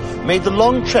Tavros made the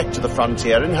long trek to the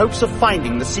frontier in hopes of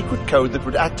finding the secret code that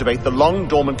would activate the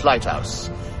long-dormant lighthouse.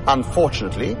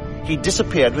 Unfortunately, he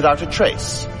disappeared without a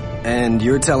trace. And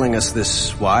you're telling us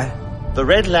this why? The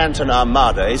Red Lantern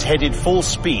Armada is headed full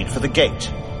speed for the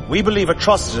gate. We believe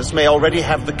Atrocitus may already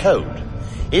have the code.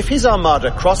 If his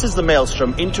Armada crosses the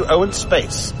Maelstrom into Owen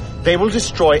space, they will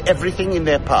destroy everything in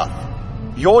their path.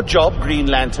 Your job, Green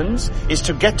Lanterns, is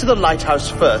to get to the lighthouse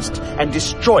first and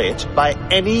destroy it by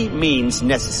any means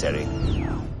necessary.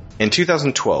 In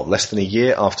 2012, less than a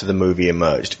year after the movie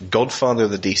emerged, godfather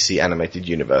of the DC animated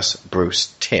universe,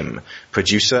 Bruce Timm,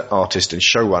 producer, artist and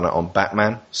showrunner on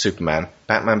Batman, Superman,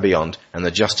 Batman Beyond and the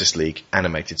Justice League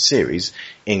animated series,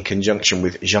 in conjunction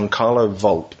with Giancarlo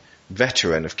Volpe,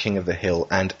 veteran of King of the Hill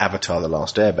and Avatar: The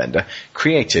Last Airbender,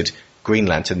 created Green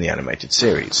Lantern the animated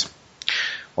series.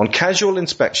 On casual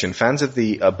inspection, fans of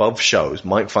the above shows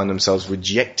might find themselves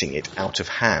rejecting it out of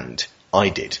hand. I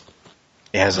did.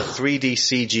 It has a 3D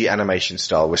CG animation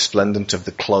style resplendent of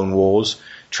the Clone Wars,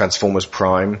 Transformers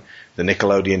Prime, the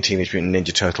Nickelodeon Teenage Mutant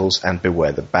Ninja Turtles, and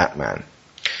Beware the Batman.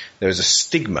 There is a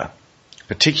stigma,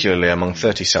 particularly among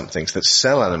 30-somethings, that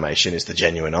cell animation is the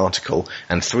genuine article,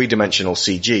 and three-dimensional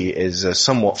CG is a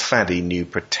somewhat faddy new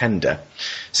pretender.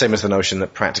 Same as the notion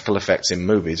that practical effects in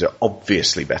movies are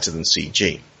obviously better than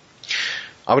CG.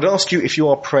 I would ask you, if you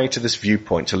are prey to this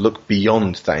viewpoint, to look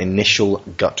beyond that initial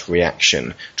gut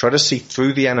reaction. Try to see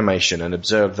through the animation and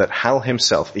observe that Hal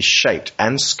himself is shaped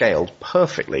and scaled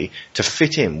perfectly to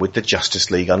fit in with the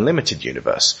Justice League Unlimited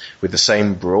universe, with the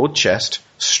same broad chest,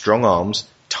 strong arms,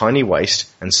 tiny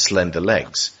waist, and slender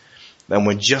legs. Then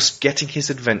we're just getting his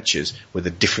adventures with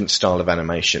a different style of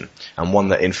animation, and one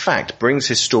that in fact brings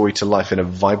his story to life in a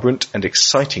vibrant and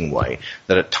exciting way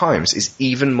that at times is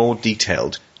even more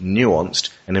detailed, nuanced,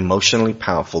 and emotionally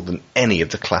powerful than any of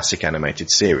the classic animated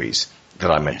series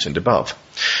that I mentioned above.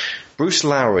 Bruce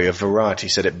Lowry of Variety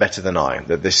said it better than I,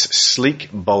 that this sleek,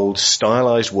 bold,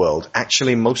 stylized world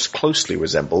actually most closely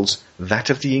resembles that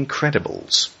of The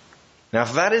Incredibles. Now,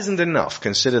 if that isn't enough,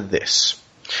 consider this.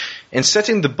 In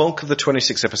setting the bulk of the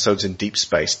 26 episodes in deep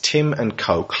space, Tim and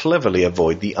co. cleverly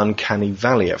avoid the uncanny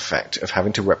valley effect of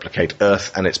having to replicate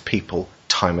Earth and its people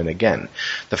time and again.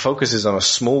 The focus is on a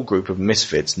small group of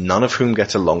misfits, none of whom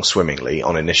get along swimmingly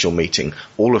on initial meeting,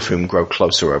 all of whom grow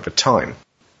closer over time.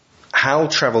 Hal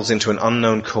travels into an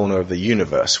unknown corner of the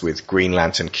universe with Green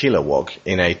Lantern Kilowog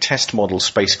in a test model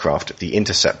spacecraft, the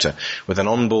Interceptor, with an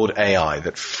onboard AI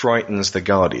that frightens the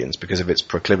Guardians because of its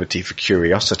proclivity for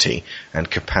curiosity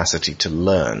and capacity to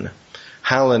learn.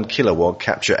 Hal and Kilowog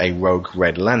capture a rogue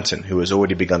Red Lantern who has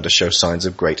already begun to show signs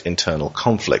of great internal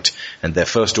conflict, and their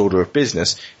first order of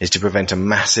business is to prevent a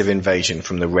massive invasion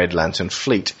from the Red Lantern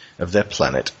fleet of their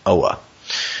planet Oa.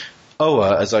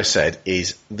 Oa, as I said,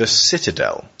 is the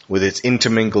Citadel, with its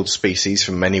intermingled species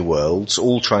from many worlds,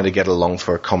 all trying to get along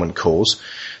for a common cause.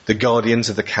 The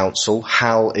Guardians are the Council,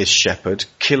 Hal is Shepard,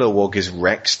 Kilowog is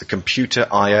Rex, the computer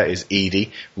Aya is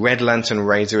Edie, Red Lantern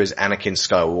Razor is Anakin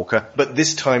Skywalker, but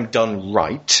this time done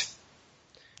right.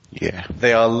 Yeah.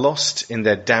 They are lost in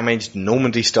their damaged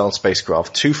Normandy-style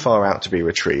spacecraft, too far out to be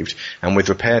retrieved, and with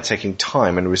repair taking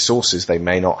time and resources they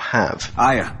may not have.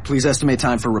 Aya, please estimate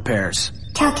time for repairs.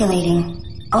 Calculating.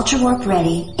 Ultra warp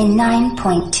ready in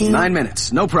 9.2... 9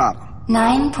 minutes, no problem.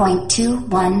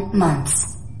 9.21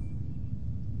 months.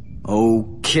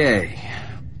 Okay.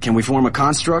 Can we form a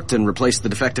construct and replace the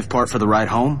defective part for the ride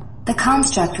home? The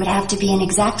construct would have to be an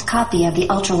exact copy of the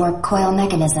ultra warp coil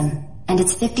mechanism and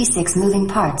its 56 moving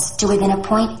parts to within a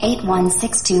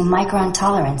 0.8162 micron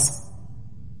tolerance.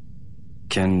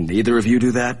 Can either of you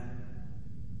do that?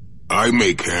 I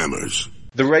make hammers.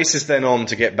 The race is then on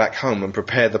to get back home and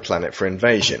prepare the planet for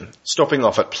invasion, stopping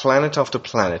off at planet after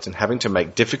planet and having to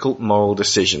make difficult moral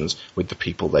decisions with the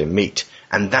people they meet.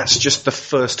 And that's just the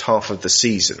first half of the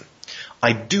season.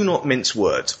 I do not mince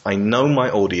words. I know my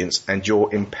audience and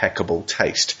your impeccable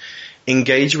taste.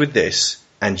 Engage with this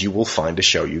and you will find a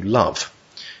show you love.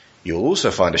 You'll also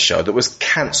find a show that was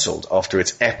cancelled after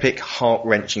its epic,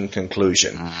 heart-wrenching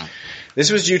conclusion.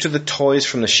 This was due to the toys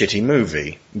from the shitty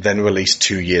movie, then released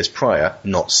 2 years prior,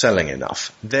 not selling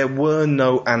enough. There were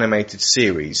no animated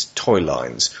series toy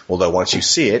lines, although once you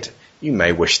see it, you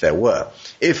may wish there were,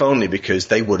 if only because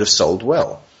they would have sold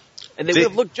well. And they would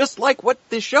have looked just like what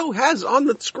this show has on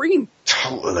the screen.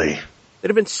 Totally.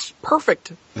 It'd have been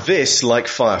perfect. This, like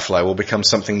Firefly, will become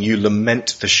something you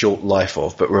lament the short life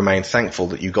of, but remain thankful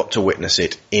that you got to witness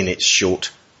it in its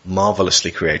short,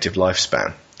 marvelously creative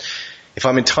lifespan. If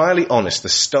I'm entirely honest, the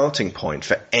starting point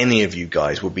for any of you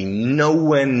guys would be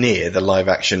nowhere near the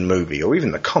live-action movie or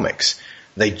even the comics.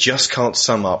 They just can't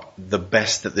sum up the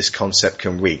best that this concept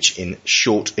can reach in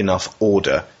short enough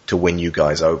order to win you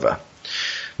guys over.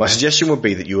 My suggestion would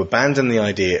be that you abandon the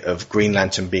idea of Green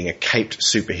Lantern being a caped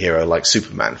superhero like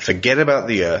Superman. Forget about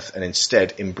the Earth and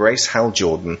instead embrace Hal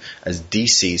Jordan as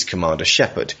DC's Commander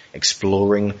Shepard,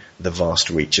 exploring the vast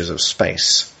reaches of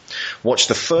space. Watch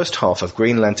the first half of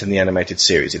Green Lantern the Animated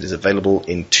Series. It is available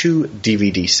in 2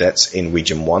 DVD sets in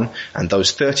Region 1, and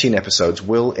those 13 episodes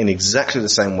will, in exactly the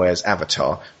same way as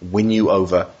Avatar, win you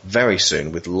over very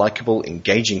soon with likeable,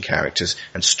 engaging characters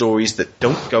and stories that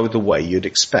don't go the way you'd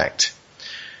expect.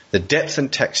 The depth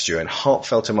and texture and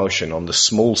heartfelt emotion on the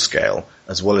small scale,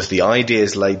 as well as the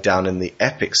ideas laid down in the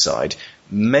epic side,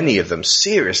 many of them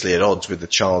seriously at odds with the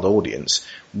child audience,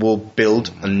 will build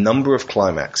a number of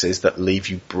climaxes that leave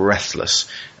you breathless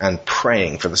and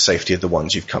praying for the safety of the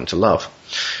ones you've come to love.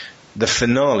 The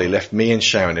finale left me and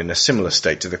Sharon in a similar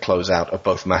state to the closeout of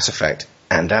both Mass Effect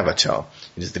and Avatar.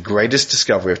 It is the greatest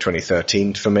discovery of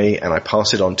 2013 for me, and I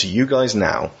pass it on to you guys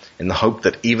now in the hope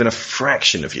that even a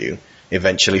fraction of you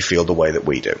eventually feel the way that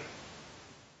we do.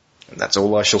 And that's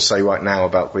all I shall say right now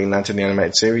about Green Lantern the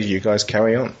Animated Series. You guys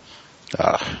carry on.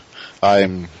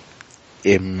 I'm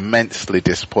immensely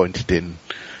disappointed in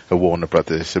Warner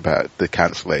Brothers about the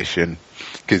cancellation,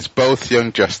 because both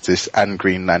Young Justice and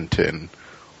Green Lantern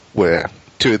were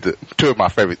two of my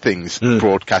favourite things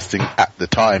broadcasting at the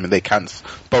time, and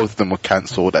both of them were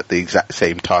cancelled at the exact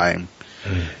same time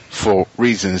for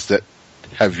reasons that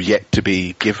have yet to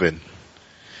be given.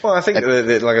 Well, I think,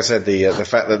 like I said, the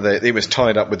fact that it was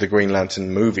tied up with the Green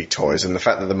Lantern movie toys, and the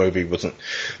fact that the movie wasn't.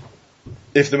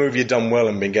 If the movie had done well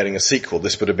and been getting a sequel,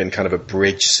 this would have been kind of a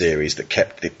bridge series that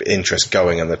kept the interest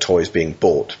going and the toys being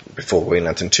bought before Green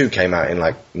Lantern 2 came out in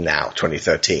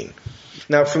 2013.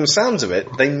 Now, from the sounds of it,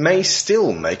 they may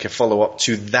still make a follow-up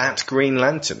to that Green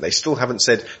Lantern. They still haven't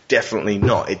said definitely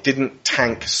not. It didn't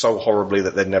tank so horribly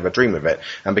that they'd never dream of it.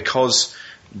 And because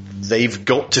they've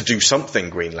got to do something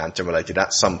Green Lantern related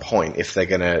at some point if they're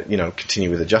going to, continue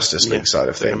with the Justice League side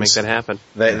of things. They're going to make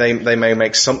that happen. They may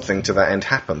make something to that end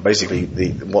happen. Basically,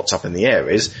 what's up in the air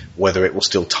is whether it will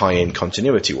still tie in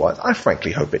continuity-wise. I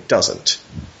frankly hope it doesn't.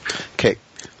 Okay.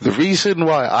 The reason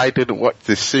why I didn't watch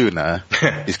this sooner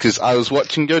is because I was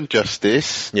watching Young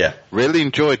Justice, really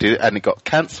enjoyed it, and it got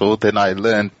cancelled. Then I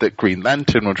learned that Green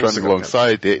Lantern was running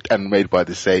alongside it and made by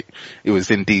the same. It was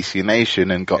in DC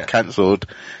Nation and got cancelled,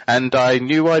 and I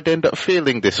knew I'd end up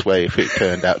feeling this way if it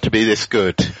turned out to be this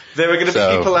good. There are going to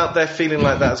be people out there feeling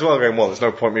like that as well, going, well, there's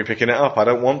no point me picking it up. I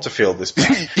don't want to feel this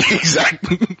bad.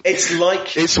 Exactly.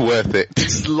 It's worth it.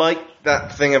 It's like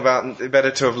that thing about better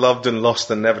to have loved and lost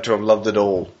than never to have loved at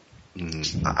all.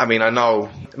 I mean, I know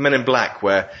Men in Black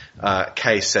where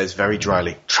Kay says very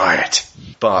dryly, try it.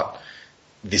 But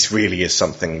this really is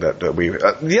something that we...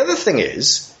 the other thing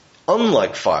is,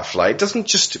 unlike Firefly, it doesn't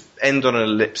just end on an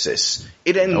ellipsis.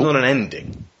 It ends on an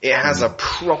ending. It has a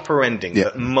proper ending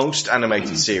that most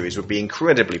animated series would be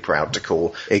incredibly proud to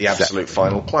call the absolute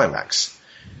final climax.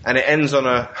 And it ends on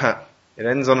a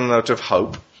note of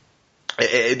hope.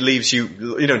 It leaves you,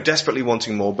 desperately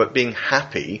wanting more, but being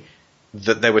happy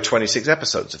that there were 26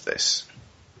 episodes of this.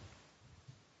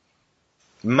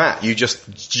 Matt, you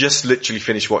just literally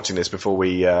finished watching this before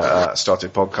we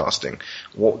started podcasting.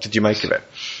 What did you make of it?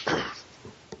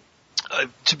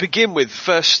 To begin with,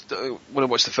 when I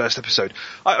watched the first episode,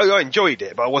 I enjoyed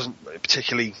it, but I wasn't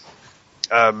particularly,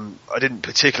 I didn't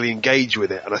particularly engage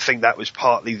with it, and I think that was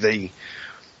partly the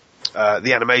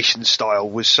animation style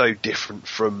was so different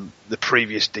from the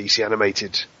previous DC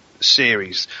animated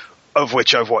series, of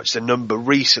which I've watched a number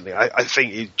recently. I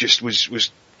think it just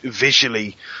was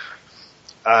visually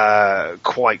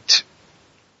quite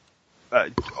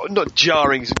not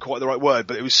jarring isn't quite the right word,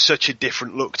 but it was such a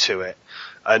different look to it.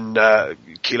 And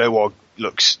Kilowog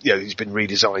looks, he's been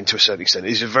redesigned to a certain extent.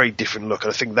 It's a very different look,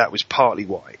 and I think that was partly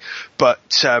why. But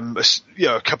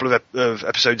a couple of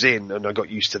episodes in, and I got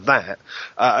used to that.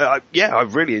 I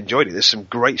really enjoyed it. There's some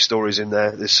great stories in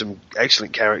there. There's some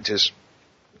excellent characters.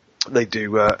 They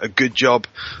do a good job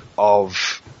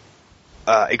of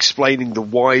explaining the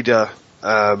wider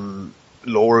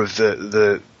lore of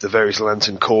the various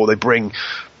Lantern Corps. They bring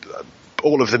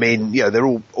all of them in, they're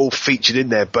all featured in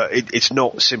there, but it's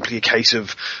not simply a case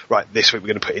of, right, this week we're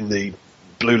going to put in the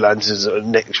blue lanterns,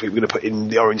 and next week we're going to put in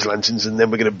the orange lanterns, and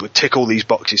then we're going to tick all these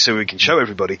boxes so we can show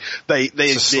everybody.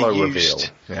 It's a slow reveal.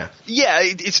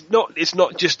 It's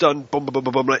not just done, boom, boom,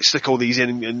 boom, boom, let's stick all these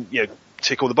in and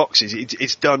tick all the boxes.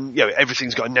 It's done,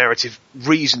 everything's got a narrative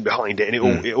reason behind it,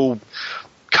 and it all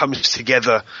comes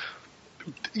together,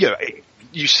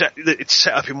 it's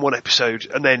set up in one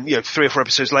episode, and then 3 or 4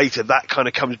 episodes later that kind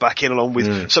of comes back in along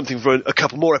with something for a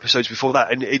couple more episodes before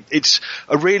that, and it's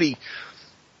a really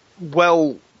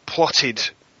well plotted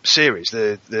series.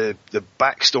 The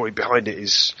backstory behind it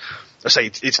is, I say,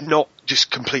 it's not just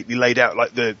completely laid out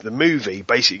like the movie.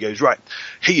 Basically goes, right,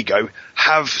 here you go,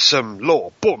 have some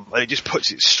lore, boom, and it just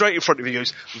puts it straight in front of you and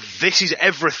goes, this is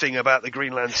everything about the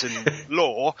Green Lantern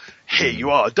lore, here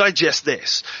you are, digest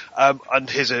this, and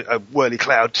here's a whirly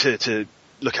cloud to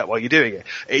look at while you're doing it.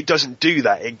 It doesn't do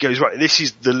that. It goes, right, this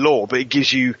is the lore, but it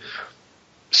gives you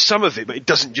some of it, but it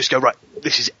doesn't just go, right,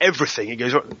 this is everything. It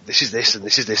goes, right, this is this, and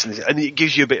this is this, and this, and it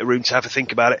gives you a bit of room to have a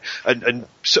think about it, and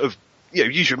sort of,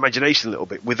 use your imagination a little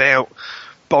bit without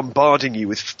bombarding you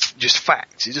with just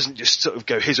facts. It doesn't just sort of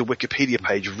go, here's a Wikipedia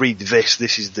page, read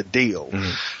this is the deal.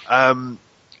 And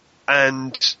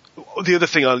the other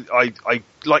thing I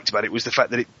liked about it was the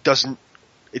fact that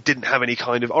it didn't have any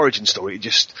kind of origin story.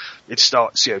 It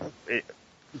starts,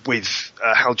 with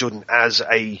Hal Jordan as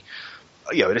an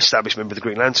established member of the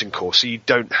Green Lantern Corps, so you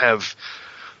don't have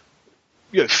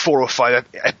 4 or 5,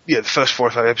 the first 4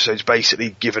 or 5 episodes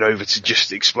basically given over to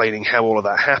just explaining how all of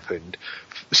that happened.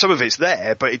 Some of it's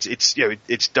there, but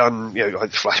it's done, either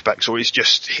flashbacks or it's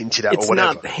just hinted at or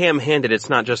whatever. It's not ham-handed, it's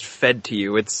not just fed to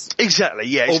you, it's... Exactly,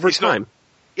 yeah. Over time.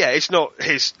 It's not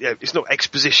it's not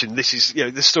exposition, this is,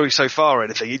 the story so far or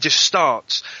anything. It just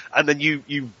starts, and then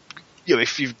you you know,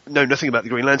 if you know nothing about the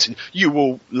Green Lantern, you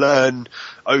will learn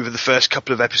over the first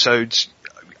couple of episodes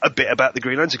a bit about the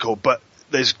Green Lantern Corps, but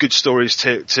there's good stories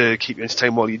to keep you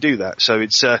entertained while you do that. So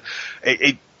it's,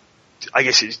 I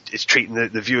guess it's treating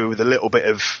the viewer with a little bit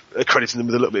of, crediting them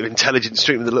with a little bit of intelligence,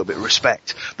 treating them with a little bit of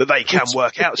respect, that they can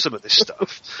work out some of this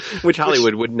stuff. Which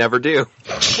Hollywood would never do.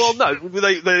 Well, no,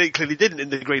 they clearly didn't in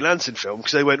the Green Lantern film,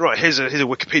 because they went, right, here's a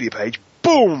Wikipedia page,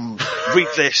 boom, read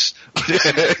this,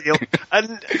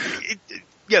 and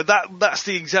that's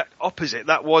the exact opposite.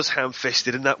 That was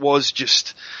ham-fisted, and that was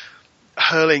just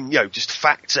hurling, just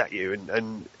facts at you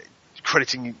and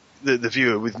crediting the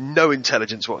viewer with no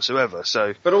intelligence whatsoever.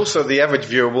 So, but also the average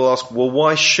viewer will ask, well,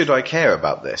 why should I care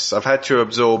about this? I've had to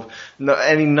absorb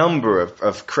any number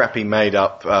of crappy made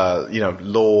up,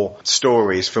 lore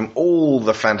stories from all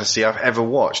the fantasy I've ever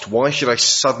watched. Why should I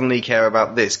suddenly care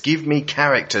about this? Give me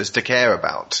characters to care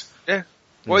about. Yeah.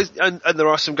 Well, and there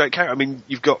are some great characters. I mean,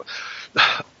 you've got,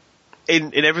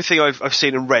 in everything I've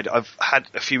seen and read, I've had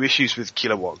a few issues with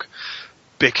Kilowog,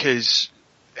 because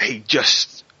he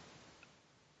just,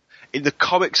 in the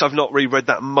comics, I've not really read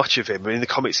that much of him. In the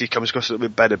comics, he comes across a little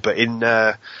bit better, but in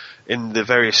the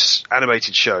various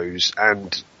animated shows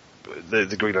and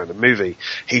the Green Lantern movie,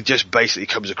 he just basically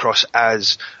comes across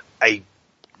as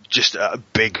just a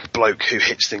big bloke who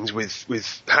hits things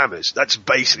with hammers. That's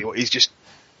basically what he's just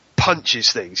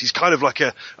punches things. He's kind of like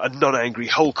a non-angry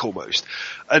Hulk almost.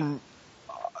 And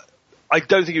I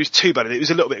don't think it was too bad. It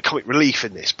was a little bit of comic relief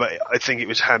in this, but I think it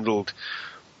was handled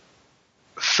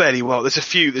fairly well. There's a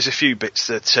few bits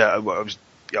that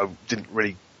didn't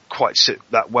really quite sit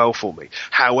that well for me.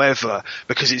 However,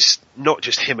 because it's not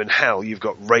just him and Hal, you've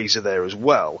got Razor there as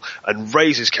well, and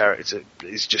Razor's character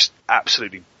is just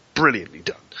absolutely brilliantly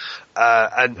done.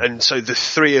 And so the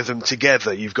three of them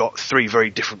together, you've got three very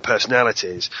different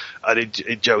personalities, and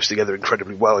it gels together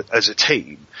incredibly well as a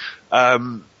team.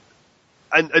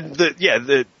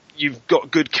 You've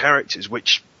got good characters,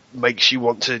 which makes you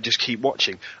want to just keep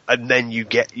watching, and then you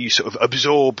sort of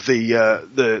absorb the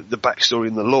backstory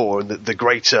and the lore and the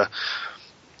greater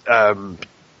Green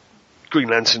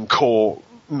Lantern Corps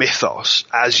mythos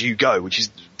as you go, which is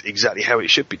exactly how it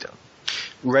should be done.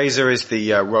 Razor is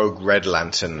the rogue Red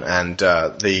Lantern, and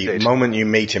the moment you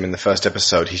meet him in the first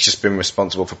episode, he's just been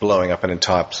responsible for blowing up an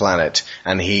entire planet,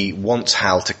 and he wants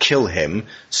Hal to kill him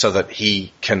so that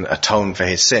he can atone for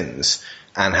his sins.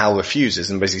 And Hal refuses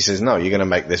and basically says, no, you're going to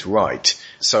make this right.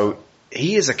 So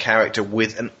he is a character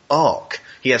with an arc.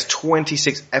 He has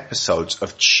 26 episodes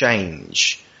of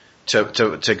change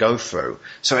to go through.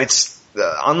 So it's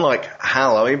unlike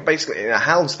Hal. I mean, basically,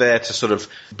 Hal's there to sort of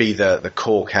be the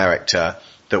core character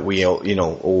that we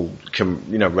all can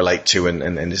relate to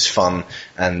and is fun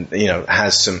and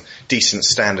has some decent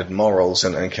standard morals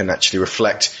and can actually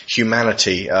reflect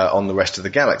humanity on the rest of the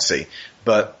galaxy.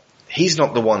 But he's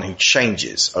not the one who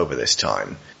changes over this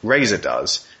time. Razor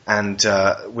does, and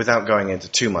without going into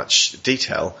too much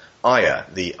detail, Aya,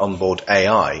 the onboard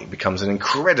AI, becomes an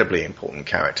incredibly important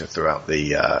character throughout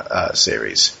the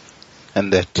series.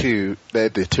 And they're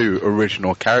the two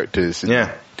original characters.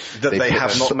 Yeah. That they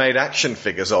have not made action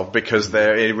figures of because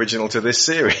they're original to this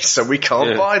series, so we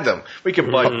can't buy them. We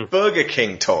can buy Burger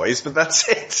King toys, but that's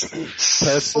it.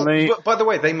 Personally... But by the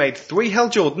way, they made 3 Hal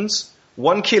Jordans,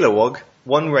 1 Kilowog,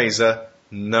 1 Razor,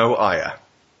 no Aya.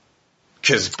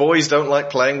 Because boys don't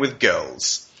like playing with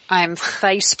girls. I'm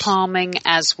face palming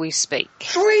as we speak.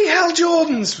 3 Hal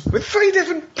Jordans with 3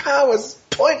 different powers.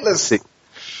 Pointless.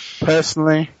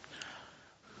 Personally,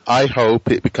 I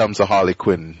hope it becomes a Harley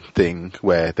Quinn thing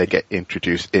where they get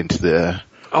introduced into the...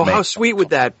 Oh, how sweet would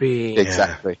that be?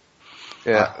 Exactly.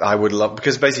 Yeah. I would love,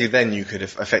 because basically then you could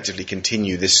effectively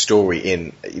continue this story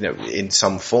in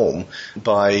some form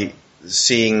by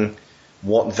seeing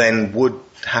what then would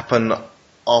happen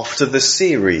after the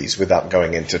series without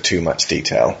going into too much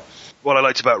detail. What I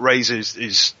liked about Razor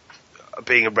is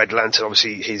being a Red Lantern,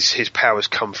 obviously his powers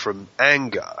come from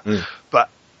anger, but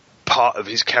part of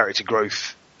his character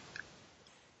growth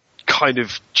kind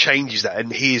of changes that,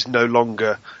 and he's no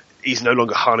longer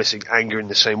harnessing anger in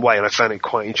the same way. And I found it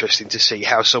quite interesting to see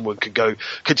how someone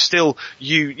could still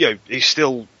he's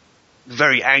still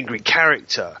very angry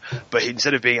character, but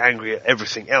instead of being angry at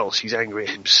everything else, he's angry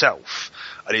at himself.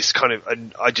 And it's kind of,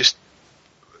 and I just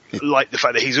like the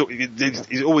fact that he's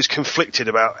always conflicted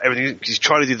about everything. He's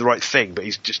trying to do the right thing, but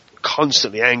he's just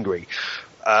constantly angry.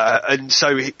 And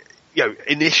so,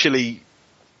 initially,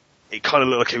 it kind of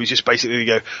looked like he was just basically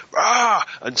going, rah,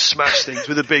 and smash things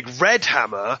with a big red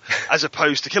hammer, as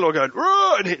opposed to Kilowog going,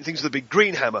 rah, and hitting things with a big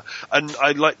green hammer. And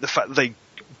I like the fact that they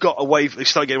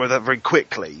started getting away with that very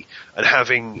quickly, and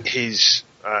having his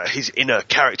his inner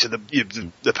character,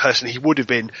 the person he would have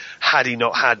been had he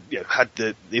not had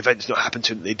the events not happened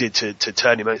to him that they did to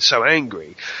turn him so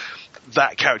angry.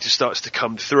 That character starts to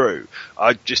come through.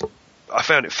 I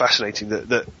found it fascinating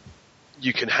that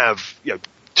you can have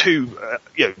two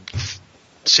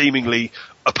seemingly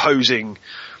opposing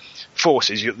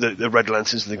forces, the Red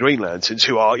Lanterns and the Green Lanterns,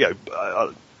 who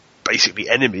are basically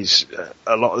enemies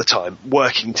a lot of the time,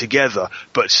 working together,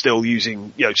 but still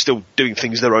still doing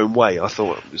things their own way. I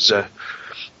thought it was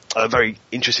very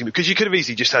interesting, because you could have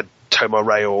easily just had Tomar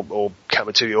Ray or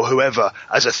Kamatui or whoever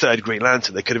as a third Green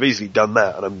Lantern. They could have easily done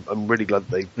that, and I'm really glad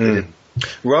they didn't.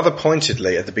 Rather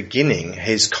pointedly, at the beginning,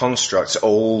 his constructs are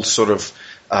all sort of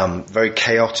very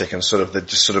chaotic and they're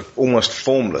just sort of almost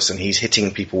formless, and he's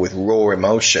hitting people with raw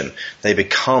emotion. They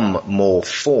become more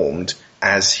formed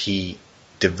as he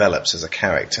develops as a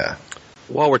character.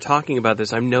 While we're talking about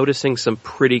this, I'm noticing some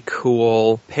pretty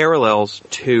cool parallels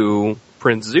to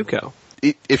Prince Zuko.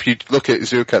 If you look at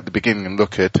Zuko at the beginning and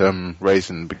look at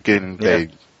Raisin in the beginning, they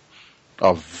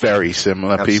are very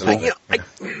similar people.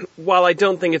 While I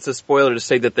don't think it's a spoiler to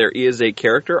say that there is a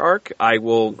character arc, I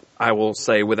will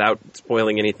say, without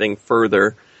spoiling anything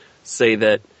further, say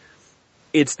that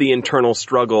it's the internal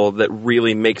struggle that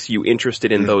really makes you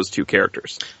interested in those two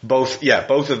characters. Both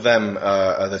of them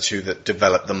are the two that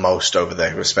develop the most over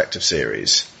their respective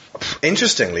series.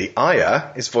 Interestingly,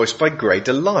 Aya is voiced by Grey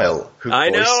DeLisle. I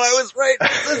was right.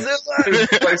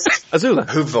 Azula.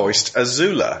 Who voiced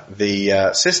Azula,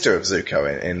 the sister of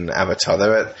Zuko in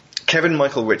Avatar. Kevin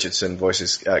Michael Richardson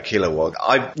voices Kilowog.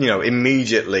 I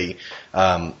immediately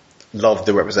loved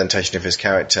the representation of his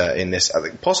character in this, I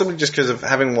think possibly just because of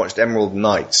having watched Emerald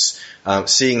Knights,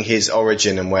 seeing his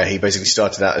origin and where he basically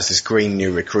started out as this green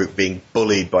new recruit being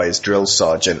bullied by his drill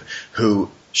sergeant,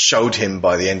 who showed him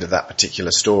by the end of that particular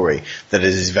story that it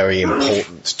is very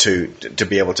important to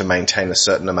be able to maintain a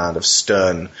certain amount of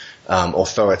stern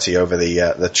authority over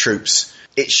the troops.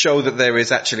 It showed that there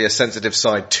is actually a sensitive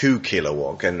side to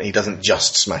Kilowog, and he doesn't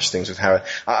just smash things with Hera.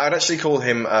 I'd actually call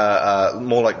him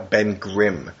more like Ben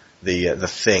Grimm, the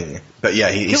Thing. But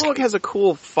yeah, Kilowog has a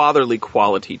cool fatherly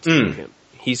quality to him.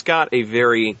 He's got a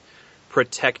very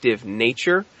protective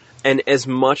nature, and as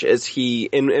much as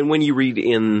and when you read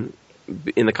in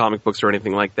the comic books or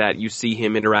anything like that, you see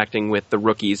him interacting with the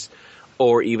rookies,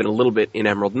 or even a little bit in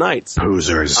Emerald Knights.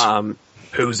 Hoosers.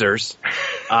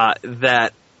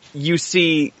 That you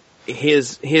see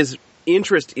his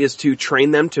interest is to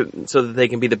train them so that they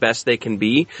can be the best they can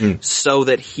be, so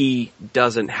that he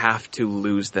doesn't have to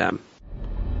lose them.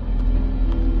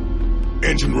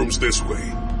 Engine room's this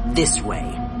way. This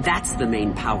way. That's the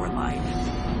main power line.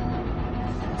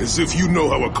 As if you know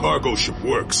how a cargo ship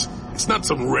works. It's not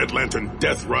some Red Lantern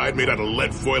death ride made out of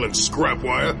lead foil and scrap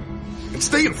wire. And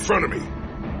stay in front of me.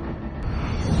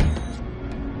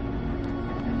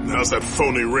 How's that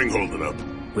phony ring holding up?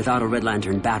 Without a Red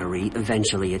Lantern battery,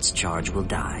 eventually its charge will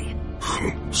die.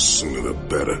 Sooner the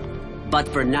better. But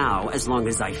for now, as long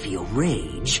as I feel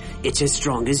rage, it's as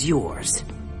strong as yours.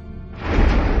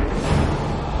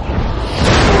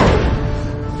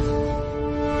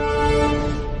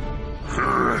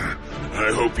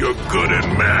 I hope you're good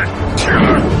and mad,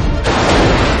 killer!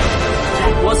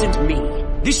 That wasn't me.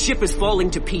 This ship is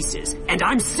falling to pieces, and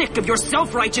I'm sick of your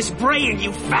self-righteous braying,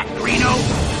 you fat Reno!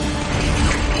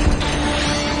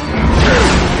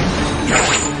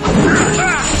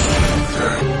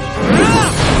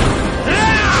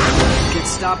 Can't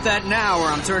stop that now, or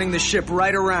I'm turning the ship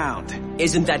right around.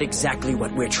 Isn't that exactly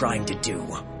what we're trying to do?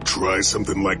 Try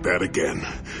something like that again,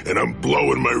 and I'm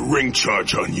blowing my ring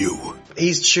charge on you.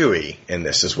 He's Chewie in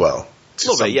this as well. A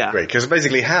little bit, yeah. Because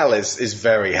basically Hal is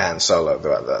very Han Solo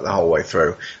the whole way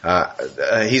through.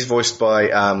 He's voiced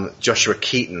by Joshua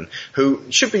Keaton, who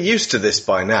should be used to this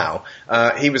by now.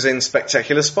 He was in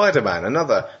Spectacular Spider-Man,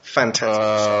 another fantastic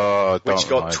show, which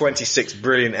got 26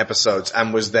 brilliant episodes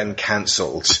and was then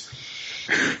cancelled.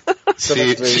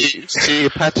 See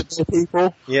Patterson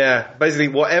people? Yeah, basically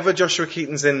whatever Joshua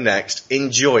Keaton's in next,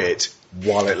 enjoy it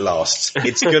while it lasts.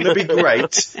 It's gonna be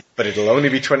great, but it'll only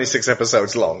be 26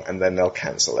 episodes long, and then they'll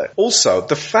cancel it. Also,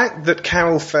 the fact that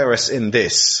Carol Ferris in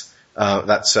this,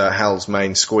 that's Hal's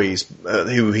main squeeze,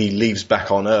 who he leaves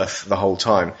back on Earth the whole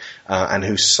time, and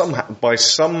who somehow, by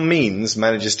some means,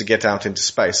 manages to get out into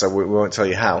space, so we won't tell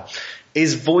you how,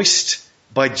 is voiced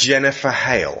by Jennifer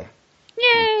Hale.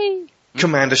 Yay!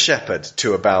 Commander Shepard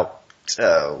to about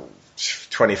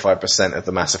 25% of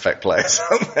the Mass Effect players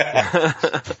out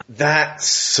there. That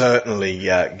certainly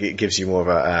gives you more of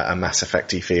a Mass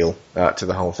Effect-y feel to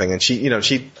the whole thing. And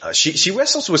she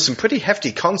wrestles with some pretty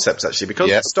hefty concepts, actually,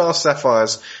 because Star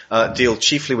Sapphires deal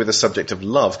chiefly with the subject of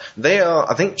love. They are,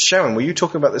 I think, Sharon, were you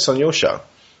talking about this on your show?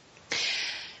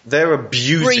 They're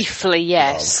abusing briefly,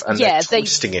 yes, love, and they're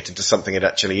twisting it into something it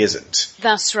actually isn't.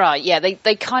 That's right. Yeah,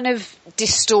 they kind of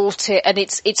distort it, and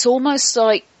it's almost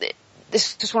like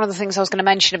this was one of the things I was going to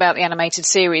mention about the animated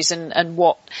series, and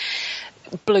what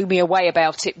blew me away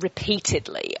about it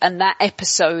repeatedly. And that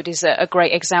episode is a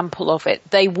great example of it.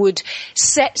 They would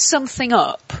set something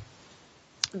up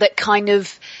that kind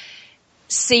of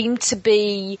seemed to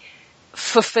be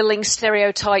fulfilling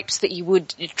stereotypes that you would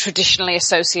traditionally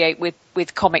associate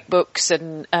with comic books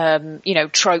and,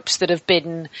 tropes that have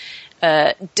been,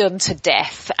 done to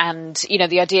death. And,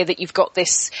 the idea that you've got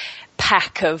this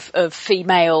pack of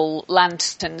female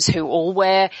lanterns who all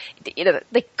wear,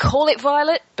 they call it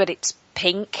violet, but it's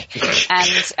pink.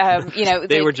 And,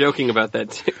 they were joking about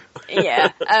that too.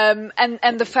 Yeah.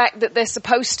 And the fact that they're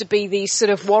supposed to be these sort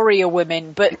of warrior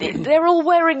women, but they're all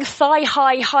wearing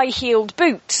high-heeled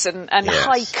boots and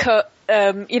high-cut,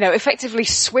 effectively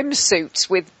swimsuits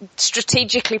with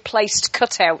strategically placed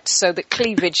cutouts so that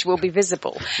cleavage will be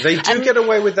visible. They do get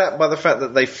away with that by the fact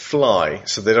that they fly,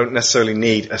 so they don't necessarily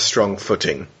need a strong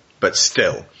footing, but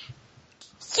still.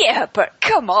 Yeah, but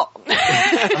come on.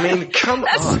 I mean, come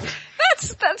on.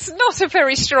 That's not a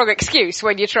very strong excuse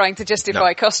when you're trying to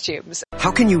justify costumes.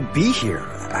 How can you be here?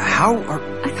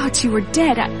 I thought you were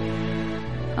dead.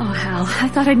 Oh, Hal, I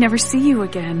thought I'd never see you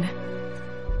again.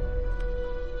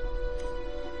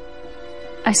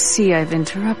 I see I've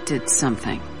interrupted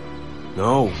something.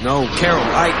 No, Carol,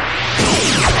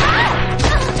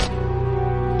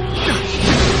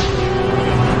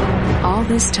 All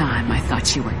this time I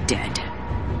thought you were dead.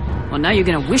 Well, now you're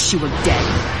gonna wish you were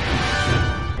dead.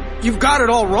 You've got it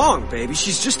all wrong, baby.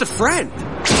 She's just a friend.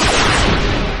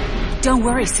 Don't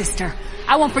worry, sister.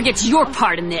 I won't forget your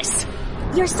part in this.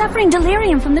 You're suffering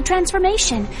delirium from the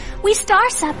transformation. We Star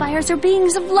Sapphires are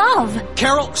beings of love.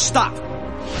 Carol, stop.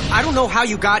 I don't know how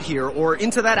you got here or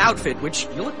into that outfit, which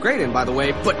you look great in, by the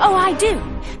way, but... Oh, I do.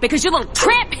 Because your little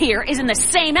tramp here is in the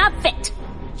same outfit.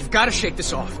 You've got to shake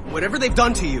this off. Whatever they've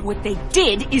done to you... What they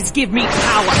did is give me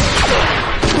power.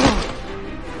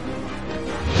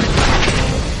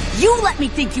 You let me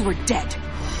think you were dead.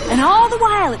 And all the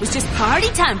while, it was just party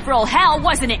time for old Hal,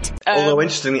 wasn't it? Although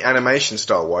interestingly, animation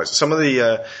style-wise, some of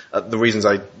the reasons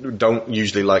I don't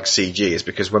usually like CG is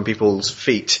because when people's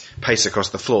feet pace across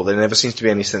the floor, there never seems to be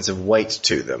any sense of weight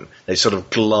to them. They sort of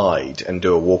glide and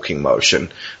do a walking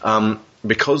motion.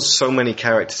 Because so many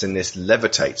characters in this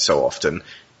levitate so often,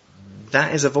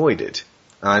 that is avoided.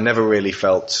 I never really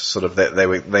felt sort of that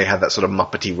they had that sort of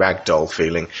Muppety ragdoll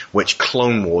feeling, which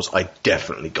Clone Wars I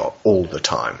definitely got all the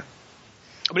time.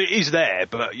 I mean, it is there,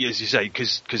 but as you say,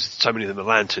 because so many of them are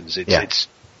lanterns, it's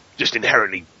just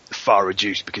inherently far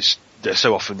reduced because they're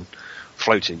so often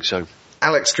floating. So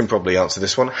Alex can probably answer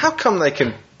this one. How come they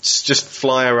can just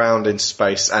fly around in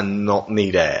space and not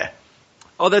need air?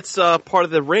 Oh, that's part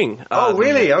of the ring. Oh,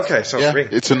 really? Okay, so ring.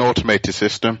 It's an automated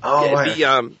system. Oh, right.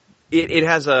 It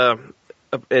has an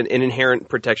inherent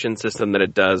protection system that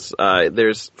it does.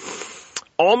 There's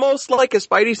almost like a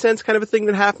Spidey sense kind of a thing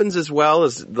that happens as well,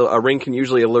 as a ring can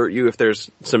usually alert you if there's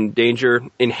some danger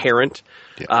inherent.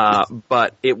 Yeah.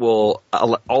 But it will,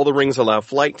 all the rings allow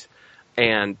flight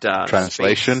and,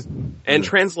 translation. And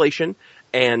translation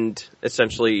and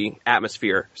essentially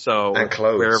atmosphere. So and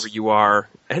clothes. Wherever you are,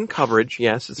 and coverage,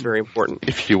 yes, it's very important.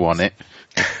 If you want it.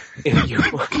 If you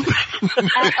want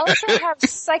it. Ultra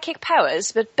has psychic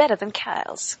powers, but better than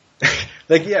Kyle's.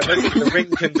 The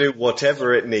ring can do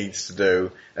whatever it needs to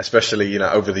do, especially,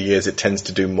 over the years it tends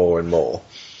to do more and more.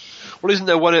 Well, isn't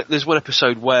there there's one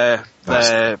episode where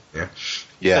their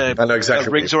I know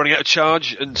exactly. Rings are running out of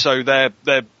charge, and so they're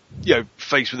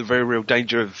faced with a very real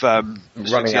danger of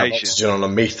running out of oxygen on a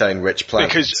methane-rich planet.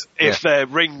 Because if their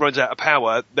ring runs out of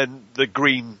power, then the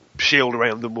green shield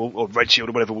around them or red shield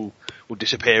or whatever will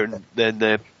disappear, and then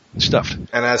they're stuffed.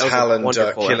 And as Hal and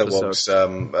Kilowog's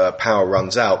power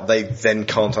runs out, they then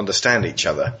can't understand each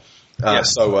other.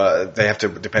 So they have to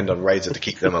depend on Razor to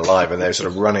keep them alive, and they're sort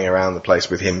of running around the place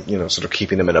with him, sort of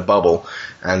keeping them in a bubble.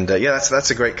 And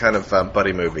that's a great kind of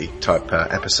buddy movie type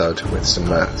episode with some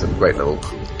great little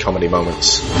comedy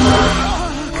moments.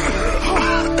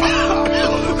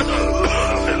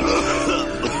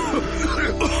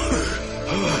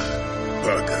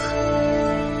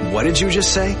 What did you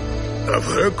just say? I've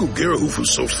heard Kugera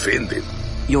was so offended.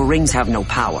 Your rings have no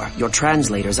power. Your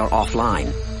translators are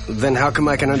offline. Then how come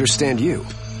I can understand you?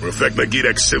 Perfect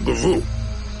Gidex Silvervu.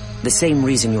 The same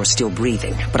reason you're still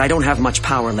breathing, but I don't have much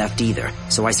power left either,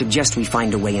 so I suggest we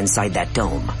find a way inside that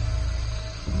dome.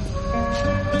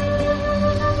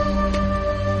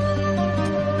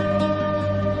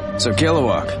 So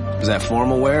Kilowog, was that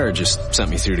formal wear or just sent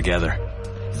me through together?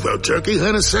 Well, Turkey,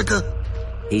 Hanaseka?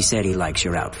 He said he likes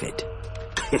your outfit.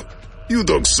 You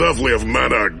talk softly of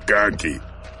Mana Ganki.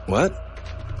 What?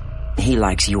 He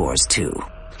likes yours too.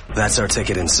 That's our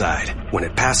ticket inside. When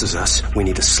it passes us, we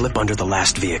need to slip under the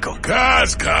last vehicle.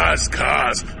 Kaz.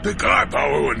 The car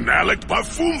power and Nalek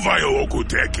parfum vayo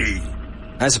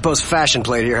okuteki. I suppose Fashion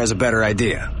Plate here has a better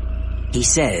idea. He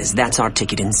says that's our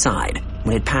ticket inside.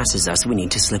 When it passes us, we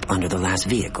need to slip under the last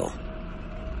vehicle.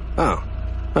 Oh,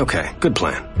 okay. Good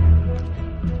plan.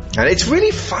 And it's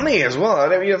really funny as well. One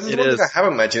thing I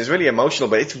haven't mentioned, it's really emotional,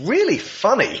 but it's really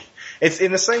funny. It's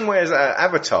in the same way as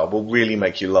Avatar will really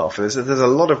make you laugh. There's a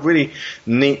lot of really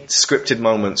neat scripted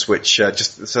moments which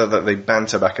just so that they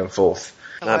banter back and forth.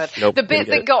 The bit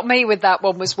that got me with that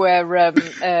one was where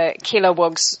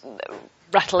Kilowog's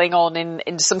rattling on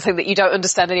in something that you don't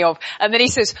understand any of, and then he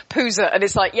says Pooza, and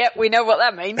it's like, yep, we know what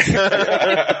that means.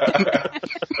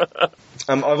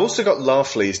 I've also got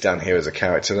Larfleeze down here as a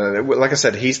character. Like I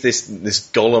said, he's this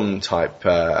Gollum type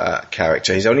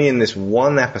character. He's only in this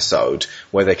one episode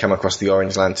where they come across the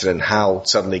Orange Lantern and Hal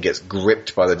suddenly gets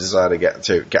gripped by the desire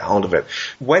to get hold of it.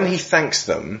 When he thanks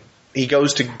them, he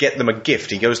goes to get them a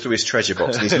gift. He goes through his treasure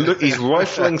box and he's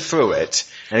rifling through it,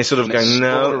 and he's sort of going,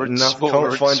 no,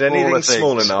 can't find anything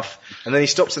small enough. And then he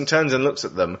stops and turns and looks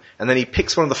at them, and then he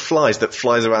picks one of the flies that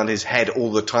flies around his head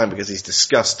all the time because he's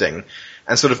disgusting,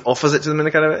 and sort of offers it to them in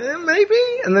a kind of,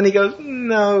 maybe? And then he goes,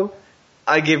 no,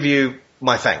 I give you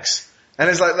my thanks. And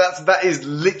it's like, that is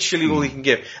literally all he can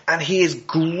give. And he is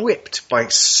gripped by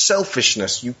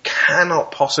selfishness you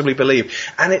cannot possibly believe.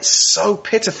 And it's so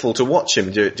pitiful to watch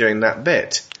him during that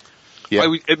bit. Yeah.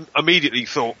 I immediately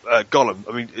thought Gollum.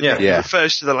 I mean, it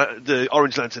refers to the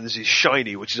Orange Lantern as his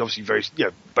shiny, which is obviously very,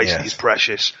 basically his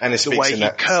precious. And the way he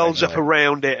curls up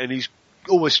around it, and he's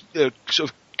almost sort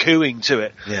of cooing to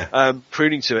it,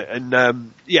 crooning to it,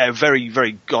 and very,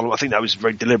 very Gollum. I think that was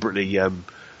very deliberately a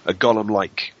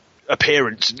Gollum-like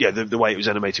appearance. Yeah, the way it was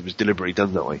animated was deliberately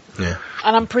done that way. Yeah,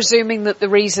 and I'm presuming that the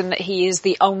reason that he is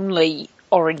the only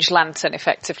Orange Lantern,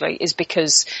 effectively, is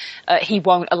because he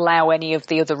won't allow any of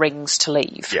the other rings to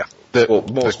leave. Yeah.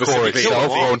 More specifically,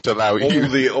 won't allow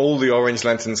you. All the Orange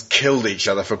Lanterns killed each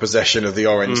other for possession of the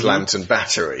Orange Lantern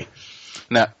battery.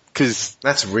 Now, because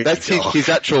that's really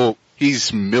his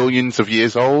he's millions of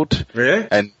years old. Really?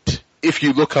 And if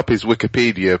you look up his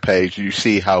Wikipedia page, you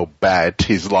see how bad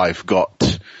his life got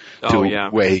to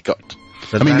where he got.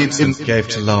 The Lansons gave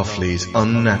to Larfleeze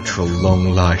unnatural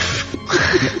long life.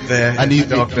 There in the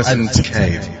darkness of his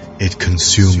cave, it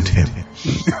consumed him.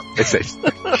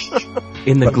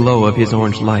 In the glow of his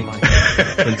orange light,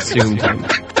 consumed him.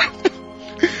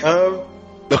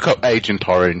 Look up Agent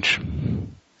Orange. I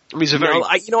mean, he's a very...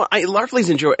 Larfleeze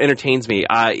entertains me.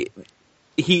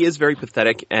 He is very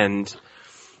pathetic, and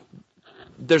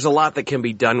there's a lot that can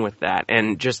be done with that.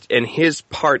 And just in his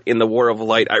part in the War of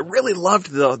Light, I really loved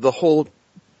the whole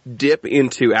dip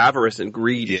into avarice and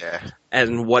greed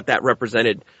and what that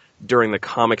represented during the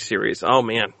comic series. Oh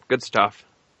man, good stuff.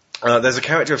 There's a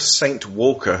character of Saint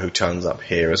Walker who turns up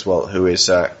here as well, who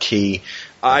is key.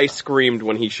 I screamed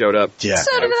when he showed up. Yeah.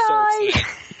 So did I!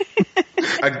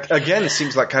 Again,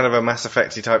 seems like kind of a Mass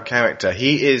Effect-y type character.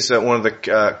 He is one of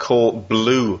the core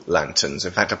Blue Lanterns.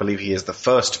 In fact, I believe he is the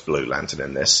first Blue Lantern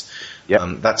in this.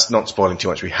 Yep. That's not spoiling too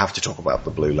much. We have to talk about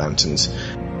the Blue Lanterns.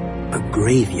 A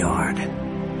graveyard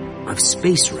of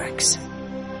space wrecks,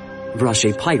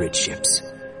 Vrache pirate ships,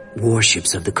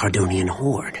 warships of the Cardonian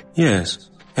Horde. Yes,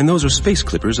 and those are space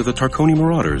clippers of the Tarkoni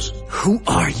Marauders. Who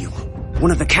are you?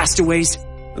 One of the castaways?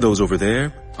 Those over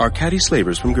there are caddy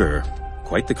slavers from Gur.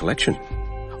 Quite the collection.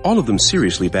 All of them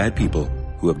seriously bad people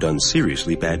who have done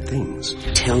seriously bad things.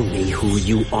 Tell me who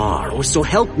you are, or so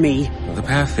help me. The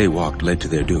path they walked led to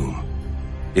their doom.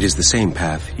 It is the same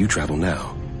path you travel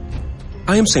now.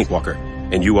 I am Saint Walker,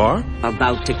 and you are?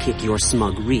 About to kick your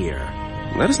smug rear.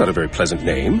 That is not a very pleasant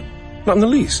name. Not in the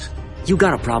least. You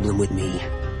got a problem with me.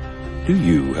 Do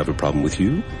you have a problem with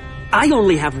you? I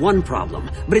only have one problem,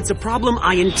 but it's a problem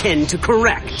I intend to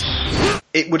correct.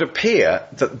 It would appear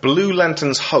that Blue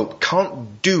Lantern's Hope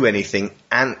can't do anything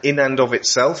in and of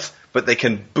itself, but they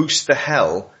can boost the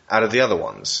hell out of the other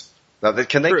ones. Now,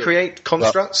 can they create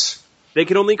constructs? They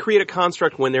can only create a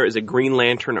construct when there is a Green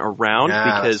Lantern around,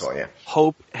 because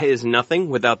Hope is nothing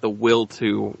without the will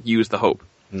to use the Hope.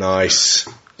 Nice.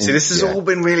 See, this has all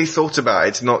been really thought about.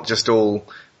 It's not just all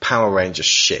Power Ranger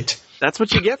shit. That's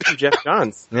what you get from Jeff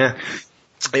Johns. Yeah.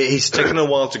 He's taken a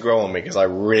while to grow on me because I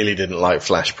really didn't like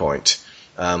Flashpoint.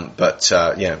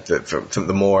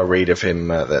 The more I read of him,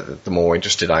 the more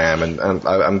interested I am, and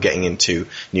I'm getting into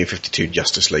New 52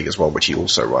 Justice League as well, which he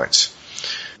also writes.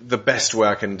 The best way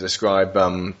I can describe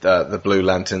the Blue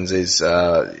Lanterns is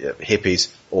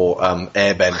hippies or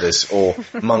airbenders or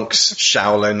monks,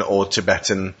 Shaolin or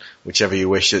Tibetan, whichever you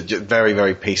wish. Very,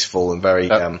 very peaceful and very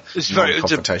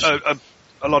non-confrontational.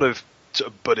 A lot of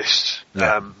sort of Buddhist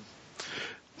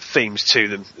themes to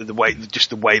them. The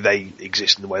way they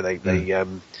exist and the way they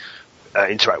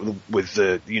interact with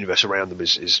the universe around them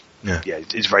is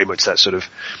very much that sort of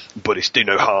Buddhist do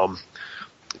no harm,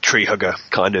 tree hugger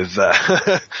kind of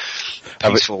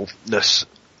peacefulness.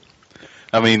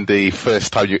 I mean, the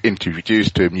first time you're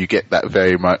introduced to him, you get that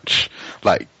very much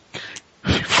like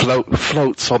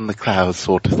floats on the clouds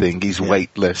sort of thing. He's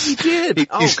weightless. He did.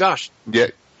 Gosh. Yeah,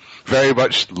 very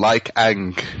much like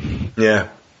Aang. Yeah.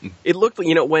 It looked,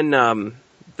 when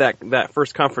that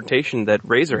first confrontation that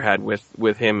Razor had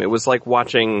with him, it was like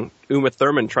watching Uma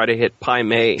Thurman try to hit Pai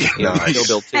Mei in Kill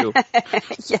Bill 2.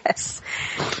 Yes.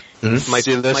 Mm-hmm. My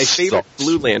favorite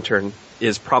Blue Lantern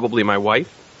is probably my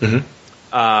wife,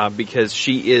 because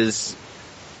she is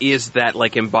that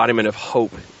like embodiment of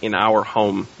hope in our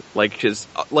home. Like,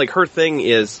 her thing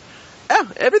is,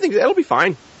 it'll be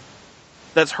fine.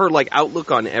 That's her like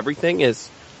outlook on everything is,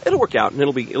 it'll work out and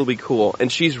it'll be cool.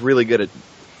 And she's really good at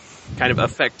kind of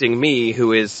affecting me,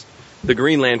 who is the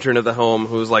Green Lantern of the home,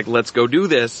 who's like, let's go do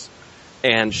this.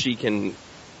 And she can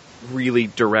really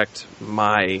direct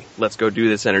my let's go do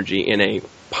this energy in a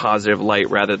positive light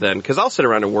rather than, because I'll sit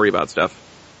around and worry about stuff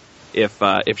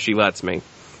if she lets me.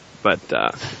 But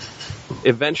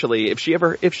eventually, if she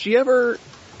ever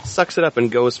sucks it up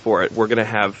and goes for it, we're gonna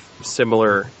have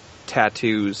similar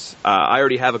tattoos. I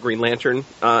already have a Green Lantern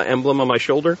emblem on my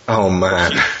shoulder. Oh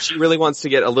man. She really wants to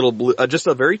get a little blue, just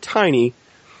a very tiny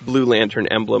Blue Lantern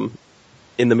emblem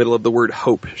in the middle of the word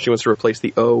hope. She wants to replace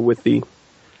the O with the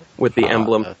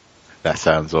emblem. That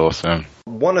sounds awesome.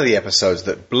 One of the episodes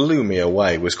that blew me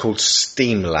away was called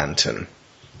Steam Lantern.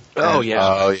 Oh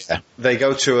yeah. They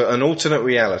go to an alternate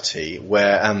reality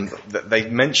where they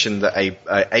mentioned that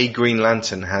a Green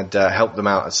Lantern had helped them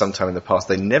out at some time in the past.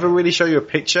 They never really show you a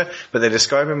picture, but they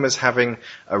describe him as having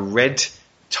a red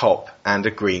top and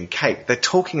a green cape. They're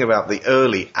talking about the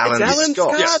early Alan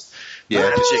Scott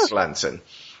Magic Lantern.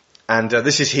 And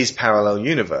this is his parallel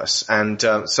universe. And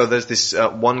so there's this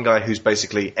one guy who's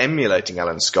basically emulating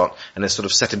Alan Scott and has sort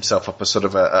of set himself up as sort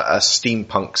of a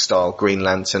steampunk-style Green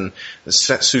Lantern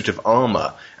suit of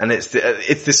armor. And it's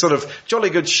this sort of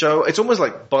jolly good show. It's almost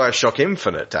like BioShock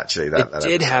Infinite, actually. It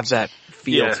did have that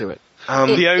feel to it.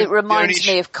 It reminds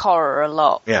me of Korra a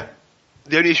lot. Yeah.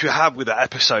 The only issue I have with that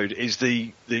episode is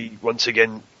the once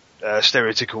again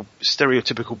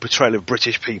stereotypical portrayal of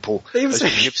British people. Fucking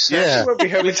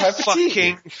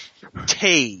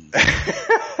tea.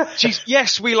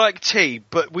 Yes, we like tea,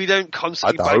 but we don't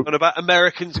constantly bang on about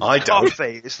Americans and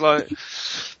coffee. It's like,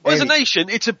 as a nation,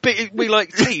 it's a bit, we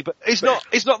like tea, but it's not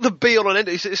the be all and end.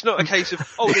 It's not a case of,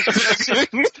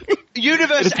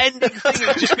 universe ending thing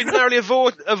has just been narrowly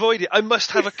avoided. I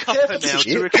must have a cuppa now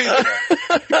to recuperate.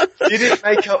 You didn't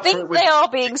make up for it. They are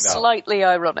being slightly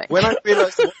ironic. When I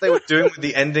realised what they were doing with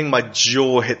the ending, my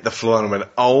jaw hit the floor and I went,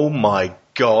 oh my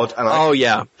god. And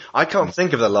I can't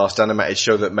think of the last animated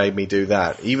show that made me do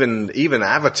that. Even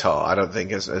Avatar, I don't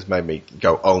think has made me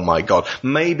go, oh my god.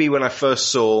 Maybe when I first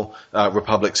saw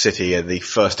Republic City, the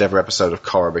first ever episode of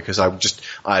Korra, because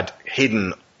I'd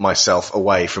hidden myself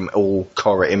away from all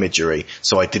Korra imagery,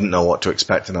 so I didn't know what to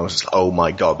expect, and I was just like, oh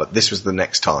my god. But this was the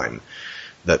next time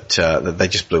that they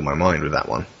just blew my mind with that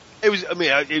one. It was,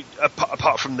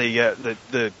 apart from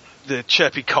the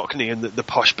chirpy Cockney and the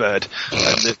posh bird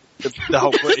and the whole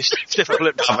British stiff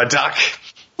lip duck.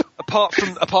 Apart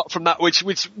from that,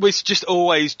 which just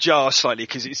always jars slightly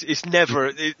because it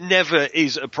never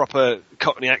is a proper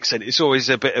Cockney accent. It's always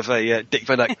a bit of a Dick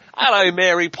Van Dyke, hello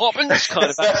Mary Poppins kind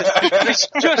of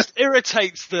accent. It just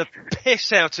irritates the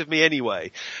piss out of me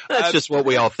anyway. That's just what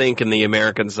we all think in the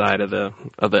American side of the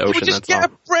ocean. Just get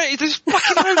there's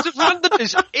fucking loads of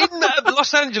Londoners in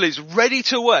Los Angeles ready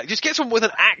to work. Just get someone with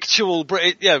an actual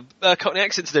British, Cockney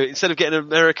accent to do it instead of getting an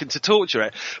American to torture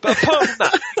it. But apart from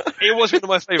that, it was one of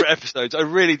my favourite episodes. I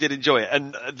really did enjoy it,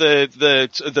 and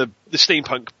the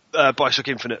steampunk BioShock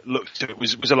Infinite look to it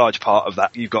was a large part of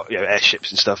that. You've got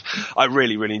airships and stuff. I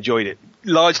really enjoyed it,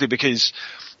 largely because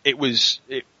it was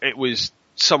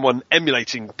someone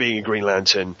emulating being a Green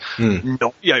Lantern.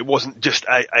 Not, it wasn't just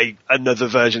another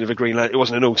version of a Green Lantern. It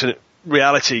wasn't an alternate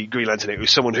reality Green Lantern. It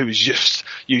was someone who was just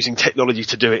using technology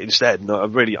to do it instead. And I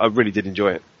really did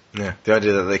enjoy it. Yeah, the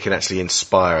idea that they can actually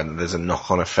inspire and there's a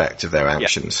knock-on effect of their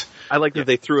actions. I like that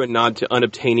they threw a nod to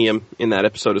Unobtainium in that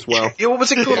episode as well. Yeah, what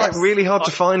was it called? Like Really Hard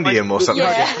to Find Him or something?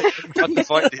 Hard to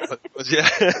find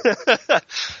it.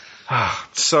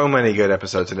 So many good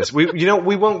episodes in this. We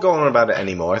won't go on about it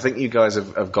anymore. I think you guys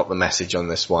have got the message on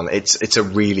this one. It's a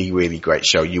really, really great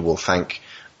show. You will thank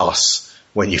us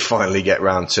when you finally get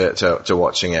round to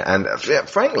watching it. And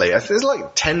frankly, there's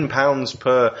like £10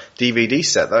 per DVD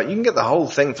set. You can get the whole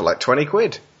thing for like 20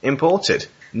 quid imported.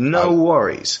 No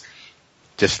worries.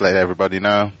 Just let everybody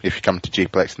know, if you come to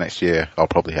Gplex next year, I'll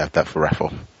probably have that for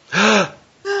raffle.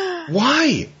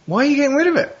 Why? Why are you getting rid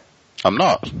of it? I'm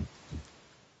not.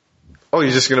 Oh,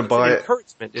 you're just going to buy it?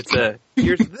 Encouragement.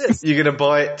 Here's this. You're going to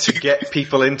buy it to get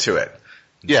people into it?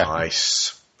 Yeah.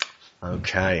 Nice.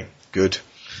 Okay, good.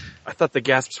 I thought the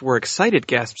gasps were excited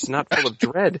gasps, not full of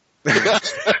dread.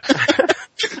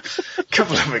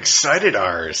 Couple of excited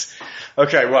R's.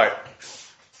 Okay, right.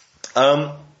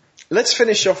 Let's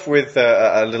finish off with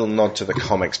a little nod to the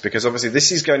comics, because obviously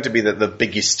this is going to be the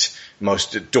biggest,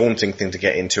 most daunting thing to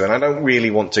get into, and I don't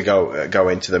really want to go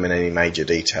into them in any major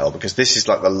detail, because this is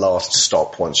like the last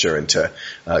stop once you're into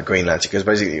Green Lantern, because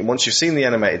basically once you've seen the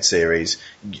animated series,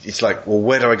 it's like, well,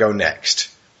 where do I go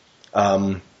next?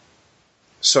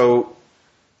 So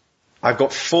I've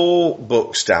got 4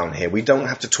 books down here. We don't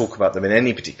have to talk about them in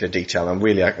any particular detail.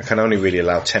 I can only really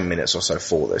allow 10 minutes or so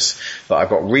for this. But I've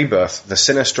got Rebirth, The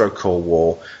Sinestro Corps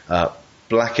War,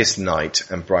 Blackest Night,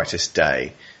 and Brightest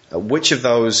Day. Which of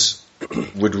those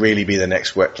would really be the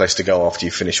next place to go after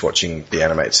you finish watching the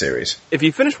animated series? If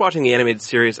you finish watching the animated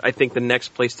series, I think the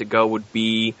next place to go would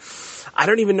be... I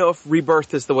don't even know if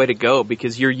Rebirth is the way to go,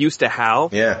 because you're used to Hal.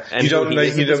 Yeah, you don't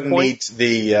need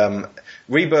the...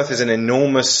 Rebirth is an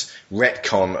enormous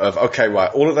retcon of, okay, right,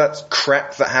 all of that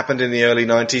crap that happened in the early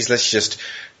 90s, let's just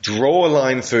draw a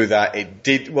line through that.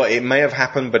 It may have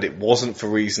happened, but it wasn't for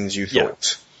reasons you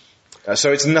thought. Yeah.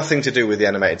 So it's nothing to do with the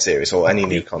animated series or any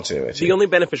new continuity. The only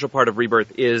beneficial part of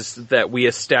Rebirth is that we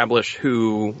establish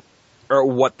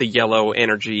what the yellow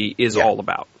energy is all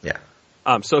about. Yeah.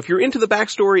 So if you're into the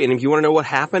backstory and if you want to know what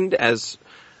happened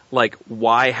like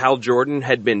why Hal Jordan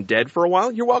had been dead for a while,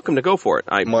 you're welcome to go for it.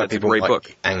 It's a great book.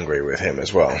 Be angry with him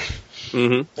as well.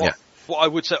 Mm-hmm. What I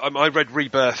would say, I read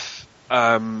Rebirth. It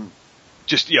was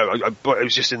just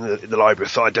in the library. I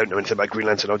thought, I don't know anything about Green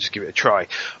Lantern. I'll just give it a try.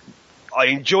 I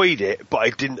enjoyed it, but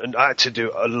I had to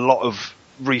do a lot of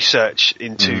research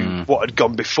into what had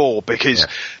gone before, because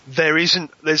there's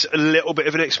a little bit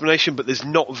of an explanation, but there's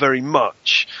not very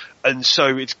much, and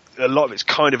so a lot of it's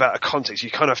kind of out of context.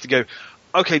 You kind of have to go,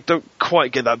 okay, don't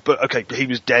quite get that, but okay, he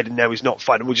was dead and now he's not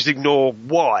fine, and we'll just ignore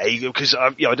why, because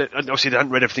obviously I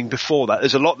hadn't read everything before that.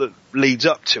 There's a lot that leads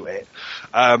up to it,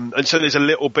 and so there's a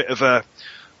little bit of an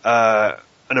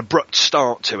abrupt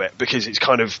start to it, because it's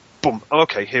kind of boom,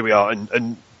 okay, here we are,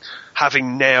 and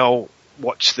having now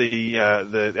watched the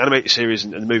animated series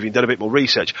and the movie and done a bit more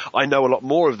research, I know a lot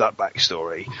more of that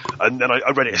backstory, and then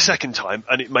I read it a second time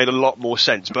and it made a lot more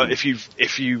sense. But if you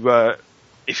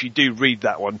do read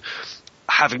that one,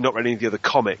 having not read any of the other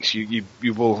comics, you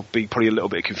will be probably a little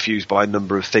bit confused by a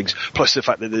number of things. Plus the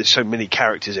fact that there's so many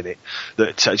characters in it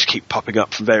that just keep popping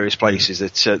up from various places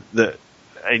that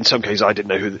in some cases I didn't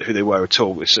know who they were at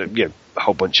all. It's a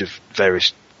whole bunch of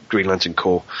various Green Lantern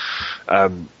Corps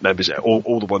members.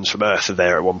 All the ones from Earth are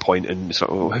there at one point, and it's like,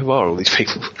 well, who are all these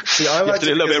people? See, you have to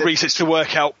do a little bit of research to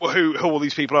work out who all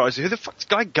these people are. I said, who the fuck's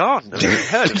Guy Gardner? I've never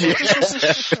heard of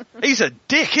him. He's a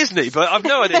dick, isn't he? But I've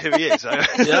no idea who he is.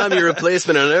 Yeah, I'm your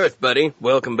replacement on Earth, buddy.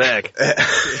 Welcome back.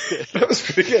 That was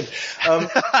pretty good.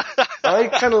 I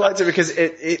kind of liked it because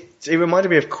it reminded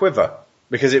me of Quiver.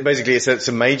 Because it's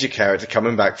a major character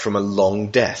coming back from a long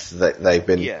death that they've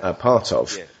been part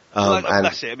of. Yeah.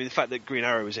 That's it. I mean, the fact that Green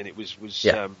Arrow was in it was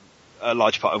a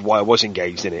large part of why I was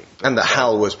engaged in it. And that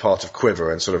Hal was part of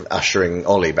Quiver and sort of ushering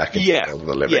Ollie back into the world of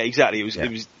the living. Yeah, exactly. It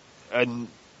was, and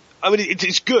I mean,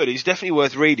 it's good. It's definitely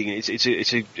worth reading.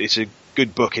 It's a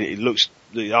good book, and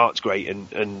the art's great,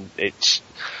 and it's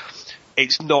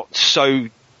not so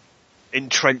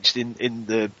entrenched in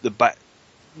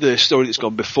the story that's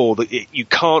gone before that you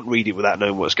can't read it without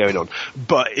knowing what's going on.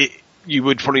 But you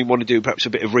would probably want to do perhaps a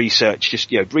bit of research,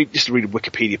 just read a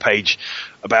Wikipedia page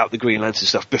about the Green Lantern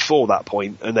stuff before that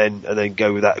point, and then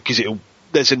go with that, because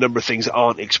there's a number of things that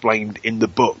aren't explained in the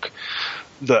book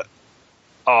that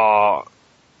are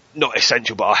not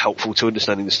essential, but are helpful to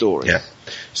understanding the story. Yeah.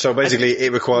 So basically,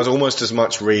 it requires almost as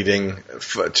much reading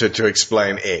to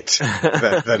explain it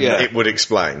than it would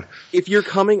explain. If you're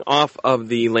coming off of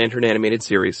the Lantern animated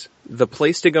series, the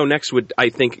place to go next would, I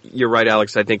think, you're right,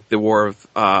 Alex, I think the War of,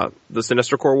 the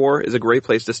Sinestro Corps War is a great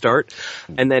place to start,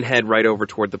 and then head right over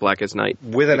toward the Blackest Night.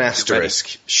 With an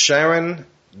asterisk. Sharon,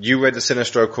 you read the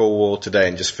Sinestro Corps War today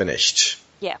and just finished.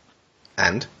 Yeah.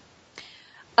 And?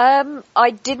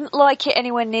 I didn't like it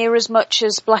anywhere near as much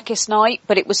as Blackest Night,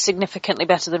 but it was significantly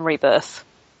better than Rebirth.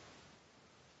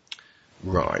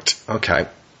 Right. Okay.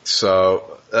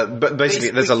 So, but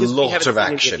basically there's a lot of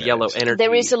action. Yellow energy.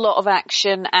 There is a lot of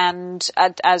action, and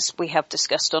as we have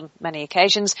discussed on many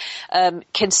occasions,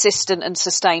 consistent and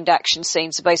sustained action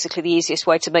scenes are basically the easiest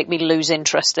way to make me lose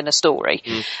interest in a story.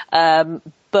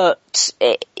 But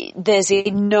there's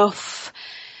enough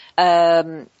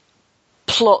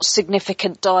plot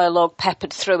significant dialogue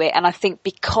peppered through it, and I think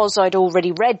because I'd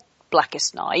already read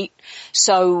Blackest Night,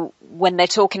 so when they're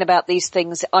talking about these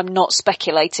things, I'm not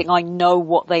speculating. I know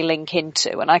what they link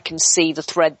into, and I can see the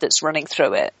thread that's running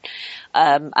through it,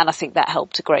 and I think that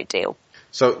helped a great deal.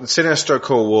 So Sinestro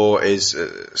Corps War is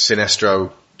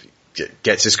Sinestro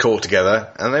gets his corps together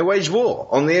and they wage war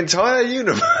on the entire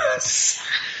universe.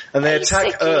 And they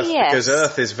attack Earth because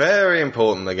Earth is very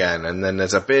important again. And then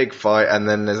there's a big fight, and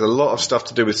then there's a lot of stuff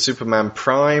to do with Superman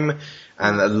Prime,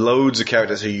 and loads of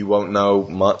characters who you won't know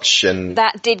much. And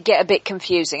that did get a bit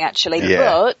confusing, actually. Yeah.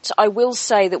 But I will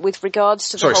say that with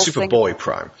regards to the whole thing, Superboy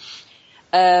Prime.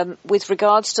 With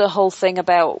regards to the whole thing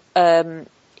about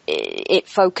it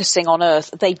focusing on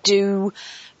Earth, they do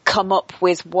come up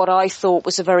with what I thought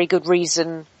was a very good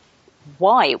reason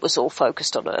why it was all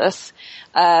focused on Earth,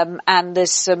 and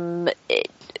there's some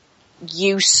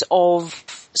use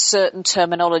of certain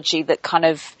terminology that kind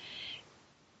of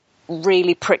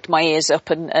really pricked my ears up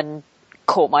and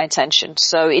caught my attention.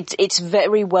 So it's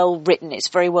very well written, it's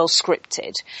very well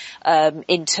scripted,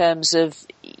 in terms of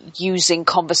using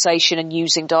conversation and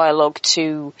using dialogue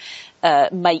to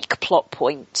make plot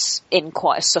points in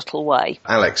quite a subtle way.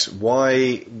 Alex,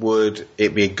 why would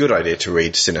it be a good idea to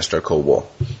read Sinestro Corps War?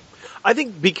 I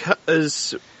think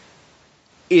because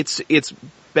it's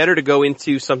better to go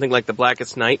into something like The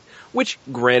Blackest Night, which,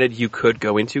 granted, you could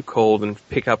go into cold and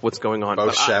pick up what's going on.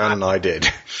 Both Sharon and I did.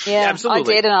 Yeah,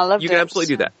 absolutely. I did, and I loved it. You can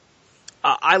absolutely do that.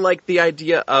 I like the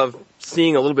idea of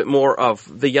seeing a little bit more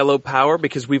of the yellow power,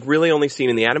 because we've really only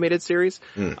seen in the animated series.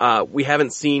 We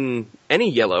haven't seen any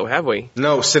yellow, have we?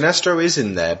 No, Sinestro is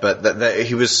in there, but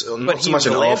he was not so much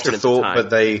an afterthought,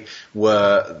 but they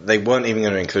weren't even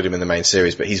going to include him in the main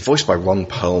series, but he's voiced by Ron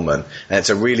Perlman, and it's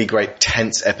a really great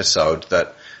tense episode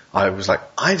that I was like,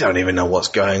 I don't even know what's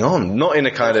going on. Not in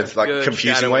a kind of like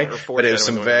confusing way, but it was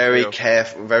some very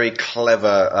careful, very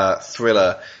clever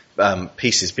thriller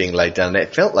pieces being laid down.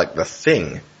 It felt like The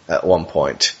Thing at one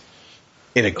point,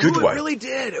 in a good way. It really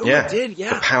did. Yeah, it did.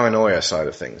 Yeah, the paranoia side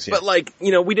of things. Yeah.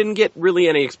 But we didn't get really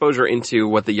any exposure into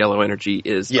what the yellow energy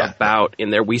is about in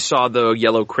there. We saw the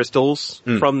yellow crystals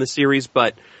from the series,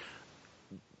 but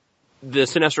the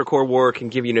Sinestro Corps War can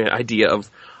give you an idea of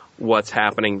what's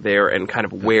happening there and kind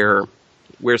of where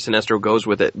Sinestro goes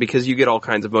with it, because you get all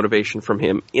kinds of motivation from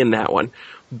him in that one.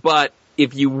 But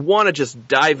if you want to just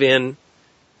dive in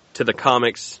to the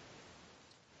comics,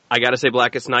 I gotta say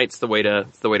Blackest Night's the way to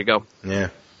go. Yeah.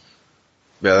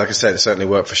 Yeah, like I said, it certainly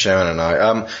worked for Sharon and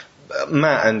I.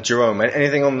 Matt and Jerome,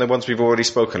 anything on the ones we've already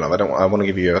spoken of? I want to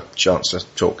give you a chance to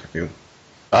talk if you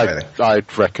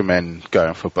I'd recommend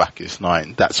going for Blackest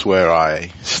Night. That's where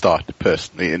I started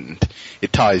personally, and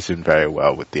it ties in very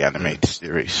well with the animated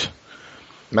series.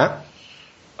 Matt?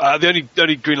 The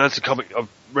only Green Lantern comic I've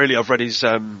read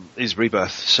is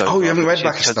Rebirth. So you haven't read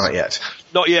Blackest Night yet?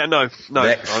 Not yet, no.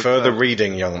 Further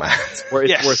reading, young man. It's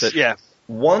worth it. Yeah.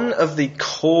 One of the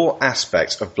core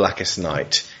aspects of Blackest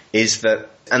Night is that,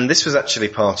 and this was actually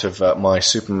part of my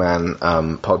Superman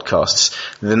podcasts,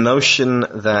 the notion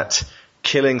that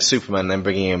killing Superman and then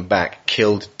bringing him back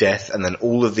killed Death, and then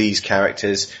all of these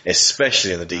characters,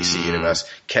 especially in the DC universe,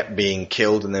 kept being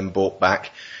killed and then brought back.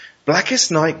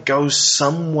 Blackest Night goes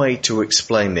some way to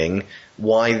explaining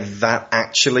why that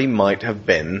actually might have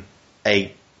been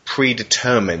a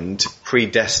predetermined,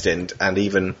 predestined, and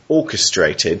even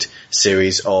orchestrated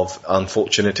series of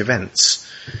unfortunate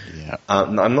events. Yeah.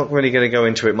 I'm not really going to go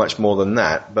into it much more than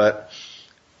that, but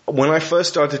when I first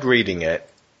started reading it,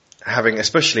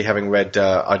 especially having read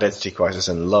Identity Crisis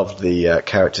and loved the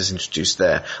characters introduced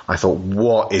there, I thought,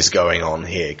 what is going on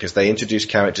here? Because they introduce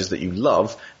characters that you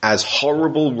love as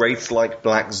horrible wraith-like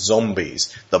black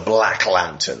zombies, the Black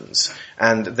Lanterns,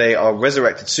 and they are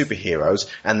resurrected superheroes,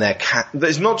 and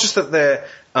it's not just that they're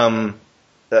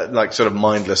like sort of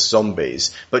mindless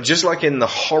zombies. But just like in the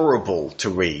horrible to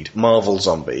read Marvel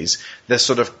zombies, they're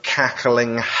sort of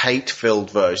cackling, hate-filled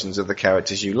versions of the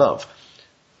characters you love.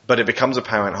 But it becomes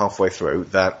apparent halfway through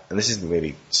that, and this isn't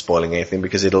really spoiling anything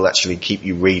because it'll actually keep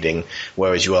you reading,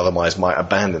 whereas you otherwise might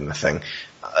abandon the thing.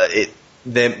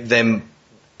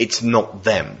 It's not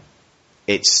them.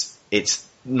 It's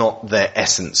not their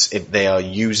essence. They are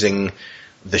using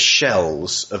the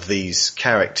shells of these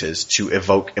characters to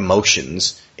evoke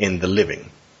emotions in the living.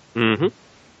 Mm-hmm.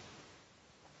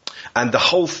 And the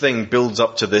whole thing builds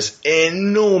up to this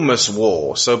enormous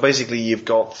war. So basically you've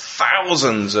got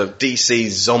thousands of DC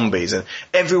zombies, and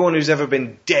everyone who's ever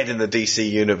been dead in the DC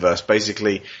universe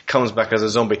basically comes back as a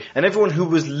zombie. And everyone who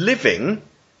was living,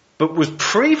 but was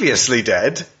previously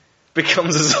dead,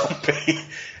 becomes a zombie.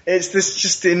 It's this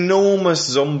just enormous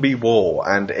zombie war,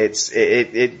 and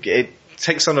it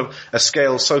takes on a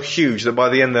scale so huge that by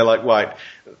the end they're like, right,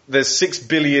 there's 6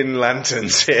 billion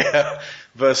lanterns here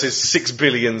versus 6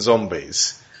 billion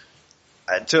zombies.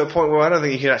 To a point where I don't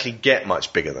think you can actually get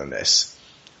much bigger than this.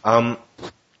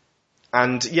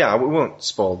 And yeah, we won't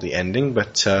spoil the ending,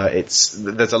 but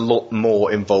there's a lot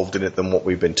more involved in it than what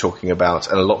we've been talking about,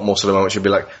 and a lot more sort of moments you'll be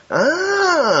like,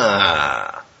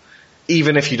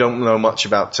 even if you don't know much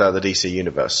about the DC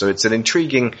universe. So it's an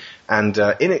intriguing and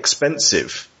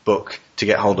inexpensive book to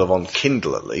get hold of on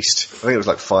Kindle, at least. I think it was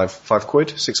like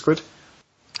 £5, 6 quid.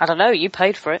 I don't know, you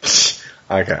paid for it.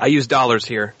 Okay. I use dollars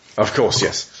here. Of course,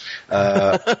 yes.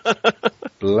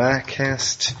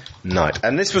 Blackest Night.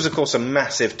 And this was, of course, a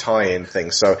massive tie-in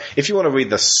thing. So if you want to read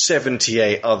the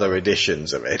 78 other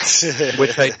editions of it,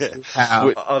 which I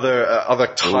have, other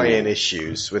tie-in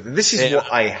issues with this is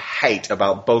what I hate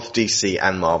about both DC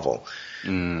and Marvel.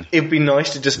 It'd be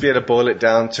nice to just be able to boil it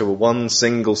down to a one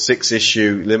single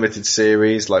 6-issue limited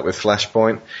series, like with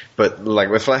Flashpoint. But like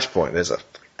with Flashpoint, there's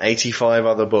 85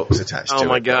 other books attached to it. Oh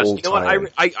my gosh! You know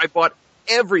what? I bought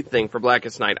everything for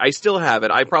Blackest Night. I still have it.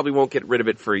 I probably won't get rid of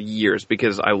it for years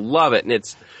because I love it,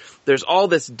 and there's all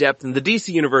this depth, and the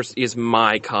DC universe is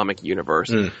my comic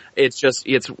universe. It's just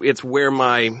it's where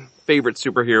my favorite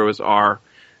superheroes are.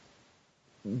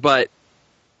 But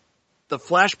the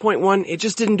Flashpoint one, it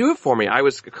just didn't do it for me. I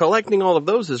was collecting all of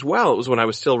those as well. It was when I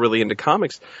was still really into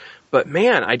comics. But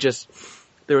man,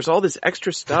 there was all this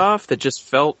extra stuff that just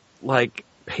felt like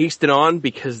pasted on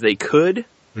because they could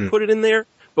put it in there.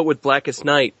 But with Blackest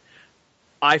Night,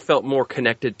 I felt more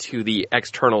connected to the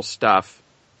external stuff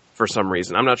for some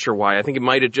reason. I'm not sure why. I think it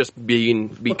might have just been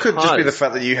because... It could just be the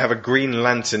fact that you have a Green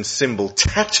Lantern symbol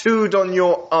tattooed on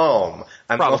your arm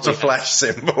and not a Flash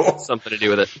symbol. Something to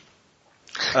do with it.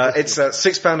 It's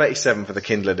 £6.87 for the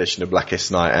Kindle edition of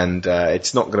Blackest Night, and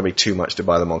it's not going to be too much to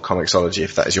buy them on Comixology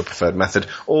if that is your preferred method.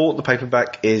 Or the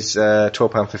paperback is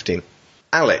 £12.15.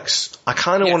 Alex, I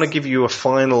kind of want to give you a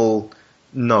final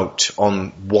note on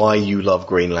why you love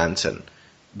Green Lantern,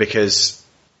 because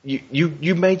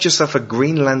you made yourself a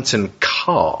Green Lantern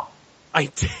car. I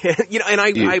did, and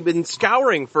I've been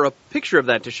scouring for a picture of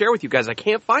that to share with you guys. I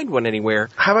can't find one anywhere.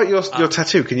 How about your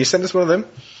tattoo? Can you send us one of them?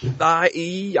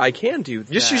 I can do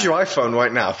that. Just use your iPhone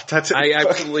right now. Tattoo. I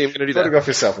absolutely am going to do that. Photograph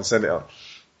yourself and send it on.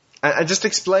 And just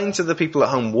explain to the people at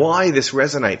home why this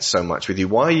resonates so much with you,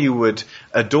 why you would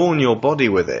adorn your body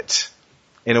with it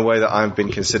in a way that I've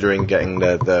been considering getting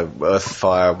the earth,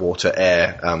 fire, water,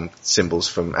 air symbols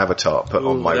from Avatar put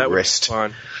on my wrist.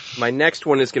 Fun. My next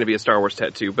one is going to be a Star Wars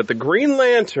tattoo, but the Green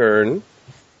Lantern...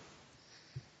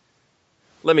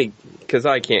 because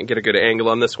I can't get a good angle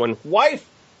on this one. Wife!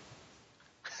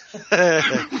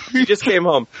 You just came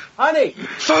home. Honey!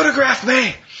 Photograph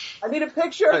me! I need a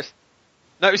picture!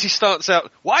 Notice he starts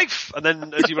out, wife! And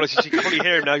then as you realize you can probably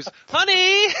hear him now, he's,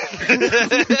 honey!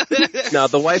 No,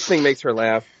 the wife thing makes her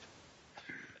laugh.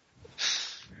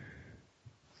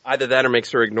 Either that or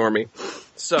makes her ignore me.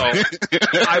 So,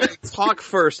 I will talk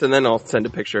first and then I'll send a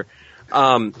picture.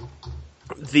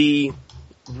 The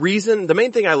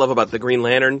main thing I love about the Green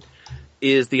Lantern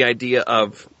is the idea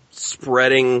of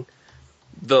spreading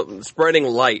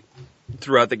light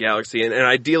throughout the galaxy, and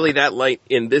ideally that light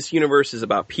in this universe is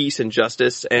about peace and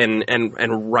justice and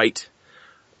right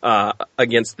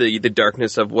against the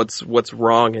darkness of what's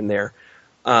wrong in there.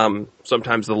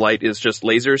 Sometimes the light is just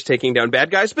lasers taking down bad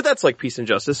guys, but that's like peace and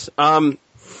justice.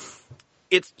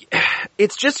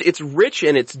 It's rich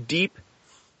and it's deep,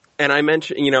 and I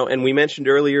mentioned, and we mentioned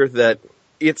earlier that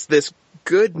it's this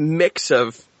good mix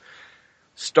of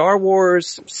Star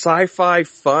Wars sci-fi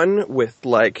fun with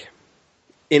like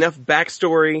enough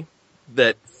backstory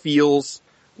that feels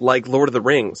like Lord of the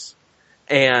Rings.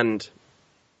 And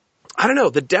I don't know,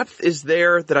 the depth is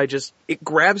there that it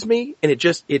grabs me, and it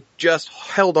just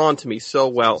held on to me so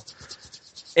well.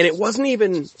 And it wasn't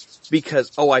even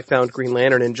because, I found Green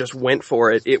Lantern and just went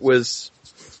for it. It was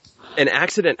an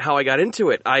accident how I got into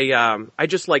it. I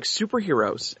just like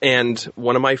superheroes, and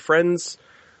one of my friends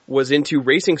was into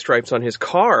racing stripes on his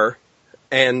car,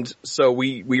 and so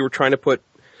we were trying to put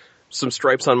some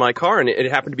stripes on my car, and it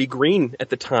happened to be green at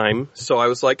the time, so I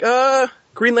was like,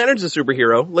 Green Lantern's a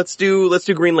superhero. Let's do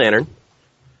Green Lantern.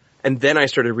 And then I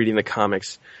started reading the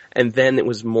comics, and then it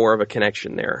was more of a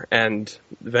connection there, and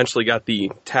eventually got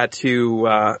the tattoo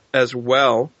as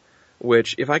well,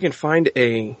 which if I can find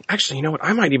actually, you know what,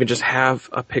 I might even just have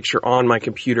a picture on my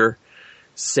computer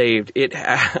saved.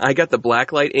 I got the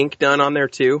blacklight ink done on there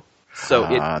too, so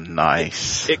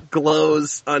nice. It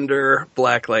glows under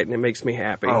blacklight, and it makes me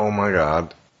happy. Oh my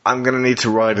god. I'm gonna need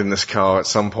to ride in this car at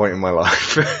some point in my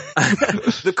life.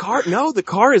 The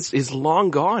car is long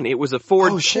gone. It was a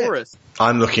Ford Taurus.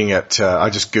 I'm looking at,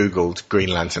 I just Googled Green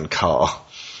Lantern car.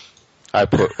 I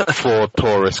put Ford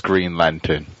Taurus Green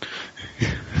Lantern.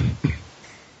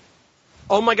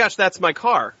 Oh my gosh, that's my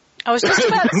car. I was just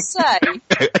about to say,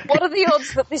 what are the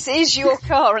odds that this is your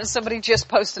car and somebody just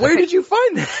posted Where did you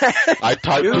find that? I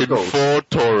typed in Ford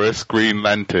Taurus Green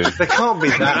Lantern. There can't be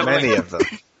that many of them.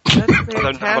 That's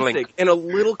fantastic and a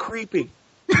little creepy.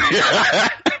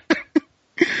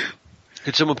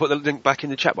 Could someone put the link back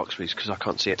in the chat box, please? Because I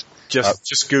can't see it.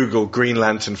 Just Google Green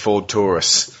Lantern Ford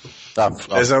Taurus.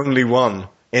 There's only one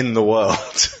in the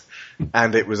world,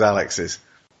 and it was Alex's.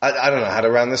 I don't know how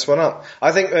to round this one up.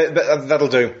 I think that'll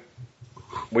do.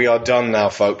 We are done now,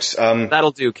 folks.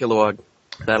 That'll do, Kilowog.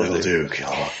 That'll do,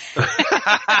 Kilowog.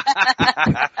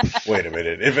 Wait a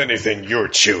minute. If anything, you're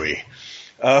Chewy.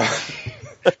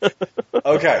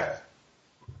 Okay.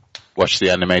 Watch the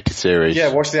animated series.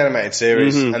 Yeah, watch the animated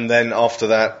series, and then after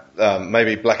that,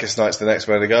 maybe Blackest Night's the next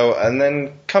way to go, and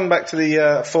then come back to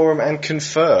the forum and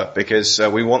confer, because there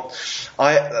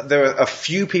are a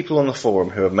few people on the forum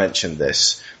who have mentioned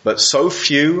this, but so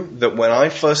few that when I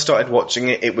first started watching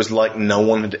it, it was like no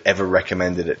one had ever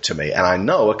recommended it to me, and I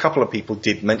know a couple of people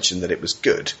did mention that it was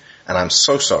good, and I'm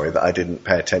so sorry that I didn't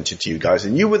pay attention to you guys,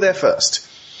 and you were there first.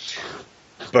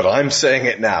 But I'm saying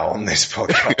it now on this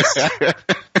podcast.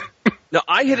 No,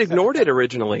 I had ignored it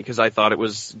originally because I thought it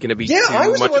was going to be too I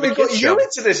was the much one of who a got kid you show.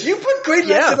 into this. You put Green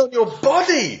Lantern on your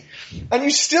body, and you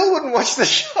still wouldn't watch the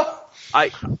show.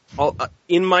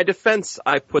 In my defense,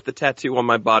 I put the tattoo on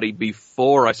my body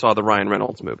before I saw the Ryan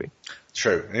Reynolds movie.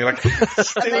 True. And you're like,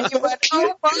 and then you went,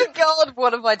 oh my god,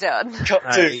 what have I done? Cut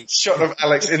to shot of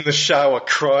Alex in the shower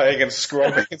crying and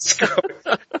scrubbing and scrubbing.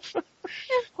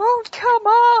 It won't come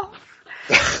off.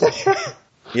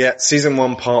 Yeah, season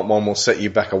 1, part 1 will set you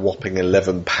back a whopping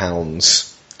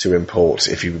 £11 to import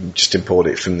if you just import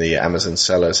it from the Amazon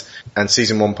sellers. And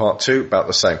season 1, part 2, about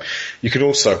the same. You can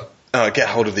also get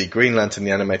hold of the Green Lantern,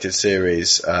 the animated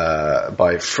series,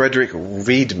 by Frederick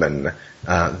Reedman,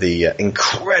 the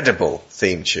incredible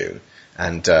theme tune.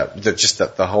 And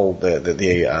the whole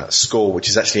score, which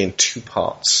is actually in 2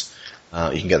 parts.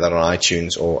 You can get that on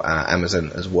iTunes or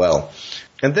Amazon as well.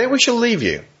 And there we shall leave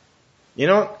you. You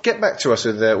know what? Get back to us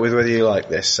with whether you like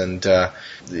this and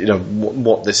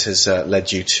what this has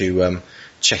led you to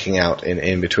checking out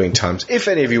in between times. If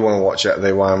any of you want to watch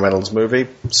the Ryan Reynolds movie,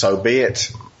 so be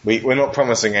it. We're not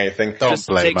promising anything. Just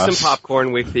take some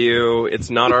popcorn with you. It's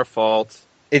not our fault.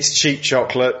 It's cheap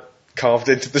chocolate carved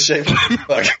into the shape of a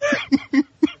bug.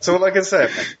 That's all I can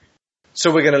say.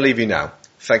 So we're going to leave you now.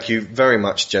 Thank you very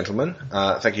much, gentlemen.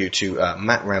 Thank you to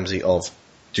Matt Ramsey of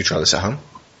Do Try This at Home.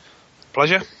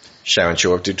 Pleasure. Sharon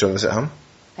Shaw of Do Try This at Home.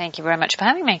 Thank you very much for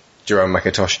having me. Jerome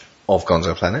McIntosh of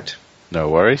Gonzo Planet. No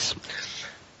worries.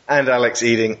 And Alex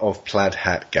Eading of Plaid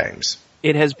Hat Games.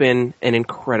 It has been an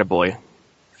incredibly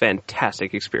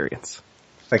fantastic experience.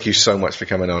 Thank you so much for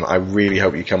coming on. I really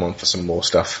hope you come on for some more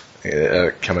stuff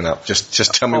coming up.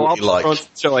 Just tell me what you like. I'll throw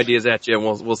show ideas at you and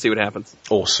we'll see what happens.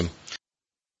 Awesome.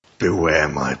 Beware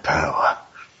my power.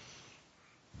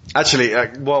 Actually,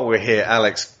 while we're here,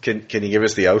 Alex, can you give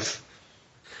us the oath?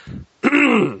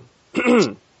 In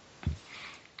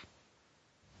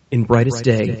brightest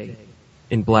day,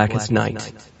 in blackest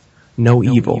night, no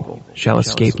evil shall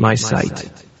escape my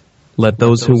sight. Let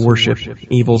those who worship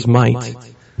evil's might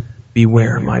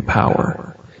beware my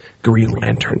power. Green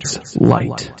Lantern's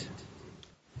light.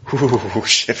 Ooh,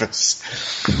 shivers.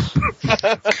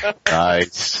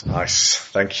 Nice. Nice.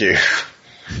 Thank you.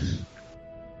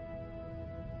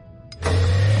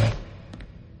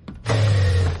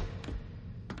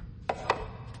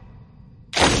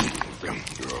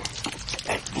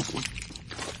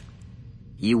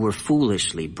 You were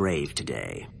foolishly brave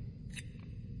today.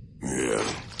 Yeah,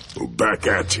 well, back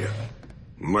at you.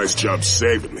 Nice job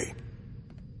saving me.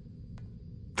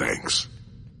 Thanks.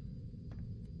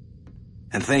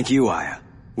 And thank you, Aya.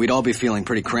 We'd all be feeling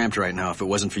pretty cramped right now if it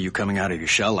wasn't for you coming out of your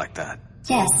shell like that.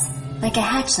 Yes, like a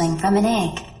hatchling from an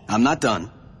egg. I'm not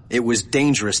done. It was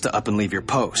dangerous to up and leave your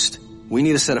post. We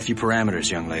need to set a few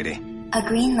parameters, young lady. A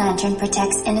Green Lantern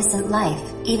protects innocent life,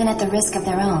 even at the risk of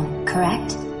their own,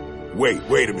 correct?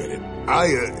 Wait a minute.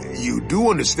 You do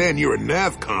understand you're a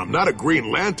NAVCOM, not a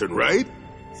Green Lantern, right?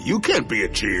 You can't be a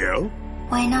GL.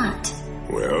 Why not?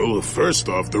 Well, first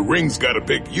off, the ring's gotta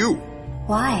pick you.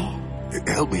 Why?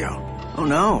 Help me out. Oh,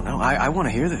 no, I want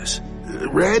to hear this.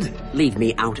 Red? Leave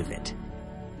me out of it.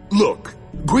 Look,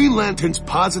 Green Lantern's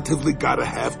positively gotta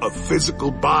have a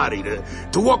physical body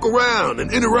to walk around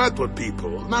and interact with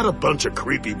people, not a bunch of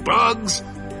creepy bugs.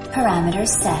 Parameters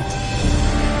set.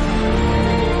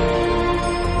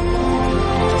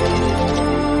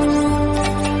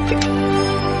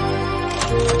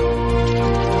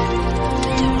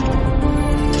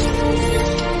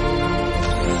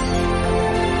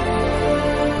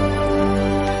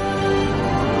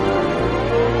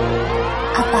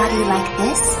 A body like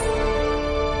this?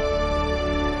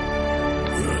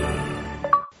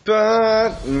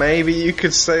 But maybe you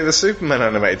could say the Superman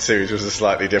animated series was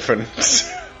slightly different.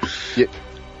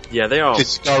 Yeah, they are.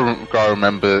 Just gotta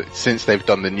remember, since they've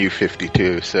done the new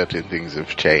 52, certain things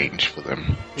have changed for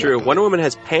them. True. Wonder Woman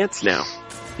has pants now.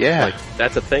 Yeah. Like,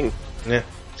 that's a thing. Yeah.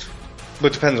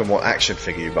 But it depends on what action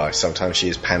figure you buy. Sometimes she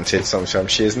is panted,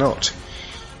 sometimes she is not.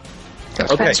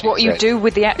 Depends what you do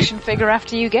with the action figure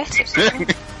after you get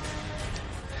it.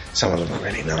 Some of them are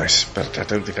really nice, but I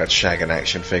don't think I'd shag an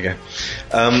action figure.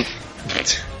 I'm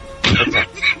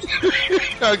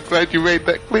glad you made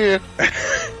that clear.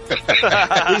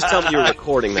 Please tell me you were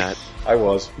recording that. I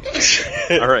was.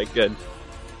 Alright, good.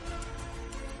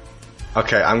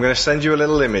 Okay, I'm going to send you a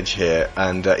little image here,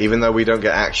 and even though we don't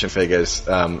get action figures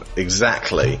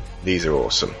exactly, these are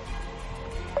awesome.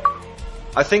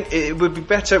 I think it would be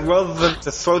better, rather than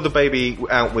to throw the baby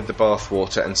out with the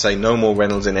bathwater and say no more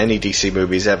Reynolds in any DC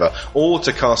movies ever, or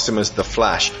to cast him as the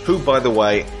Flash, who, by the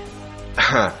way,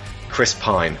 Chris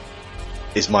Pine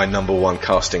is my number one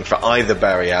casting for either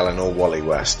Barry Allen or Wally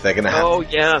West. They're going to have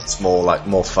it's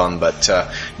more fun, but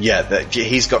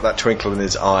he's got that twinkle in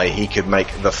his eye. He could make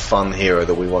the fun hero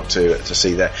that we want to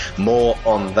see there. More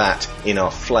on that in our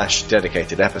Flash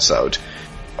dedicated episode.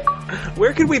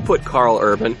 Where could we put Carl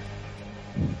Urban?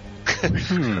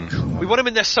 We want him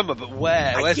in there somewhere, but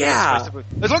where? Where's yeah.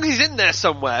 As long as he's in there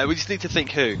somewhere, we just need to think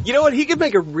who. You know what? He could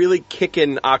make a really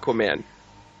kickin' Aquaman.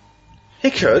 He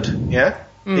could, yeah.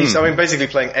 He's, basically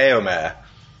playing Eomer.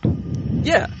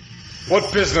 Yeah.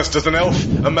 What business does an elf,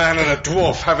 a man, and a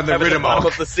dwarf have in the Riddermark? Bottom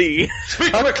of the sea.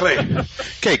 Speak quickly.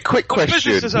 Okay, quick question. What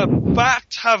business does a bat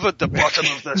have at the bottom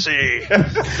of the sea?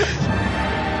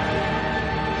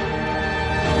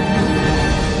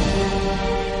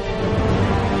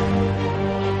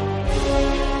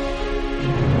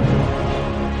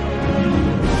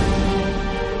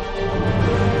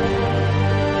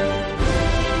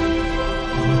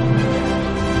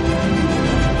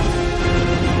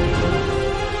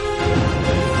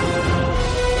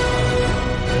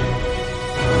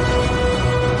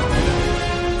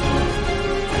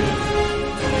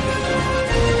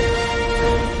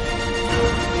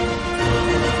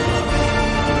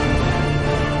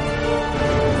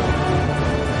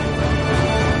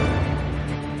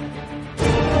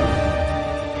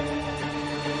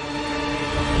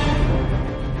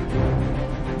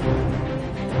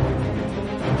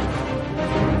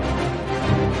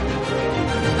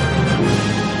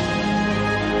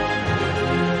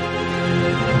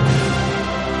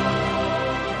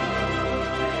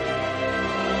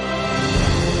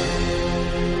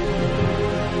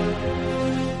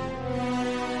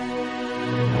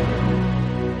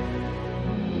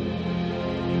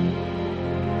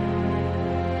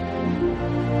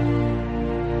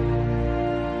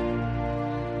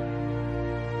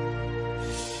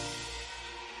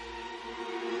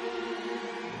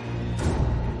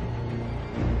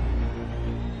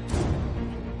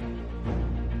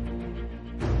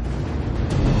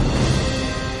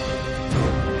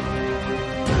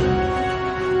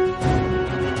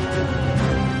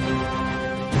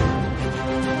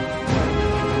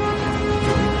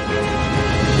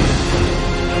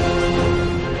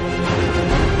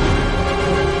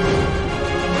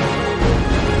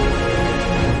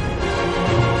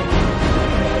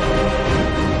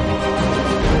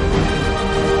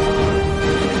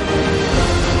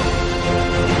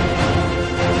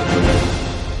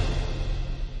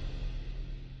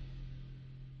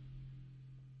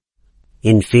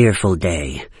 In fearful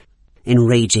day, in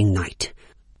raging night,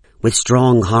 with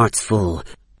strong hearts full,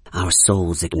 our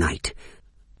souls ignite.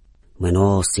 when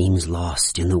all seems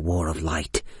lost in the war of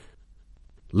light,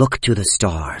 look to the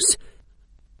stars,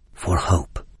 for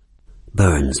hope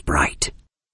burns bright.